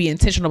 I will be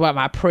intentional about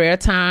my prayer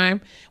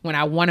time. When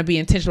I want to be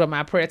intentional about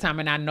my prayer time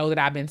and I know that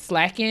I've been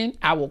slacking,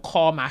 I will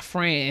call my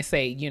friend and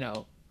say,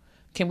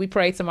 can we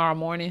pray tomorrow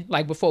morning?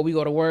 Like before we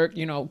go to work,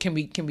 can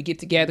we get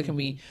together? Can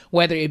we,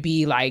 whether it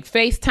be like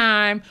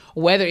FaceTime,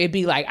 whether it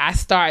be like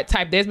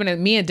there's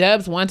been me and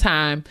Dubs one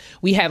time,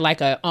 we had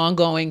like an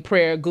ongoing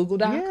prayer Google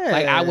Doc. Yes.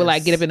 Like I would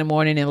like get up in the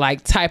morning and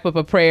like type up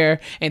a prayer,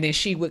 and then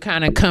she would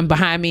kind of come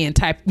behind me and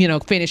type,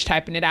 finish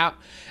typing it out.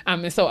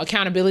 And so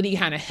accountability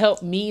kind of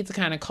helped me to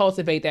kind of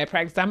cultivate that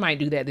practice. I might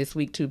do that this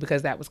week too,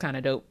 because that was kind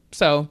of dope.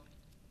 So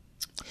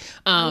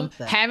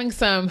having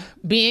some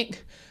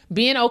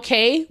being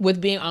okay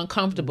with being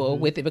uncomfortable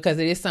with it, because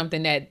it is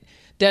something that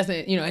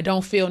doesn't, it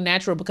don't feel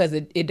natural because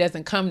it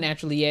doesn't come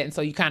naturally yet. And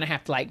so you kind of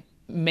have to like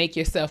make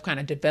yourself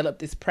kind of develop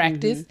this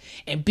practice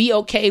and be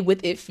okay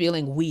with it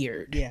feeling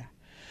weird. Yeah.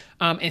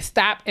 And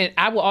stop. And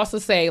I will also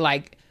say,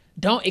 like,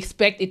 don't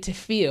expect it to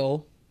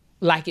feel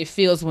like it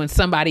feels when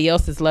somebody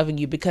else is loving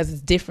you, because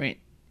it's different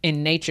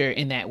in nature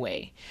in that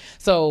way.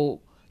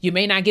 So you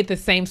may not get the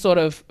same sort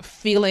of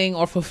feeling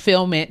or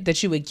fulfillment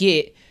that you would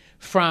get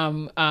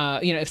from,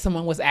 if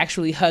someone was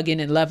actually hugging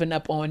and loving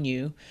up on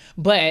you,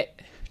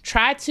 but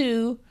try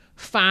to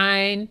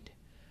find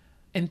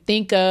and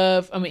think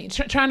of,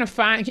 trying to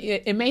find,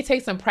 it may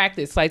take some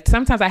practice. Like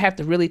sometimes I have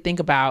to really think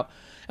about,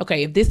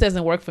 okay, if this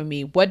doesn't work for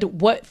me,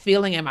 what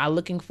feeling am I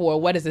looking for?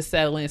 What does it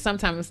settle in?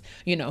 Sometimes,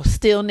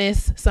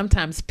 stillness,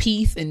 sometimes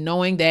peace, and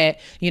knowing that,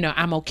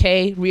 I'm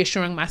okay,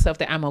 reassuring myself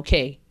that I'm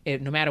okay.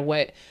 No matter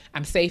what,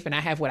 I'm safe and I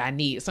have what I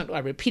need. So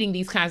like repeating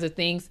these kinds of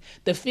things,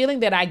 the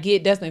feeling that I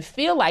get doesn't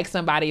feel like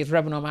somebody is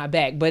rubbing on my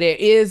back, but it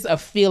is a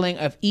feeling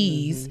of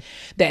ease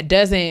that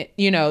doesn't,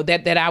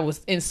 that I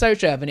was in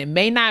search of. And it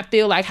may not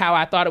feel like how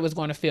I thought it was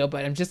going to feel,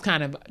 but I'm just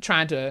kind of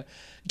trying to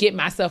get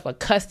myself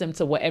accustomed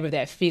to whatever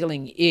that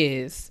feeling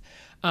is.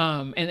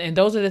 And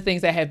those are the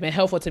things that have been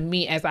helpful to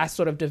me as I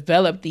sort of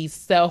develop these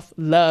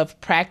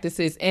self-love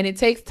practices. And it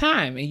takes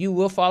time, and you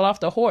will fall off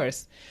the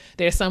horse.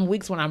 There's some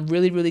weeks when I'm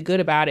really, really good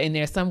about it, and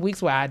there's some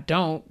weeks where I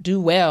don't do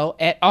well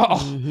at all.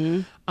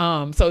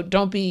 So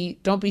don't be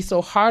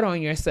so hard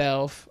on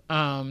yourself,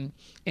 and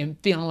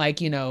feeling like,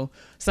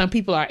 some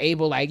people are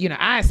able, I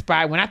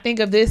aspire, when I think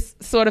of this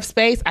sort of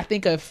space, I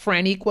think of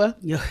Franiqua.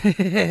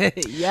 Yes.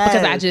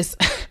 Because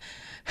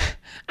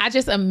I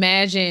just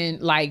imagine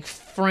like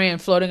Fran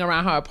floating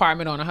around her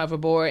apartment on a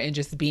hoverboard and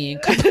just being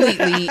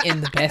completely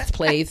in the best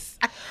place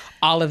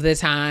all of the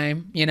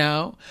time,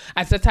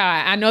 That's how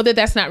I know that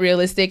that's not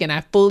realistic, and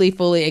I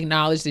fully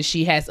acknowledge that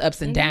she has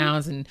ups and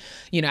downs, and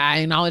I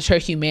acknowledge her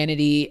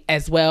humanity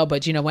as well.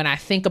 But when I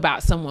think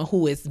about someone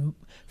who is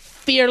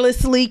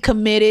fearlessly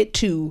committed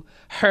to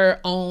her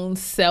own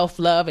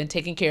self-love and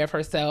taking care of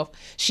herself,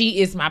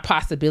 she is my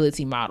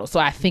possibility model. So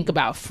I think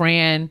about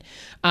Fran,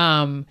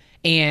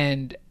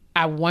 and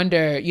I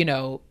wonder,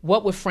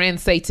 what would Fran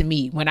say to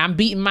me when I'm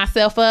beating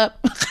myself up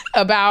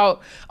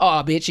about,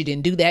 oh, bitch, you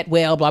didn't do that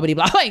well, blah, blah,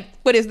 blah. Like,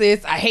 what is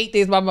this? I hate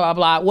this, blah, blah,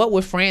 blah. What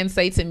would Fran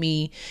say to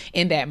me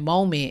in that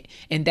moment?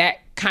 And that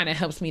kind of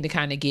helps me to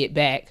kind of get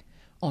back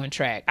on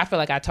track. I feel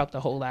like I talked a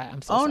whole lot.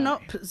 I'm so sorry. No.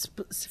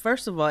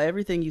 First of all,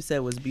 everything you said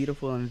was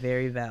beautiful and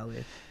very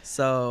valid.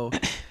 So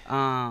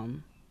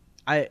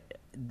I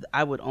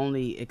would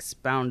only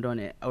expound on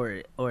it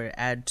or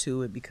add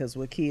to it, because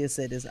what Kia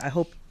said is, I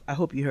hope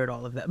you heard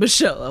all of that,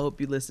 Michelle. I hope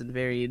you listened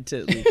very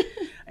intently.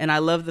 And I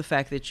love the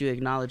fact that you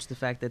acknowledge the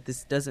fact that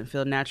this doesn't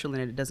feel natural,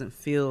 and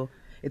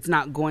it's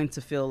not going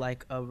to feel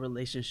like a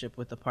relationship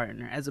with a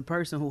partner. As a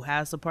person who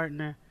has a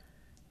partner,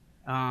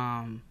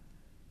 and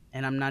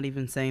I'm not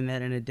even saying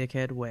that in a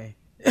dickhead way,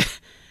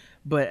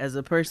 but as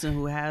a person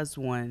who has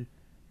one,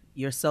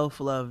 your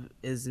self-love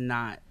is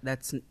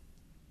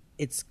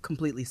it's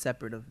completely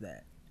separate of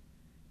that.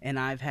 And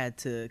I've had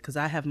to, because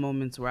I have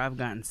moments where I've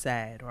gotten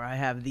sad, or I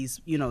have these,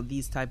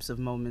 these types of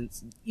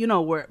moments,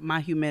 where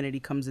my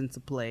humanity comes into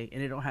play,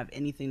 and it don't have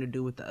anything to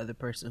do with the other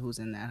person who's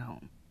in that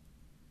home.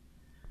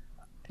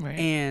 Right.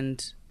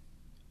 And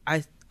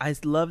I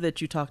love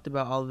that you talked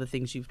about all of the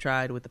things you've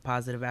tried with the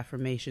positive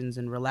affirmations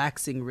and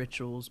relaxing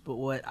rituals. But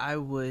what I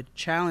would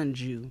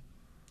challenge you,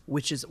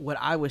 which is what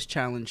I was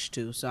challenged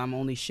to, so I'm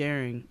only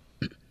sharing,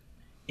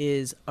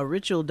 is a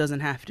ritual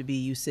doesn't have to be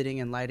you sitting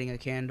and lighting a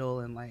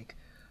candle and like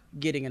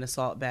getting an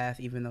salt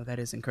bath, even though that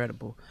is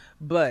incredible.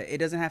 But it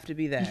doesn't have to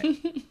be that.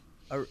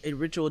 A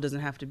ritual doesn't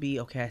have to be,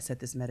 okay, I set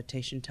this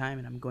meditation time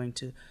and I'm going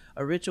to.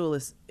 A ritual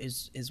is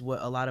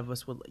what a lot of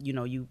us would,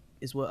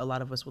 is what a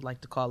lot of us would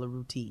like to call a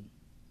routine.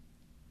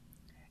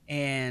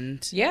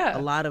 And a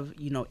lot of,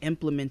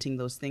 implementing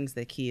those things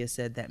that Kia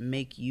said that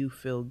make you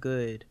feel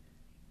good,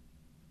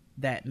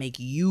 that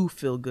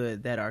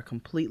are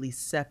completely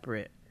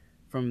separate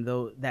from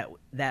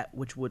that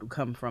which would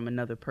come from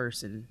another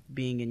person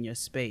being in your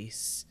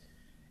space.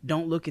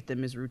 Don't look at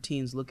them as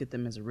routines, look at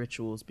them as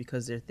rituals,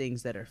 because they're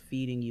things that are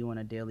feeding you on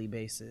a daily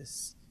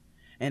basis.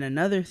 And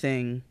another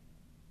thing,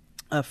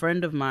 a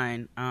friend of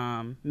mine,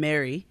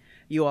 Mary,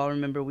 you all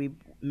remember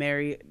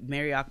Mary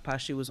Akpa,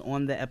 she was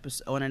on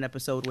an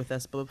episode with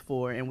us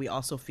before, and we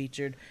also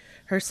featured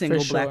her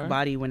single Black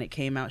Body when it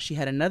came out. She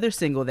had another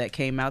single that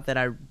came out that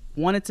I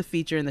wanted to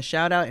feature in the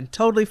shout out and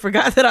totally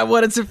forgot that I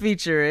wanted to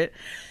feature it.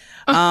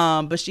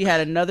 But she had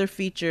another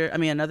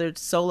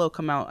solo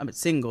come out,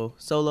 single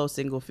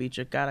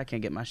feature. God, I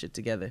can't get my shit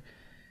together.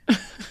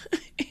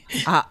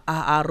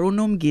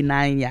 Arunum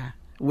Ginanya,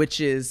 which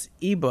is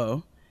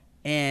Igbo,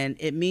 and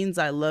it means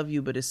I love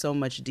you, but it's so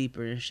much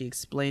deeper. And she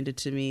explained it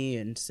to me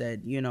and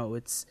said,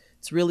 it's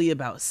really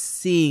about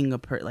seeing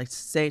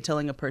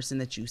telling a person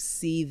that you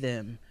see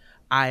them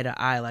eye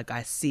to eye, like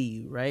I see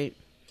you, right?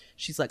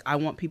 She's like, I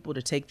want people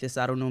to take this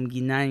Arunum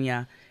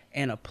Ginanya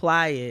and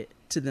apply it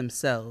to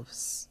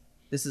themselves.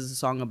 This is a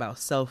song about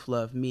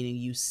self-love, meaning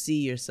you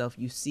see yourself,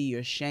 you see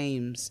your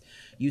shames,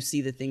 you see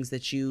the things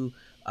that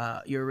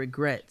your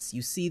regrets,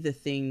 you see the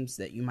things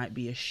that you might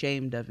be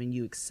ashamed of, and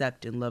you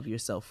accept and love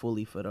yourself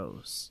fully for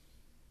those.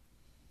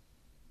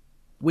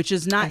 Which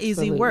is not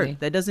easy work.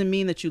 That doesn't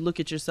mean that you look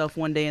at yourself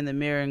one day in the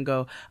mirror and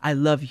go, I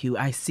love you,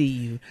 I see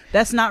you.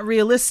 That's not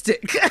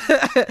realistic.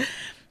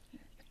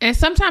 And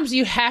sometimes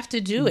you have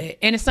to do it.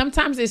 And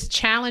sometimes it's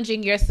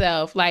challenging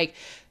yourself, like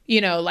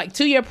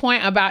to your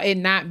point about it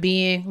not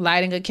being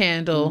lighting a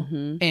candle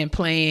and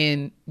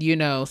playing,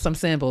 some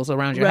cymbals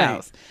around your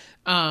house.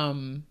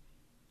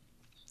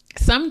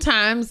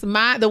 Sometimes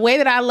the way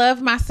that I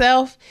love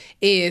myself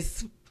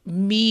is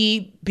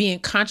me being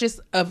conscious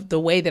of the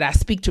way that I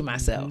speak to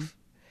myself.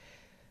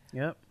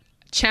 Yep.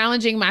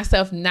 Challenging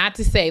myself not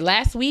to say.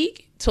 Last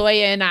week,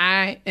 Toya and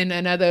I and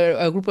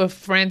a group of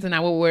friends and I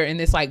were in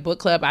this like book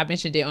club. I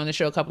mentioned it on the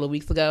show a couple of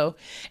weeks ago.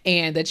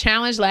 And the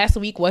challenge last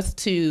week was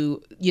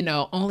to,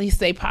 only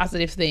say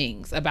positive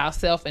things about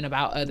self and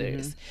about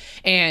others.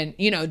 And,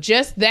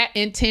 just that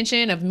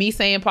intention of me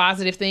saying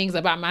positive things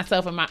about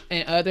myself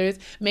and others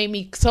made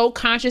me so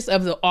conscious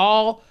of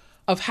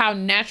of how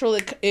natural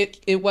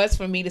it was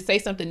for me to say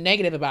something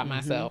negative about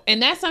myself.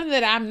 And that's something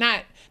that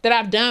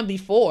I've done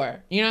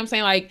before. You know what I'm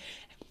saying? Like,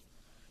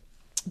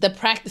 the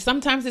practice,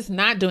 sometimes it's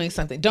not doing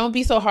something. Don't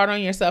be so hard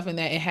on yourself in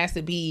that it has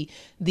to be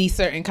these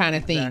certain kind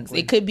of things. Exactly.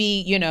 It could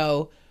be,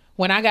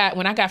 when I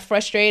got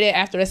frustrated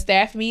after a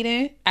staff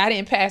meeting, I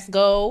didn't pass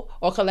go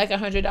or collect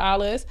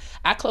 $100.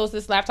 I closed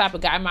this laptop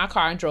and got in my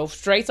car and drove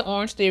straight to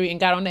Orange Theory and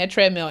got on that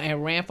treadmill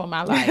and ran for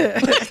my life.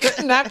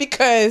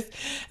 Because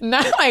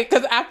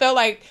I felt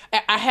like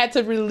I had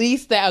to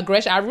release that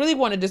aggression. I really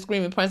wanted to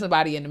scream and punch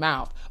somebody in the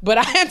mouth, but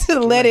I had to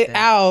let it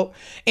out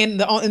in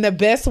the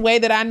best way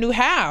that I knew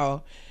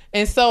how.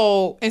 And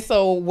so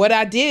what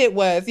I did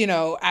was,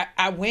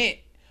 I went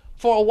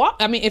for a walk.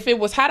 I mean, if it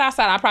was hot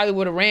outside, I probably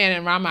would have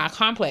ran around my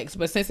complex.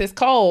 But since it's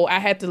cold, I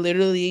had to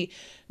literally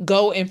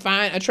go and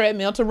find a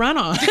treadmill to run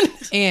on.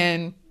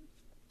 And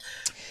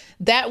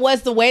that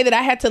was the way that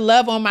I had to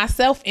love on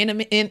myself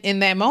in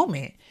that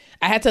moment.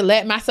 I had to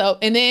let myself,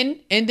 and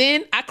then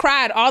I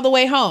cried all the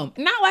way home.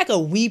 Not like a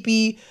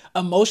weepy,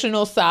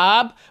 emotional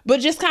sob, but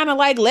just kind of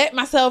like let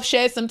myself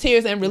shed some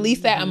tears and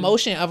release that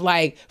emotion of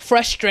like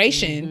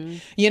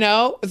frustration.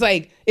 It's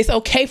like, it's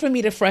okay for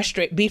me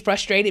to be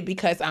frustrated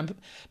because I'm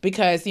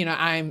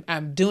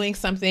doing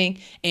something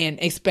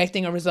and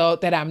expecting a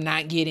result that I'm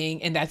not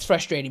getting, and that's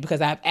frustrating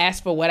because I've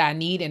asked for what I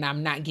need and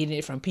I'm not getting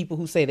it from people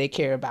who say they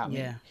care about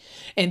me.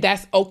 And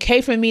that's okay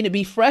for me to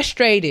be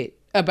frustrated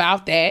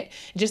about that.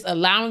 Just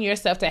allowing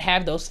yourself to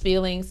have those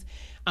feelings,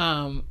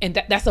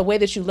 and that's a way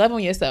that you love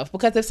on yourself.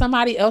 Because if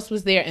somebody else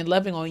was there and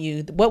loving on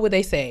you, what would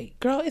they say?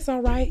 Girl, it's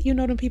all right.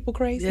 Them people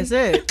crazy. That's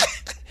it.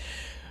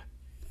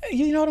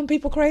 Them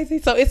people crazy.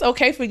 So it's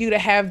okay for you to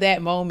have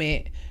that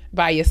moment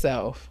by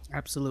yourself.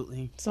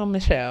 Absolutely. So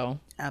Michelle,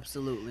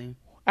 absolutely,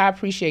 I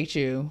appreciate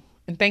you.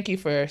 And thank you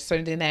for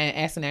sending that and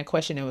asking that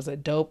question. It was a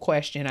dope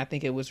question. I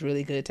think it was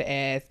really good to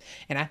ask.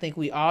 And I think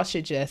we all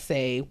should just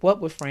say, what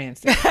would Fran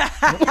say?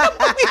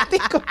 What we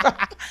think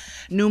about?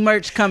 New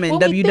merch coming,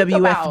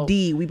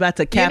 W.W.F.D. We about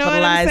to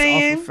capitalize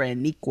off of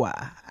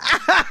Franiqua.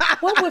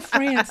 What would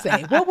Fran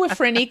say? What would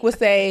Franiqua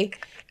say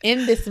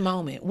in this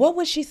moment? What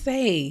would she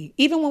say?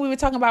 Even when we were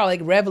talking about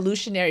like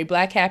revolutionary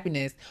Black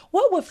happiness,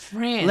 what would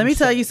Fran Let me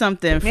say? tell you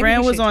something. Maybe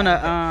Fran was on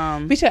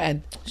a we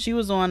should she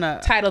was on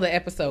a title the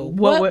episode.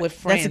 What would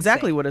Fran That's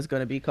exactly say? what it's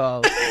going to be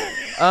called.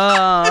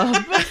 That's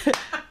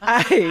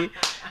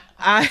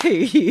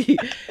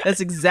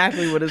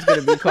exactly what it's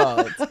going to be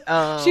called.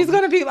 She's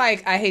going to be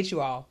like, I hate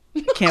you all.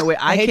 Can't wait.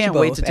 I can't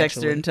wait to text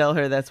actually. her and tell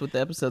her that's what the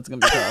episode's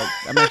going to be called.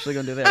 I'm actually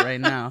going to do that right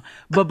now.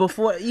 But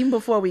before we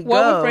what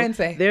go, would Fran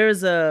say?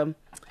 There's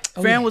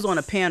Fran was on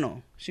a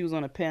panel. She was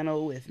on a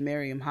panel with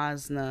Miriam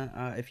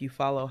Hasna. If you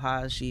follow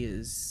Haz, she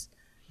is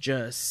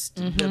just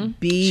the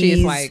bee's She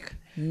is like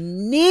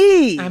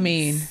knees. I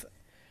mean,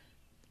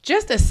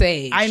 just a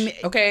sage.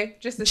 Okay,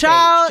 just a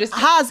child. sage.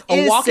 Just Haz a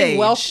is walking sage.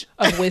 wealth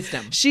of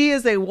wisdom. She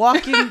is a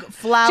walking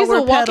flower. She's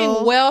a walking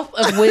petal. wealth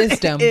of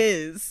wisdom.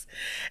 Is.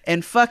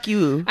 And fuck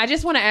you. I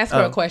just want to ask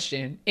her a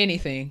question.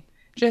 Anything.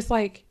 Just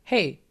like,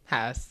 hey,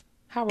 Haz,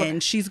 how should I be?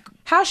 She's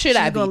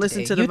today? gonna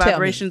listen to the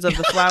vibrations of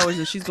the flowers,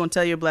 and she's gonna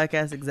tell your black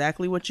ass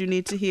exactly what you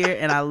need to hear.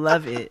 And I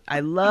love it. I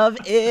love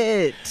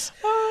it.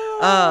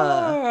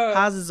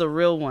 Haz is a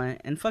real one,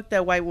 and fuck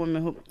that white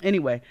woman who.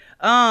 Anyway,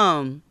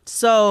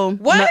 so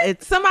what? No,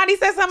 Somebody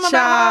said something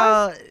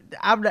about Haz?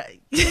 I'm not.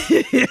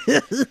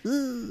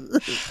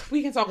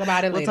 We can talk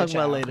about it later. We'll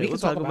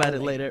talk about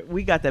it later.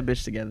 We got that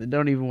bitch together.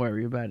 Don't even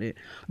worry about it.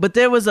 But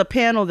there was a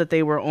panel that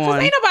they were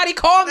on. Ain't nobody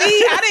called me.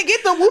 I didn't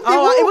get the whoopie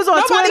whoop. It was on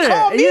nobody Twitter.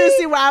 Called me. You didn't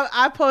see where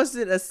I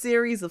posted a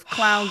series of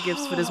clown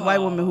gifts for this white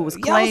woman who was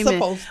claiming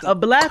a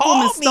black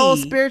woman stole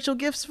spiritual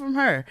gifts from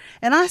her.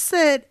 And I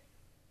said,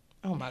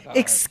 oh my God.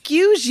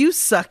 Excuse you,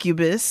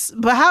 succubus,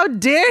 but how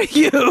dare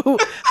you?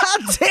 How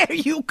dare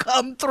you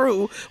come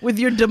through with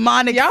your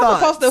demonic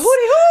thoughts? Supposed to hootie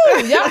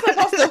hoo. Y'all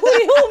supposed to hootie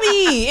hoo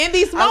me in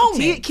these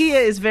moments. Kia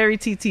is very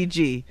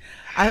TTG.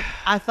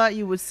 I thought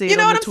you would say it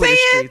on the Twitter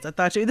streets. I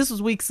thought this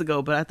was weeks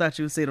ago, but I thought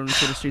you would say it on the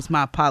Twitter streets.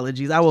 My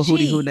apologies. I will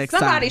hootie hoo next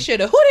time. Somebody should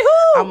have hootie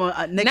hoo. I'm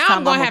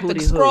gonna have to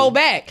scroll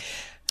back.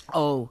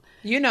 Oh,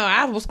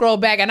 I will scroll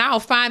back and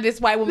I'll find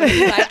this white woman and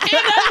be like,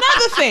 and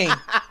another thing.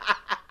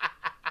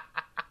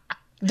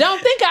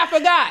 Don't think I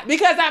forgot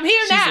because I'm here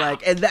now. She's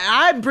like, and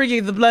I'm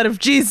bringing the blood of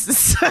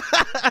Jesus.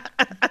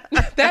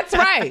 That's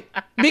right.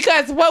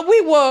 Because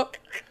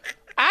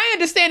I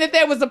understand that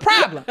there was a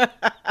problem.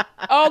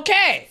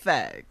 Okay.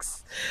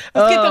 Facts.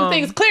 Let's get them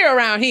things clear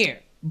around here.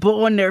 But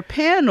on their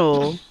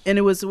panel, and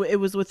it was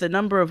with a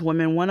number of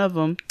women. One of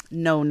them,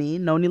 Noni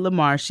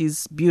Lamar.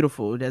 She's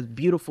beautiful. There's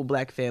beautiful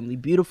black family,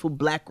 beautiful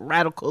black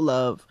radical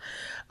love.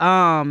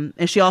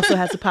 And she also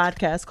has a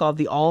podcast called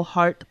the All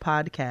Heart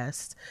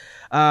Podcast.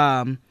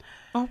 All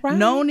right.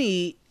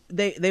 Noni,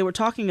 they were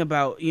talking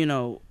about, you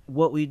know,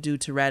 what we do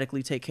to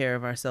radically take care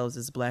of ourselves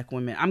as black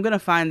women. I'm going to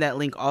find that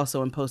link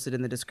also and post it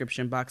in the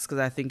description box because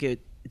I think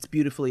it's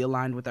beautifully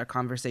aligned with our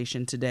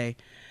conversation today.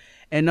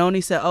 And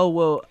Noni said, oh,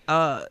 well,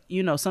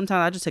 you know,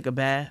 sometimes I just take a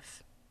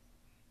bath.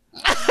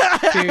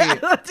 Period.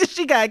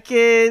 She got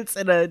kids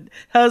and a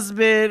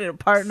husband and a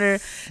partner.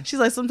 She's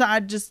like,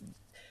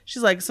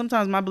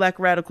 sometimes my black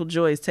radical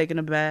joy is taking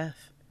a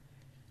bath.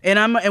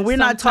 And we're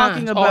not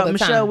talking about,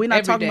 Michelle, we're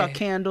not talking about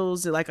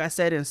candles, like I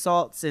said, and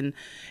salts and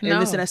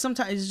this and that.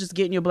 Sometimes it's just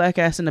getting your black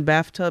ass in the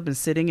bathtub and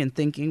sitting and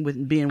thinking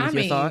being with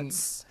your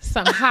thoughts.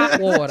 Some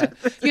hot water.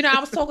 You know, I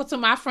was talking to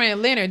my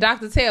friend Leonard,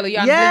 Dr. Taylor.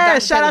 Y'all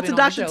shout out to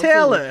Dr.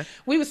 Taylor.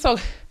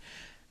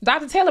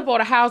 Dr. Taylor bought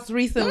a house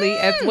recently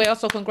as well,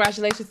 so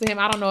congratulations to him.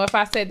 I don't know if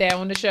I said that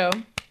on the show.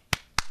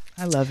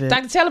 I love it.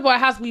 Dr. Taylor bought a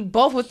house. We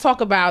both would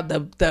talk about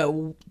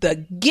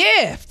the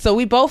gift. So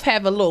we both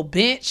have a little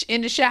bench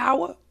in the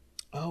shower.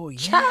 Oh,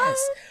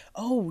 yes.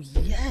 Oh,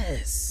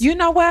 yes. You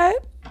know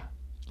what?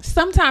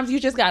 Sometimes you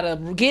just got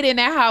to get in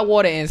that hot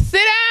water and sit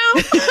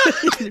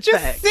down.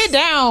 Just sit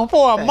down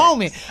for a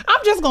moment.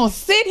 I'm just going to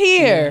sit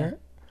here.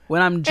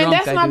 When I'm drunk,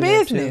 and that's my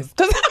business.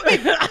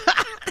 Because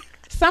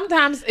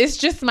sometimes it's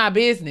just my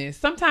business.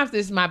 Sometimes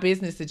it's my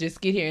business to just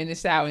get here in the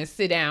shower and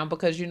sit down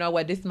because you know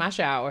what? This is my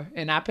shower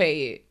and I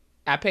pay it.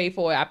 I pay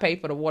for it. I pay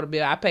for the water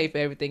bill. I pay for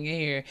everything in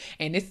here.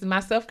 And this is my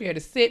self-care to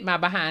sit my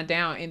behind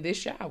down in this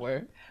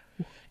shower.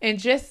 And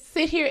just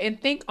sit here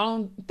and think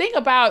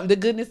about the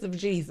goodness of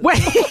Jesus.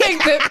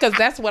 Because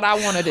that's what I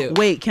want to do.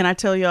 Wait, can I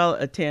tell y'all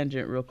a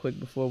tangent real quick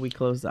before we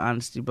close the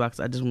honesty box?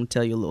 I just want to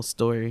tell you a little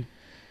story.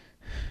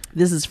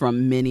 This is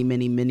from many,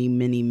 many, many,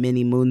 many,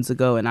 many moons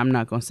ago, and I'm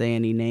not going to say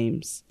any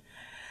names.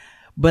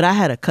 But I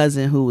had a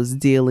cousin who was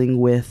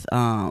dealing with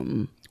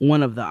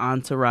one of the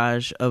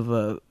entourage of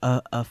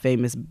a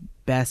famous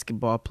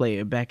basketball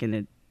player back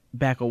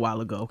a while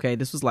ago. Okay,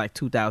 this was like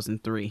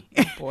 2003.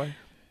 Oh boy.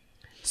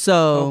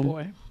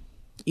 So,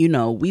 you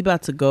know, we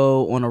about to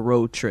go on a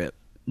road trip,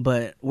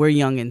 but we're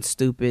young and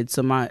stupid.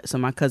 So my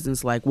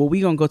cousin's like, well, we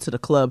gonna go to the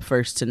club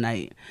first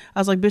tonight. I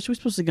was like, bitch, we're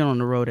supposed to get on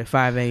the road at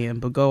 5 a.m.,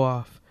 but go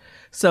off.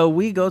 So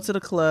we go to the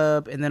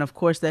club, and then, of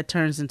course, that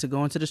turns into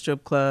going to the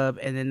strip club,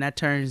 and then that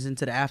turns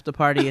into the after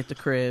party at the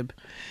crib.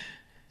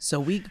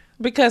 So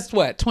because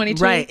what,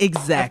 22? Right,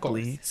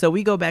 exactly. So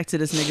we go back to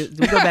this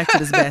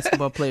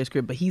basketball player's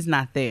crib, but he's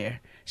not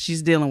there.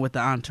 She's dealing with the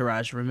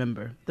entourage,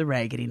 remember, the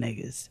raggedy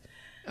niggas.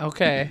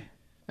 Okay.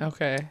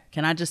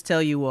 Can I just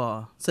tell you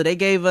all? So they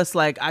gave us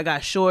I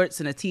got shorts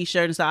and a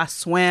t-shirt, and so I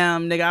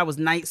swam, nigga. I was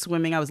night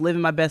swimming. I was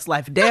living my best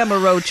life. Damn, a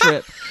road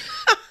trip.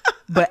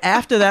 But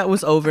after that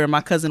was over,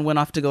 my cousin went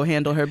off to go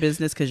handle her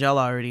business because y'all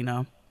already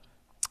know.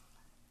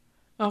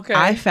 Okay.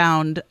 I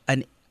found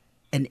an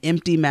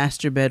empty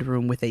master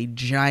bedroom with a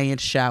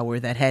giant shower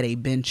that had a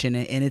bench in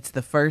it, and it's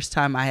the first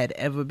time I had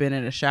ever been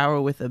in a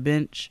shower with a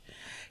bench.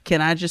 Can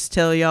I just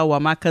tell y'all, while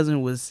my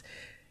cousin was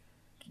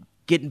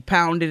getting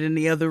pounded in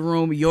the other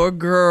room, your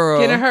girl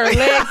getting her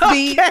legs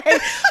beat.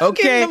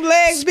 Okay. Getting them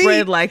legs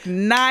spread beat. like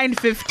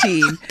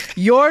 9:15.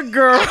 Your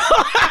girl.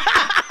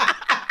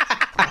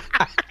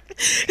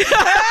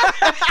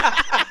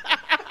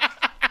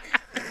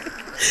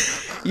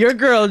 Your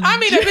girl. I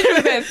mean, the bitch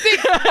was at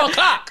 6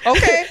 o'clock.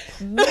 Okay.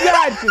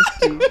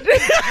 9:15.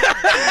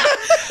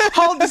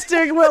 Hold the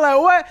steering wheel like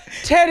what?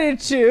 10 and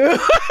 2.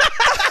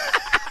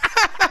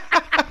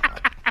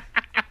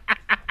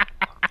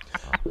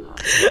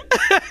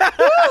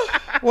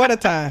 What a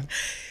time.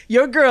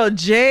 Your girl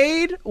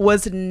Jade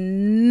was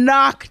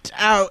knocked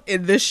out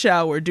in the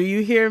shower. Do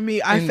you hear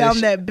me? I found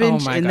that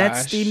bench in that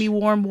steamy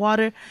warm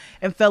water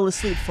and fell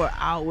asleep for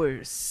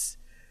hours.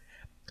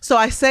 So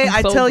I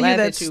tell you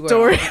that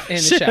story in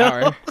the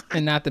shower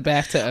and not the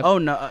bathtub. Oh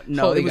no,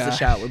 it was a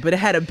shower, but it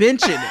had a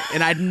bench in it,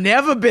 and I'd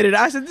never been in it.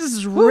 I said, "This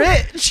is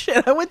rich,"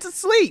 and I went to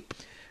sleep.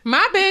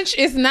 My bench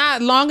is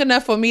not long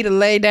enough for me to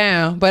lay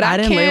down, but I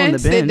didn't lay on the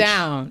sit bench.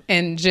 Down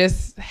and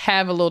just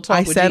have a little talk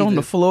with I sat Jesus. on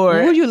the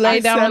floor. Would you lay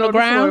down on the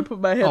ground? Floor and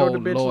put my head on the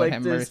bench Lord,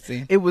 like this.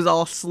 Mercy. It was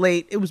all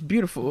slate. It was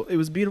beautiful. It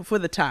was beautiful for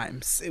the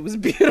times. It was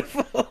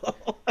beautiful.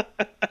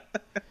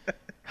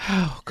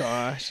 Oh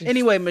gosh.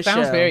 Anyway, Michelle.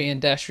 Sounds very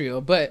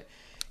industrial, but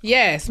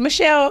yes,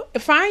 Michelle,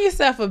 find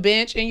yourself a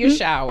bench in your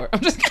shower. I'm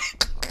just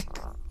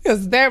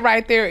because that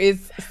right there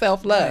is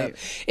self-love.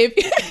 Right. If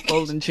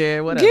folding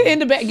chair, whatever. Get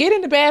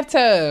in the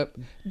bathtub.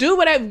 Do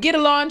whatever. Get a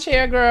lawn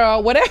chair,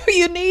 girl. Whatever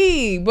you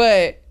need.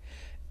 But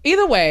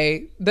either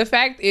way, the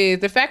fact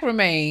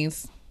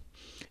remains,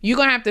 you're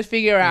gonna have to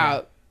figure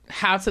out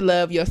how to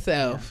love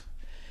yourself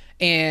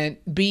and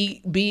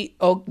be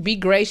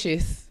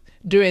gracious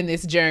during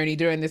this journey,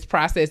 during this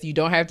process. You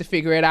don't have to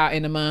figure it out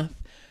in a month.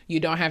 You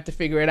don't have to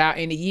figure it out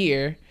in a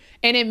year,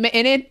 and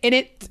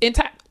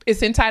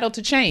it's entitled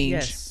to change.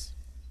 Yes.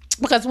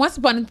 Because once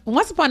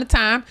upon a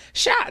time,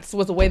 shots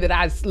was the way that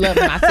I loved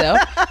myself.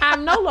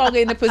 I'm no longer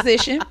in the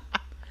position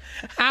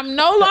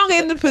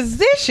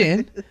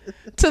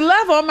to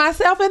love on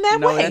myself in that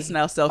way. No, that's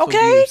now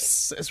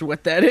self-abuse. Okay? That's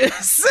what that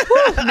is.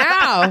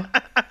 Now.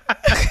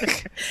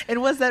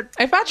 And what's that?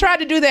 If I tried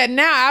to do that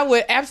now, I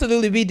would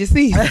absolutely be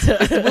deceased.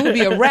 It would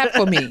be a wrap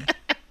for me.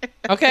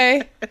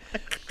 Okay?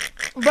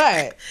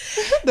 But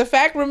the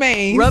fact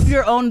remains. Rub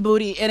your own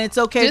booty, and it's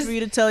okay for you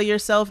to tell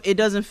yourself it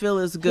doesn't feel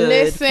as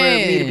good for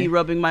me to be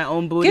rubbing my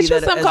own booty. Get you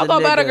some cocoa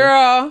butter,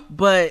 girl.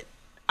 But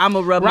I'm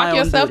going to rub my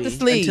own booty to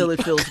sleep until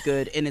it feels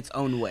good in its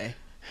own way.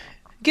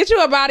 Get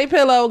you a body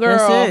pillow, girl.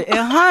 That's it. And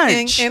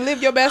hunch. And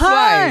live your best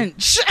life.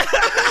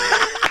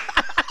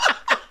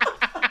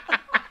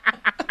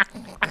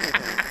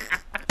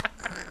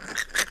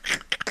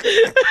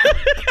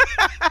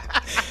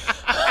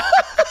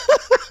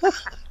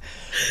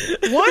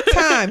 One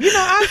time,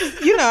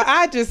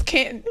 I just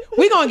can't.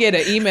 We're going to get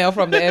an email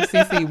from the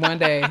FCC one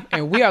day,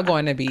 and we are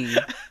going to be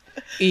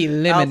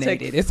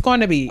eliminated. It's going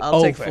to be I'll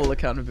over. take full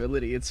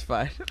accountability. It's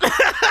fine.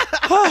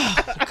 Oh,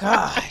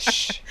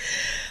 gosh.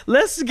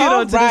 Let's get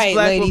on to this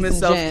Black woman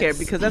self-care,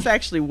 because that's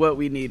actually what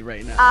we need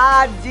right now.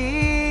 I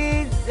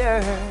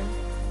deserve.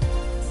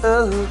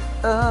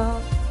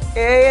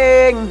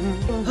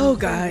 Oh,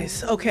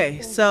 guys. Okay,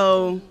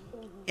 so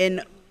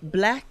in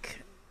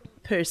Black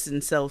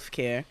person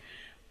self-care,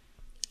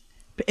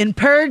 in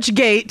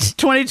Purgegate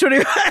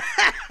 2021.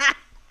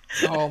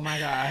 Oh my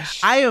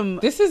gosh.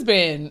 This has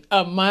been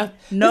a month.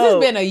 No, this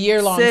has been a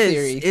year-long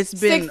series. It's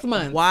been 6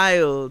 months.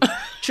 Wild.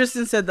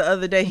 Tristan said the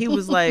other day, he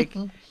was like,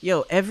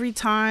 yo, every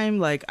time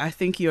like I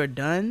think you're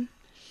done,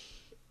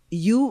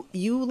 you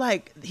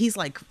like, he's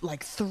like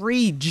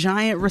 3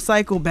 giant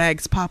recycle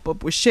bags pop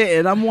up with shit,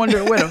 and I'm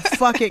wondering where the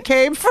fuck it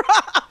came from.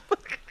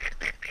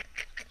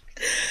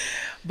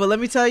 But let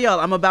me tell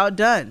y'all, I'm about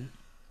done.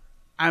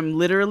 I'm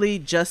literally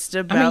just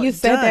about done. You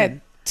said that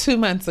 2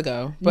 months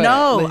ago. But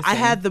no,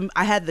 listen.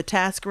 I had the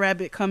Task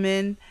Rabbit come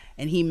in,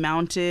 and he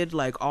mounted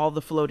like all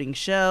the floating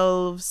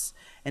shelves,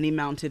 and he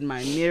mounted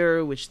my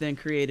mirror, which then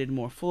created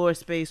more floor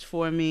space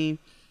for me.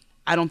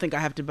 I don't think I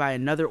have to buy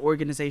another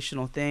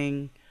organizational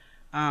thing.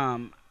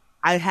 I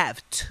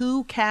have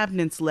 2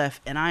 cabinets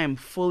left, and I am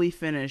fully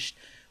finished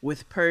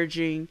with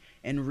purging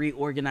and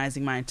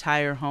reorganizing my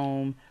entire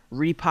home,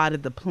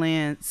 repotted the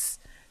plants,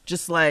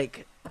 just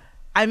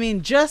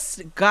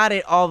got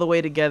it all the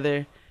way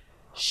together.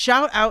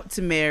 Shout out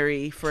to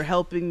Mary for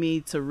helping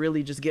me to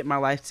really just get my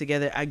life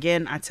together.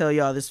 Again, I tell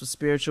y'all, this was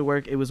spiritual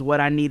work. It was what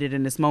I needed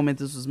in this moment.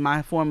 This was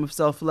my form of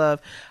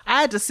self-love.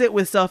 I had to sit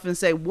with self and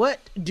say, what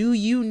do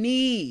you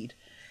need?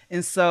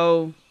 And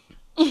so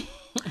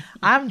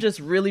I'm just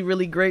really,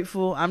 really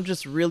grateful. I'm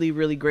just really,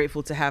 really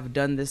grateful to have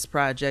done this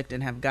project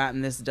and have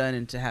gotten this done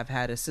and to have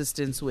had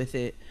assistance with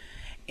it.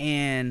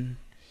 And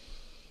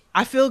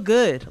I feel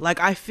good.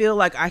 Like, I feel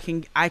like I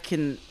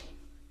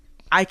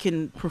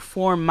can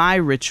perform my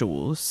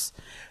rituals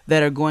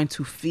that are going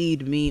to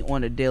feed me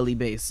on a daily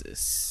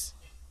basis.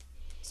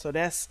 So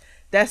that's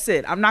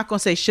it. I'm not going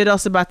to say shit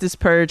else about this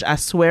purge. I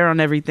swear on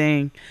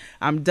everything.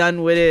 I'm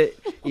done with it.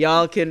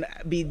 Y'all can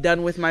be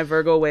done with my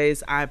Virgo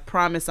ways. I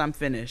promise I'm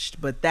finished.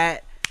 But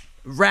that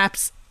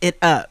wraps it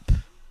up.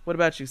 What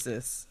about you,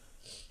 sis?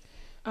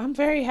 I'm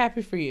very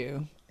happy for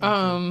you.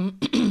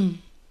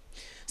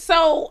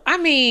 So, I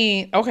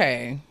mean,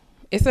 okay.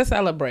 It's a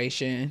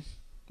celebration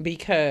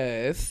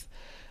because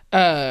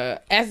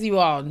as you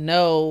all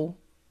know,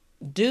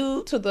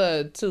 due to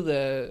the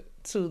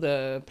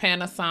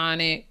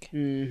Panasonic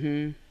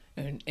and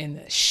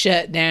the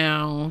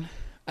shutdown,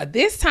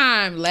 this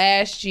time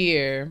last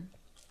year,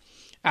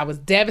 I was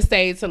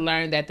devastated to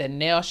learn that the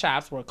nail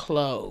shops were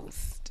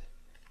closed,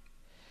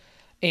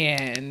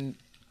 and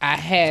I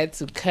had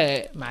to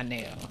cut my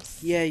nails.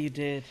 Yeah, you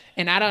did.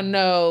 And I don't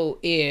know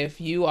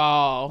if you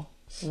all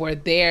were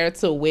there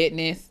to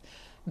witness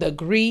the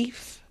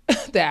grief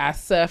that I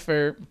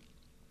suffered,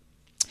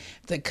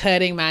 the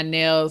cutting my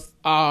nails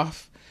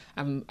off.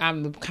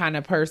 I'm the kind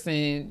of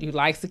person who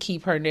likes to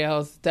keep her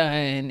nails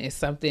done. It's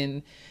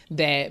something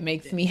that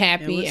makes me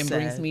happy and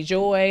brings me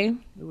joy.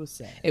 It was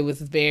sad. It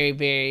was very,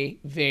 very,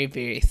 very,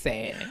 very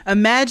sad.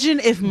 Imagine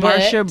if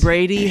Marsha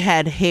Brady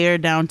had hair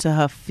down to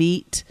her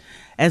feet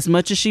as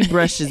much as she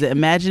brushes it.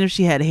 Imagine if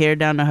she had hair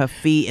down to her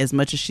feet as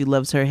much as she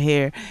loves her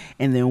hair,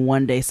 and then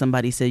one day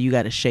somebody said, you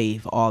got to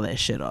shave all that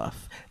shit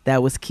off.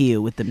 That was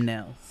Kia with them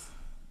nails.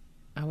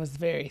 I was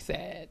very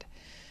sad.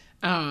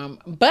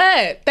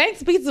 But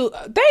thanks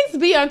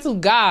be unto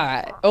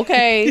God,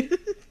 okay?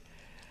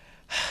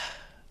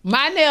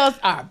 My nails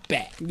are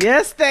back.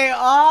 Yes, they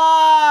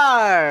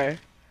are.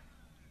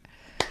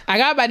 I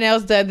got my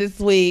nails done this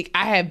week.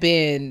 I have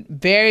been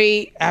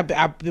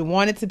I've been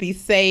wanting to be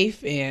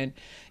safe, and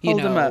you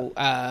Hold know, them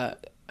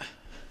up.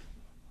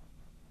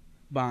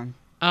 Bong.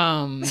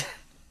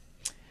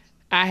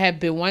 I have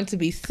been wanting to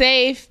be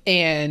safe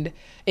and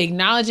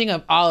acknowledging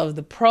of all of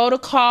the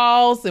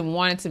protocols and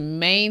wanting to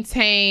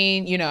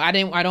maintain, you know,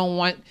 didn't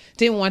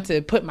want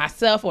to put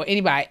myself or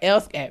anybody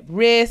else at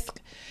risk.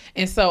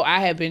 And so I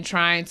have been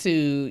trying to,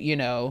 you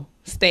know,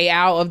 stay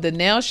out of the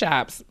nail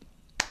shops,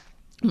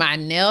 my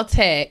nail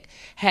tech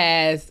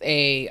has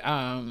a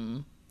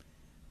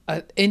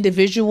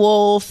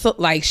individual,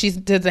 like she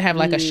doesn't have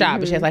like a shop,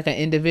 but she has like an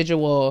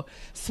individual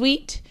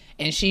suite.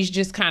 And she's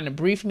just kind of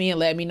briefed me and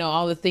let me know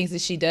all the things that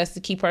she does to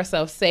keep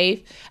herself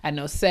safe. I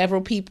know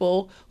several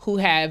people who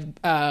have,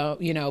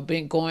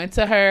 been going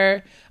to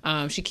her.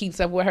 She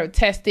keeps up with her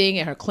testing,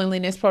 and her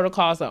cleanliness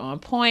protocols are on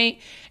point.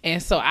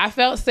 And so I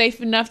felt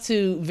safe enough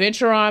to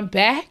venture on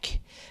back.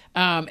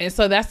 And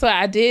so that's what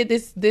I did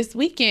this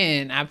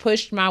weekend. I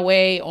pushed my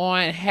way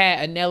on,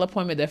 had a nail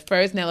appointment, the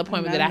first nail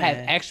appointment that I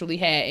have actually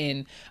had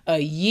in a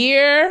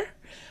year.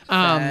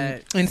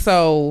 And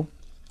so,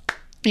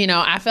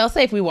 I felt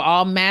safe. We were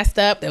all masked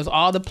up. There was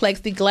all the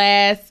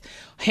plexiglass,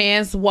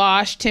 hands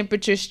washed,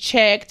 temperatures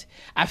checked.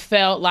 I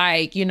felt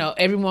like,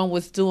 everyone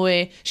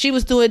she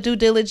was doing due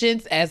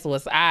diligence, as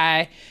was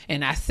I.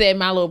 And I said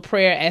my little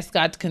prayer, asked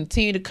God to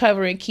continue to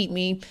cover and keep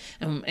me.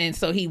 And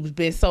so he's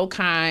been so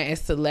kind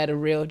as to let a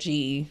real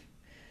G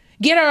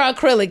get her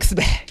acrylics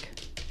back.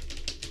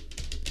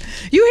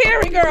 You hear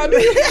it, girl? Do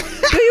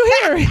you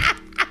hear it?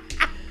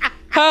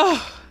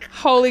 Oh,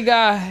 holy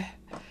God.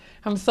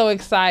 I'm so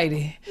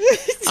excited.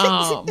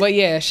 But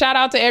yeah, shout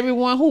out to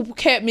everyone who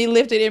kept me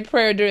lifted in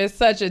prayer during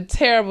such a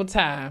terrible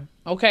time.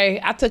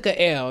 Okay, I took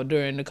a L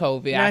during the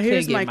COVID. Now, I couldn't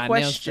here's get my my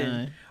nails question.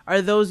 done.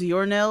 Are those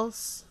your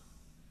nails?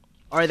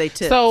 Or are they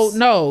tips? So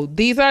no,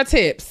 these are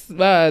tips.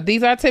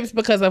 These are tips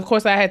because of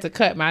course I had to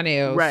cut my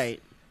nails.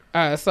 Right.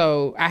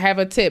 So I have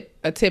a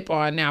tip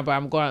on now, but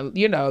I'm going,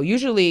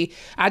 usually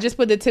I just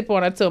put the tip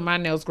on until my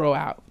nails grow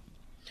out.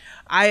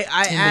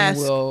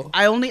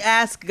 I only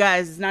ask,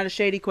 guys, it's not a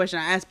shady question.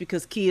 I ask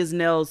because Kia's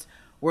nails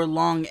were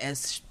long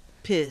as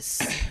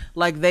piss.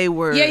 Like they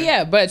were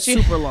but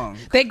super long.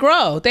 They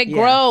grow.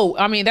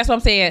 I mean, that's what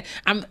I'm saying.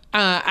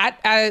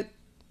 I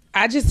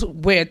just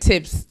wear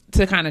tips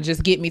to kind of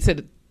just get me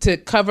to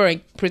cover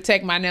and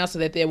protect my nails so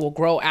that they will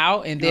grow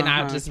out, and then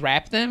I'll just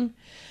wrap them.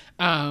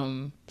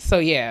 So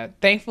yeah,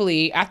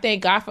 thankfully I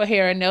thank God for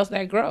hair and nails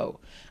that grow.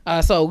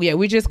 So yeah,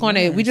 we're just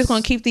gonna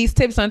keep these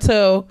tips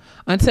until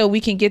we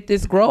can get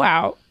this grow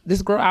out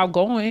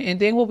going, and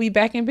then we'll be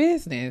back in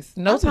business.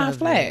 No time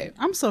flat.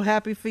 I'm so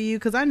happy for you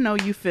because I know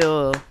you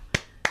feel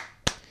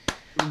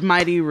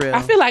mighty real.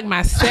 I feel like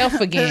myself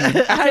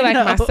again.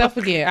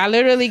 I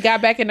literally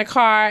got back in the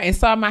car and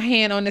saw my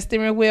hand on the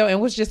steering wheel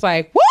and was just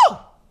like, woo!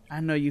 I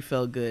know you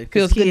felt good.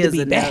 Feels good to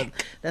be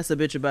back. That's a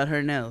bitch about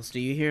her nails. Do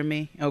you hear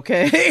me?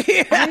 Okay.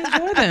 I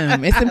enjoy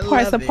them. It's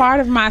important. It's a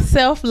part of my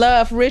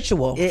self-love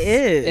ritual. It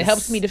is. It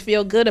helps me to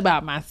feel good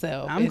about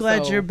myself. I'm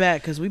glad you're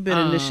back because we've been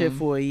in this shit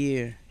for a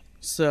year.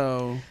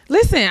 So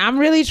listen, I'm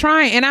really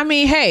trying. And I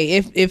mean, hey,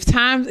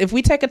 if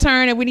we take a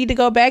turn and we need to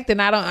go back, then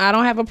I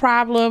don't have a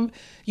problem,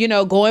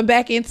 going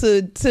back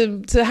into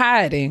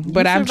hiding.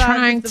 But I'm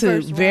trying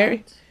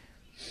to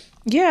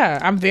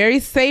I'm very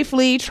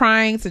safely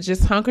trying to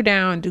just hunker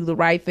down and do the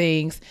right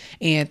things.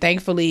 And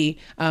thankfully,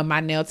 my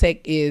nail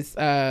tech is,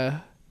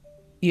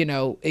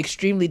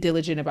 extremely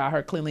diligent about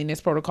her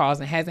cleanliness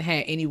protocols and hasn't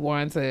had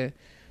anyone to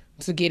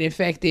get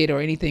infected or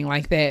anything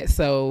like that.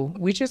 So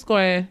we're just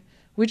going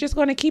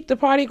to keep the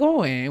party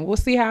going. We'll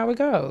see how it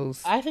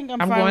goes. I think I'm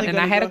finally going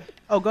to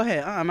go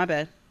ahead. My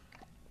bad.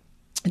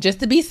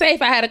 Just to be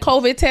safe, I had a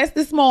COVID test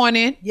this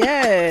morning.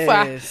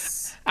 Yes.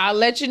 I'll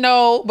let you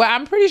know, but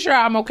I'm pretty sure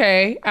I'm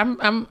okay.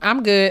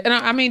 I'm good. And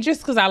I mean,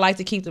 just because I like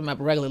to keep them up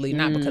regularly,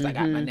 not because I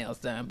got my nails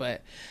done,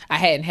 but I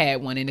hadn't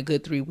had one in a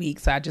good 3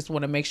 weeks. So I just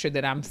want to make sure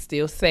that I'm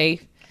still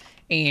safe.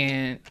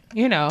 And,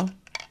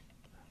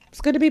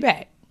 it's good to be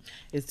back.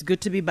 It's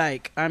good to be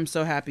back. I'm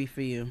so happy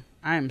for you.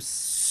 I am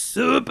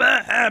super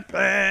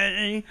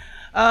happy.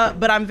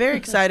 But I'm very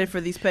excited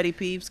for these petty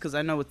peeves because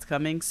I know what's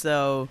coming.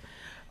 So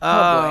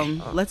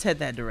let's head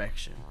that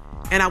direction.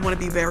 And I want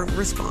to be very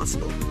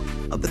responsible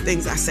of the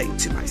things I say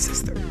to my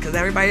sister. Because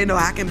everybody know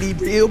I can be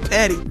real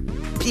petty.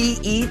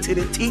 P-E to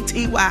the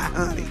T-T-Y,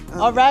 honey.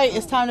 All right,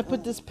 it's time to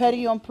put this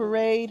petty on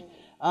parade.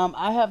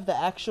 I have the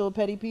actual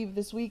petty peeve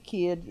this week.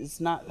 Hers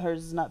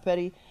is not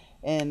petty.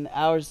 And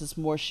ours is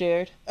more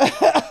shared.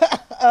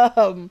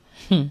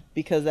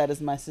 Because that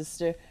is my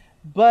sister.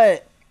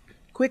 But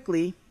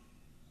quickly,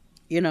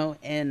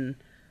 in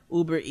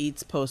Uber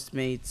Eats,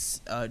 Postmates,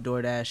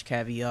 DoorDash,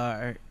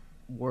 Caviar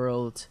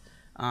world,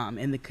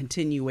 in the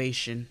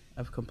continuation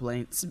of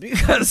complaints,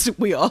 because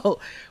we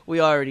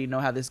already know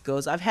how this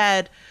goes. I've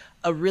had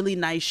a really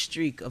nice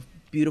streak of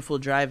beautiful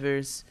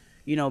drivers,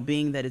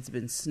 being that it's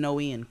been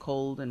snowy and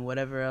cold and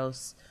whatever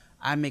else.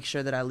 I make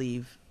sure that I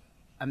leave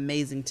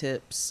amazing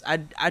tips.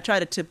 I try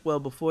to tip well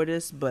before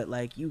this, but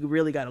you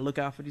really got to look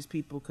out for these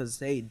people because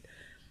they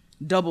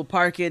double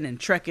parking and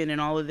trekking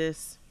and all of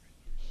this.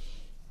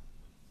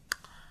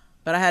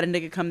 But I had a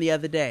nigga come the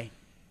other day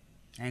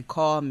and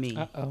call me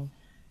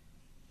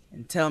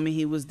and tell me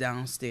he was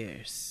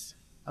downstairs.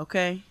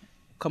 Okay,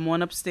 come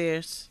on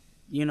upstairs.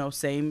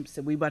 Same.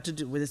 So we about to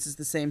do. This is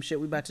the same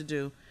shit we about to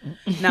do.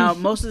 Now,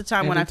 most of the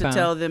time when I have to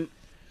tell them,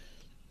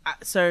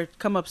 sir,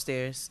 come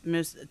upstairs.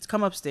 Miss,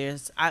 come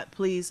upstairs. I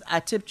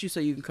tipped you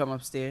so you can come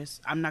upstairs.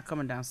 I'm not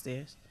coming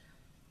downstairs.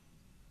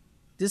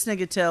 This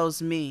nigga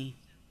tells me,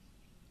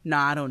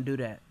 nah, I don't do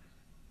that.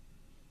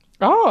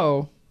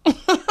 Oh.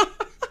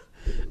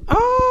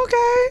 Oh,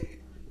 okay.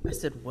 I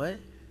said, what?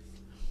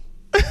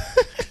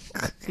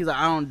 He's like,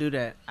 I don't do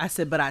that. I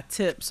said, but I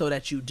tip so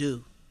that you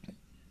do.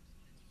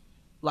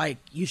 Like,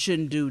 you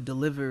shouldn't do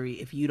delivery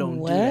if you don't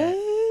do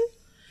that.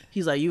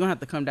 He's like, you're going to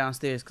have to come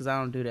downstairs because I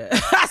don't do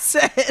that. I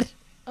said.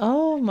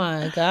 Oh,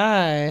 my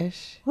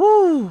gosh.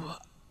 Whoo.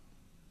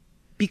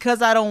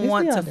 Because I don't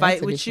want to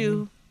fight with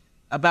you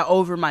about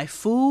over my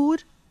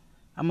food,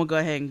 I'm going to go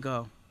ahead and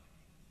go.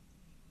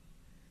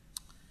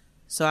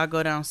 So I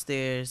go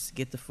downstairs,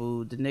 get the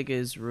food. The nigga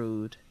is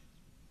rude.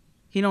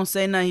 He don't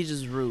say nothing. He's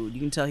just rude. You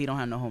can tell he don't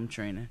have no home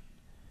training.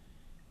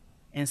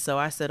 And so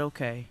I said,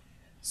 okay.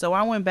 So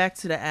I went back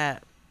to the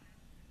app.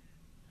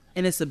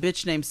 And it's a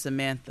bitch named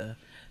Samantha.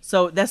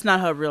 So that's not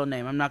her real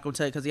name. I'm not going to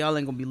tell you because y'all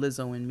ain't going to be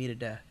Lizzoing me to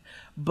death.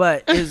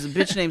 But it's a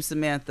bitch named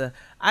Samantha.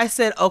 I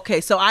said,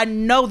 okay, so I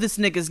know this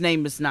nigga's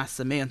name is not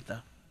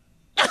Samantha.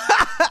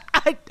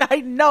 I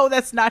know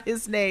that's not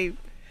his name.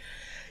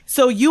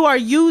 So you are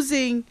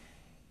using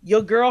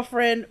your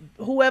girlfriend,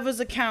 whoever's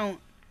account,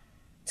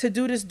 to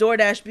do this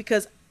DoorDash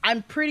because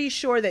I'm pretty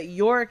sure that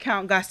your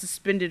account got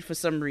suspended for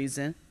some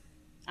reason.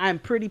 I'm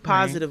pretty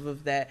positive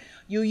of that.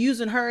 You're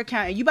using her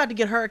account and you about to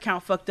get her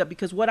account fucked up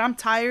because what I'm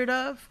tired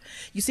of,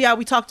 you see how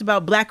we talked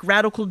about black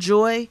radical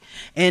joy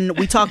and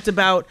we talked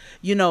about,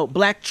 you know,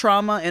 black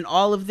trauma and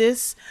all of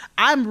this.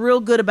 I'm real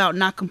good about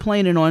not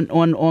complaining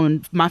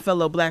on my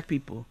fellow black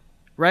people,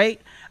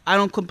 right? I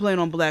don't complain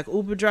on black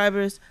Uber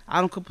drivers. I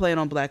don't complain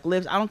on black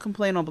Lyfts. I don't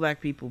complain on black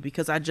people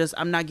because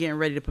I'm not getting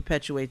ready to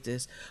perpetuate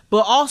this.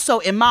 But also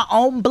in my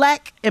own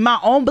black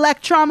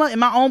trauma, in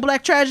my own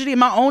black tragedy, in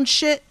my own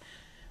shit,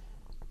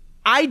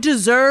 I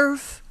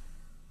deserve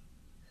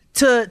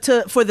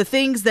to for the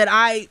things that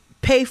I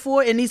pay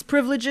for and these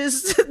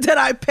privileges that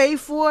I pay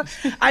for,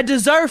 I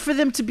deserve for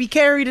them to be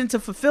carried into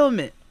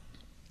fulfillment.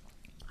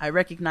 I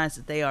recognize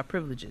that they are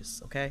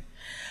privileges, okay?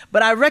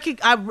 But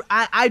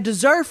I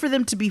deserve for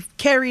them to be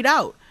carried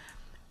out.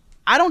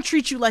 I don't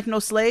treat you like no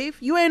slave.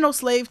 You ain't no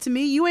slave to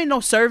me. You ain't no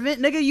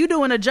servant. Nigga, you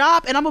doing a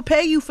job and I'm going to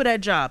pay you for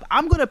that job.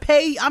 I'm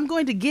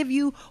going to give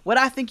you what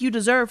I think you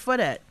deserve for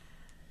that.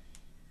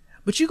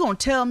 But you going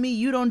to tell me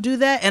you don't do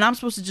that and I'm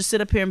supposed to just sit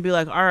up here and be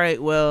like, all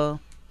right,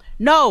 well,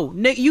 no,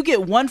 nigga, you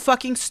get 1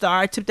 fucking star.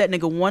 I tipped that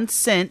nigga 1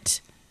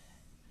 cent.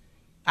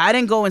 I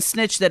didn't go and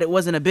snitch that it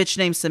wasn't a bitch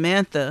named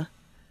Samantha.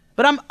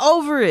 But I'm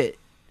over it.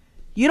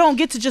 You don't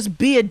get to just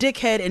be a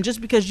dickhead and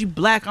just because you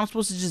black, I'm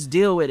supposed to just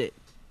deal with it.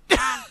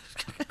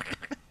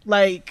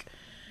 Like,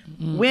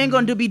 we ain't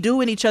gonna be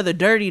doing each other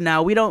dirty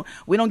now. We don't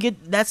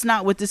get, that's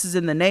not what this is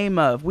in the name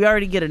of. We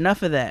already get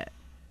enough of that.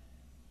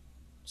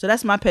 So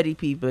that's my petty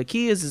peeve, but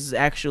Kia's is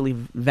actually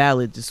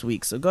valid this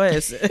week. So go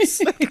ahead,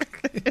 sis.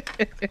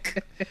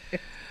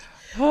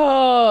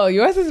 Oh,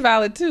 yours is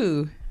valid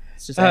too.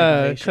 It's just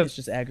aggravation. It's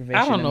just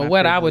aggravation. I don't know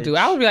what I would do.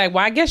 I would be like,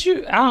 well, I guess I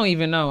don't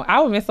even know. I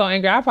would have been so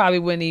angry, I probably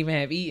wouldn't even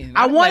have eaten.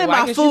 I wanted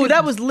my food.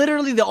 That was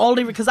literally the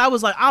only, because I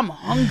was like, I'm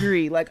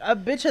hungry. Like, a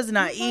bitch has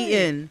not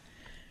eaten.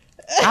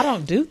 I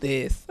don't do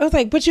this. I was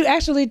like, but you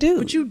actually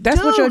do. But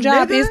that's what your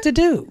job nigga. is to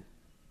do.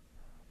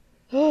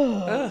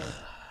 Ugh.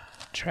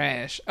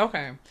 Trash.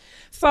 Okay.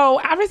 So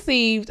I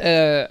received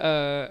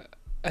a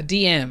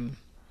DM.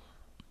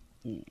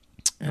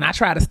 And I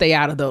try to stay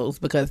out of those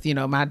because, you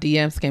know, my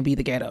DMs can be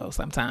the ghetto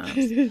sometimes.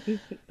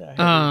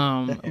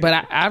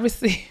 But I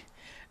received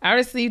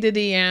a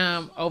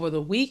DM over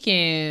the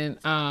weekend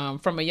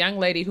from a young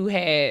lady who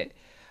had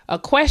a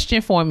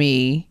question for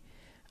me.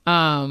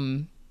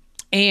 And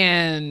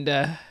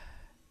it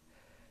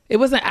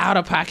was an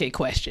out-of-pocket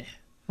question,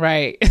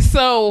 right?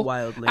 So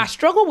wildly. I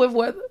struggled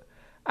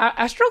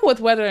with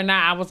whether or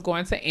not I was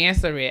going to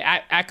answer it.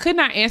 I could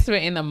not answer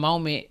it in the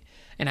moment.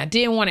 And I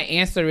didn't want to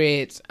answer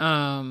it.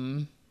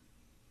 So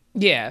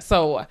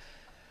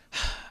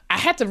I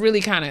had to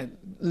really kind of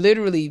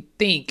literally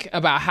think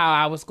about how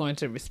I was going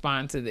to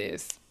respond to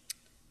this.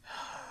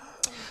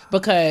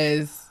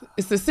 Because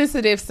it's a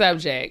sensitive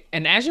subject.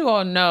 And as you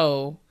all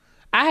know,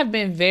 I have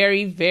been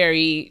very,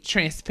 very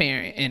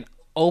transparent and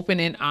open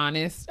and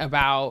honest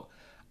about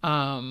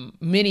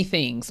many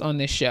things on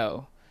this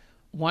show.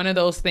 One of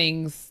those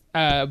things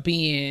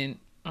being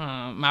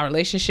my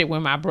relationship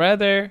with my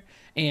brother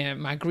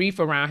and my grief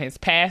around his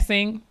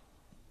passing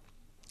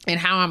and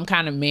how I'm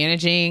kind of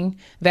managing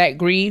that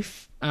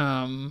grief,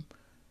 and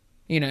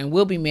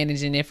we'll be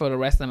managing it for the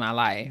rest of my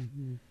life.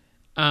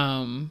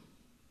 Mm-hmm.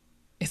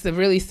 It's a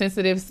really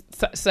sensitive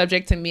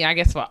subject to me, I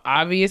guess, for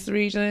obvious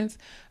reasons.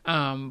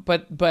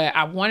 But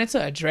I wanted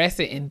to address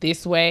it in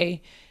this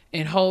way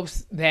in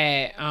hopes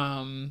that,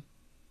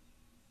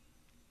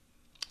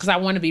 because I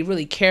want to be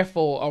really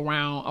careful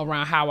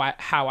around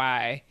how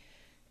I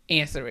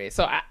answer it.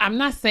 So I'm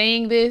not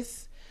saying this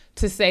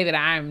to say that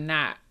I am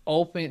not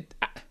open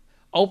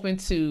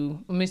to,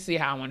 let me see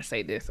how I want to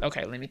say this.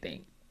 Okay, let me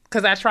think.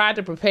 Because I tried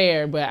to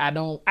prepare, but I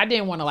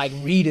didn't want to like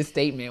read a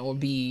statement or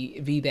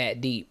be that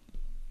deep.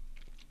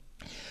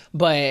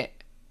 But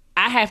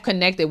I have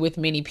connected with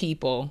many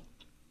people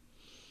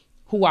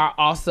who are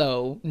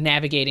also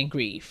navigating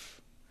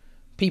grief.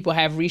 People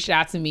have reached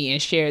out to me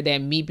and shared that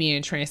me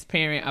being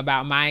transparent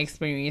about my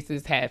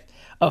experiences have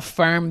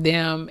affirmed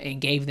them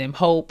and gave them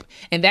hope.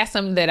 And that's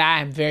something that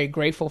I am very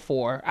grateful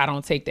for. I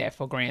don't take that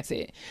for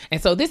granted.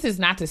 And so this is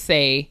not to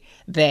say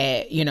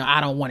that, you know, I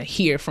don't want to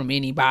hear from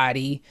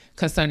anybody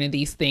concerning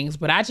these things,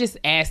 but I just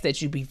ask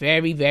that you be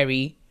very,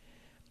 very,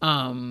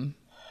 I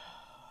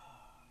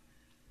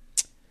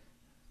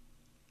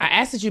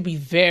ask that you be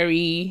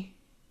very,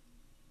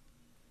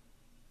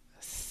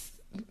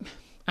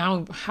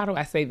 how do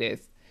I say this?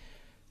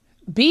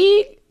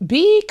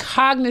 Be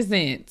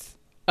cognizant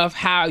of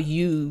how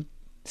you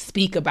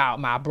speak about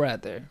my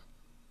brother.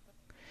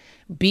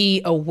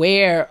 Be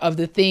aware of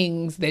the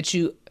things that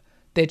you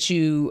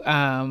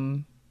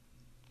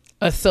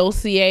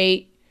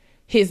associate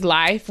his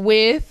life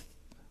with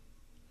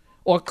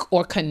or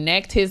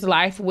connect his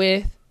life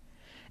with,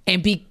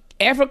 and be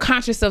ever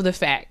conscious of the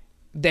fact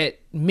that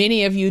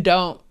many of you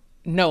don't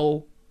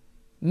know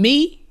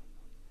me,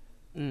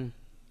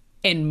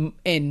 and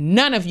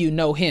none of you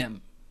know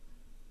him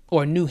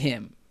or knew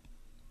him.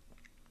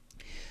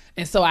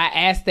 And so I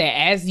ask that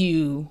as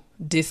you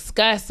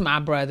discuss my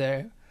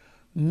brother,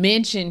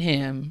 mention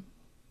him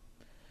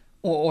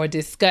or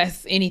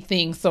discuss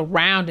anything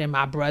surrounding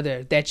my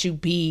brother, that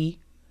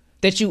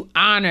you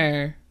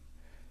honor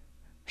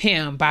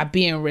him by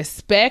being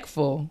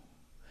respectful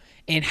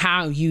in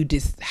how you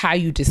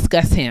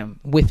discuss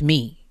him with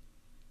me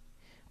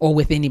or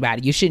with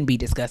anybody. You shouldn't be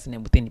discussing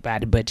him with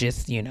anybody, but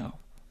just, you know,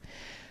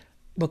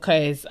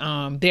 because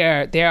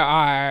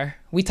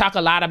we talk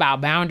a lot about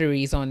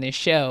boundaries on this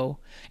show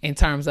in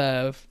terms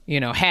of, you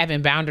know,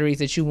 having boundaries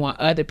that you want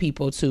other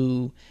people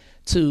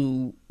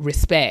to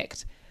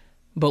respect.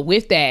 But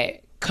with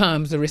that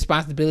comes the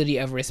responsibility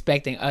of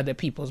respecting other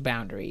people's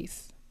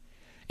boundaries.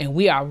 And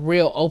we are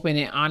real open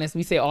and honest.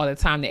 We say all the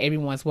time that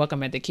everyone's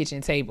welcome at the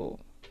kitchen table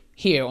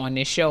here on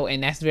this show.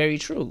 And that's very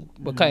true,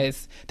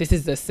 because this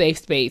is a safe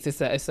space.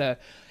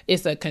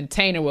 It's a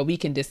container where we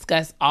can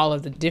discuss all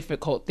of the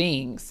difficult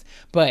things.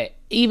 But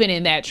even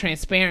in that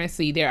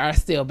transparency, there are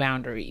still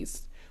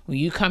boundaries. When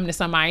you come to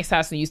somebody's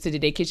house and you sit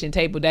at their kitchen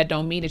table, that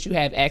don't mean that you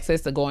have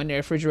access to go in their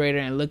refrigerator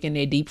and look in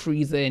their deep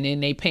freezer and in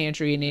their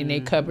pantry and in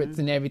their cupboards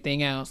and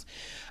everything else.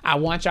 I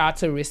want y'all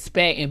to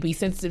respect and be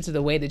sensitive to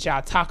the way that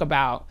y'all talk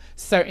about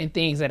certain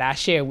things that I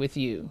share with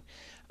you.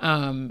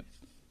 And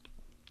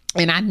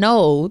I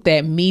know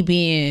that me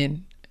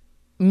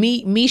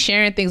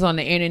sharing things on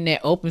the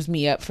internet opens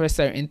me up for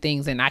certain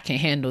things, and I can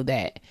handle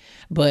that.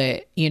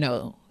 But, you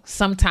know,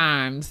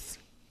 sometimes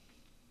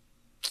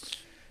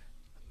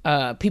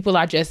people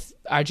are just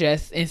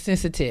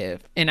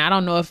insensitive, and I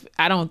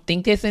don't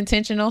think it's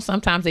intentional.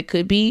 Sometimes it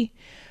could be,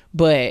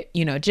 but,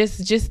 you know,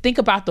 just think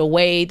about the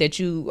way that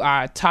you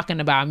are talking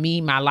about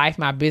me, my life,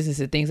 my business,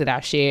 the things that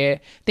I've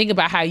shared. Think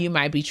about how you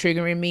might be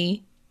triggering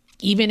me,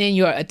 even in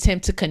your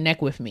attempt to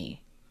connect with me.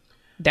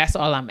 That's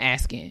all I'm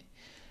asking.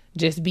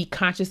 Just be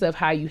conscious of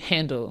how you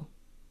handle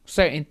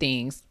certain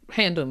things.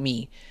 Handle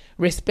me.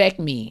 Respect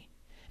me.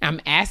 I'm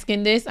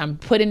asking this. I'm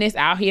putting this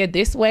out here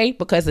this way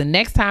because the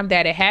next time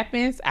that it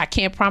happens, I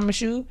can't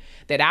promise you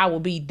that I will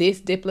be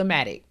this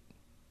diplomatic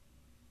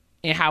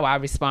in how I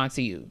respond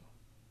to you.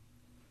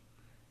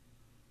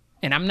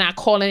 And I'm not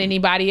calling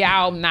anybody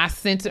out. I'm not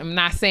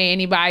saying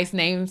anybody's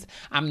names.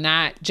 I'm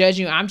not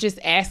judging you. I'm just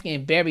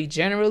asking very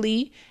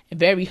generally and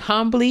very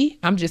humbly.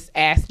 I'm just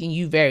asking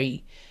you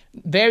very,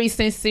 very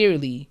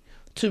sincerely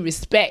to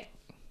respect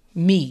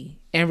me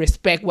and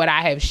respect what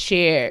I have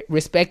shared.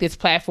 Respect this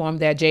platform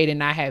that Jade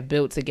and I have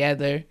built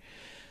together.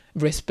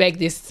 Respect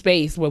this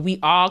space where we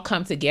all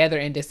come together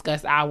and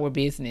discuss our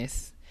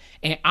business,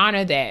 and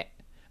honor that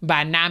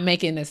by not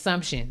making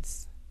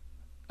assumptions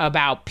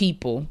about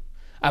people,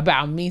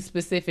 about me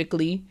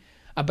specifically,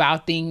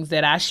 about things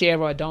that I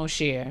share or don't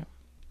share.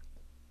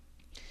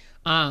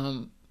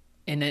 And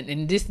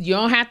this, you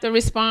don't have to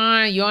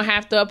respond. You don't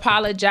have to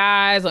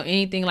apologize or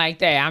anything like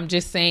that. I'm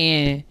just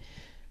saying,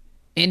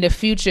 in the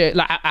future,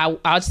 like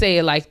I'll say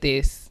it like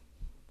this: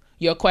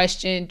 your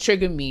question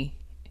triggered me.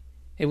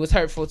 It was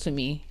hurtful to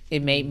me.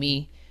 It made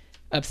me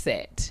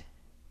upset.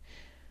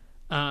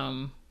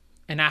 And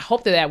I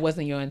hope that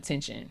wasn't your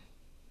intention.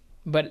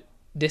 But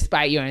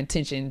despite your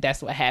intention,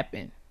 that's what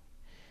happened.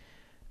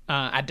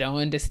 I don't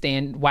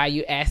understand why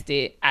you asked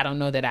it. I don't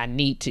know that I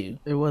need to.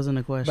 It wasn't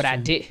a question. But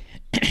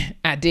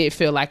I did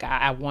feel like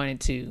I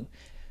wanted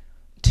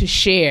to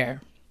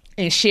share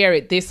and share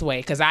it this way,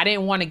 because I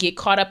didn't want to get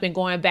caught up in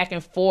going back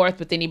and forth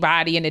with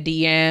anybody in the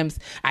DMs.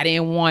 I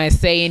didn't want to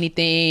say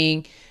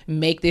anything,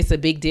 make this a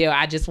big deal.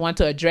 I just want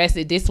to address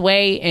it this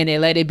way and then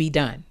let it be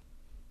done.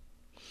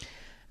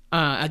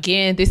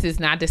 Again, this is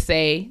not to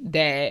say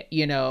that,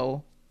 you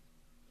know,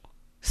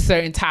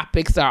 certain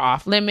topics are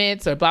off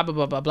limits or blah, blah,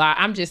 blah, blah, blah.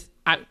 I'm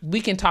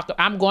going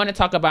to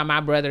talk about my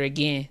brother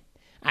again.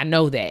 I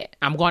know that.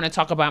 I'm going to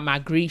talk about my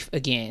grief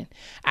again.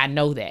 I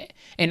know that.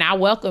 And I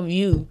welcome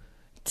you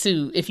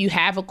to, if you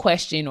have a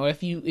question or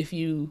if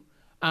you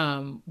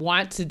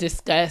want to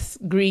discuss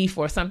grief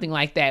or something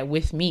like that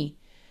with me,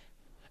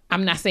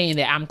 I'm not saying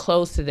that I'm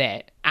close to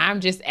that. I'm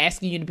just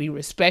asking you to be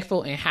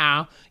respectful in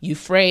how you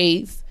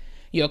phrase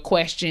your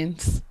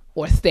questions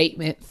or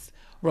statements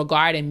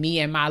regarding me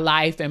and my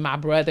life and my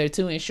brother,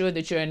 to ensure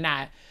that you're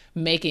not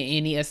making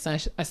any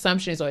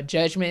assumptions or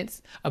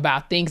judgments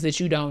about things that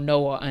you don't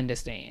know or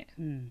understand.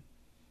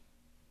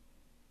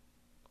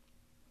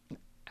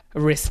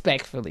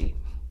 Respectfully.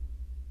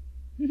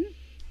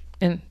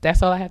 And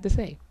that's all I have to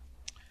say.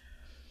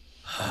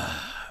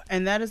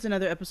 And that is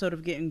another episode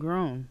of Getting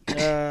Grown.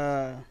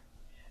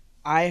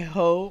 I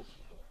hope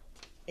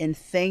and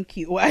thank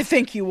you. Well, I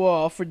thank you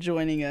all for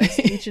joining us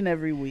each and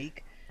every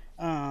week.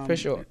 For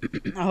sure.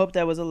 I hope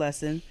that was a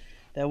lesson.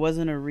 That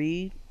wasn't a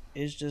read.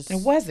 It's just It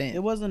wasn't.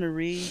 It wasn't a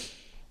read,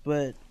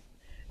 but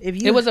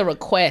if you It was a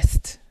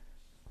request.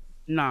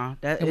 Nah,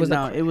 It was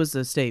it was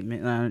a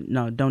statement.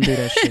 No, don't do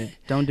that shit.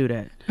 Don't do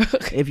that.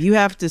 If you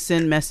have to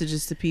send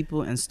messages to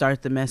people and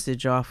start the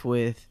message off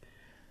with,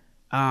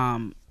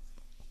 I'm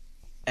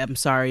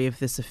sorry if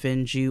this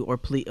offends you, or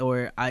please,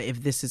 or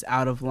if this is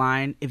out of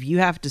line. If you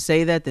have to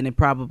say that, then it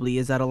probably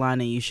is out of line,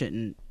 and you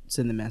shouldn't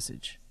send the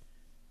message.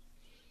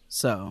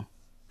 So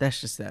that's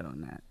just that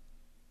on that.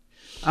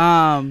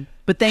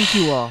 But thank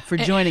you all for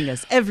joining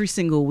us every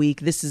single week.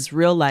 This is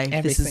real life.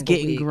 This is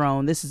Getting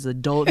Grown. This is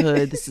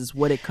adulthood. This is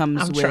what it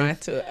comes with. I'm trying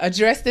to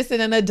address this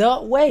in an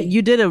adult way.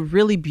 You did a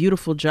really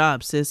beautiful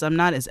job, sis. I'm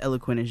not as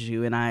eloquent as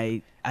you, and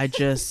I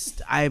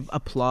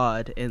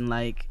applaud and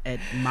like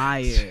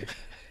admire,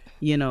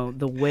 you know,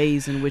 the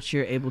ways in which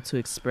you're able to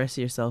express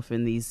yourself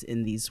in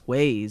these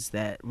ways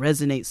that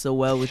resonate so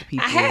well with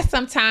people. I had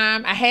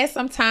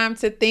some time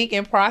to think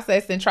and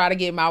process and try to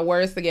get my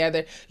words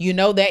together. You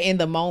know that in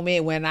the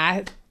moment when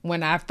I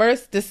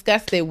first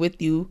discussed it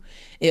with you,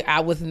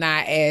 I was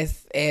not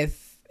as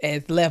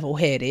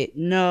level-headed.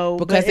 No,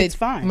 because it's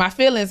fine. My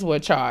feelings were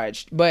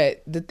charged.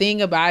 But the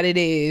thing about it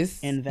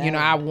is, you know,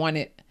 I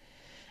wanted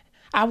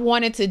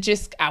to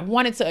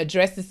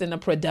address this in a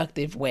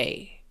productive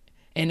way.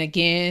 And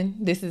again,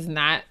 this is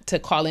not to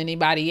call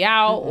anybody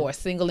out or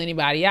single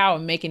anybody out or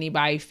make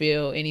anybody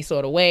feel any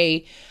sort of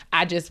way.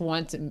 I just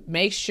want to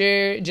make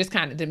sure,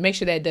 to make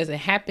sure that it doesn't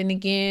happen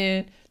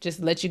again. Just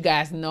let you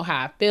guys know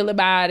how I feel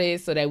about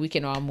it so that we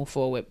can all move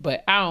forward.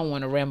 But I don't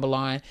want to ramble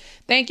on.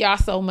 Thank y'all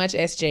so much,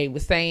 as Jay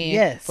was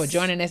saying, for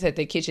joining us at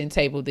the kitchen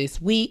table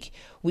this week.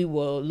 We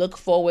will look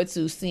forward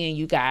to seeing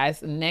you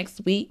guys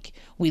next week.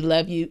 We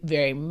love you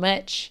very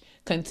much.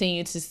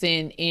 Continue to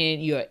send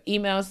in your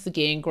emails to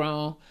Getting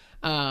Grown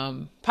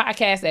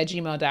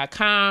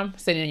podcast@gmail.com.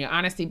 Send in your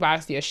honesty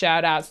box, your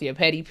shout outs, your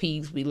petty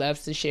peeves. We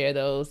love to share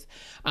those.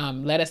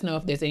 Let us know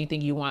if there's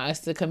anything you want us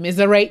to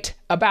commiserate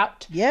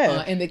about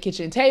in the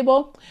kitchen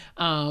table.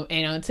 And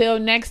until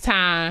next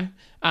time,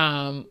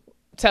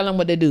 tell them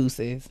what the deuce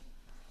is.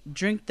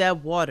 Drink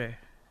that water,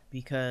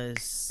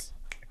 because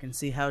I can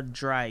see how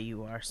dry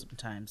you are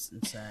sometimes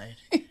inside.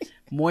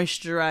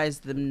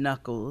 Moisturize them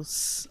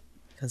knuckles,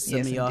 because some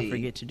of y'all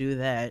forget to do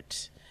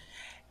that.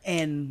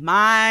 And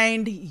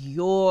mind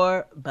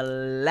your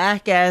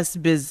black ass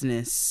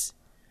business.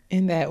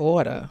 In that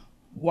order.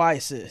 Why,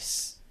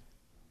 sis?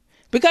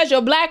 Because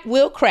your black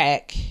will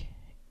crack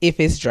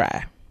if it's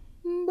dry.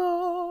 Bye.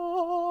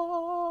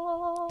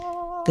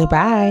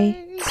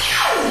 Goodbye.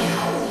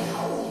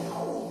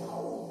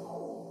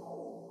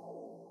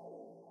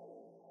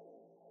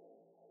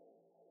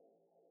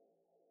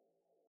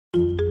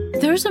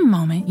 There's a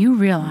moment you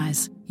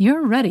realize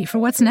you're ready for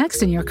what's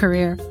next in your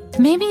career.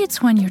 Maybe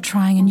it's when you're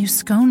trying a new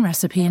scone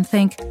recipe and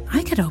think,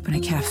 I could open a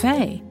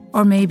cafe.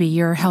 Or maybe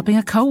you're helping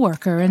a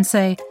coworker and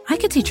say, I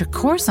could teach a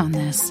course on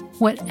this.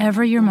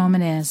 Whatever your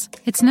moment is,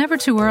 it's never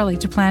too early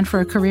to plan for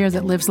a career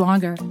that lives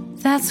longer.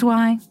 That's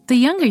why, the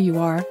younger you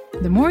are,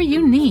 the more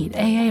you need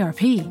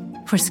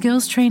AARP. For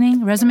skills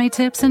training, resume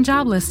tips, and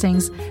job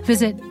listings,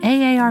 visit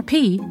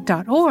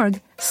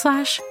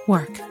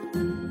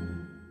aarp.org/work.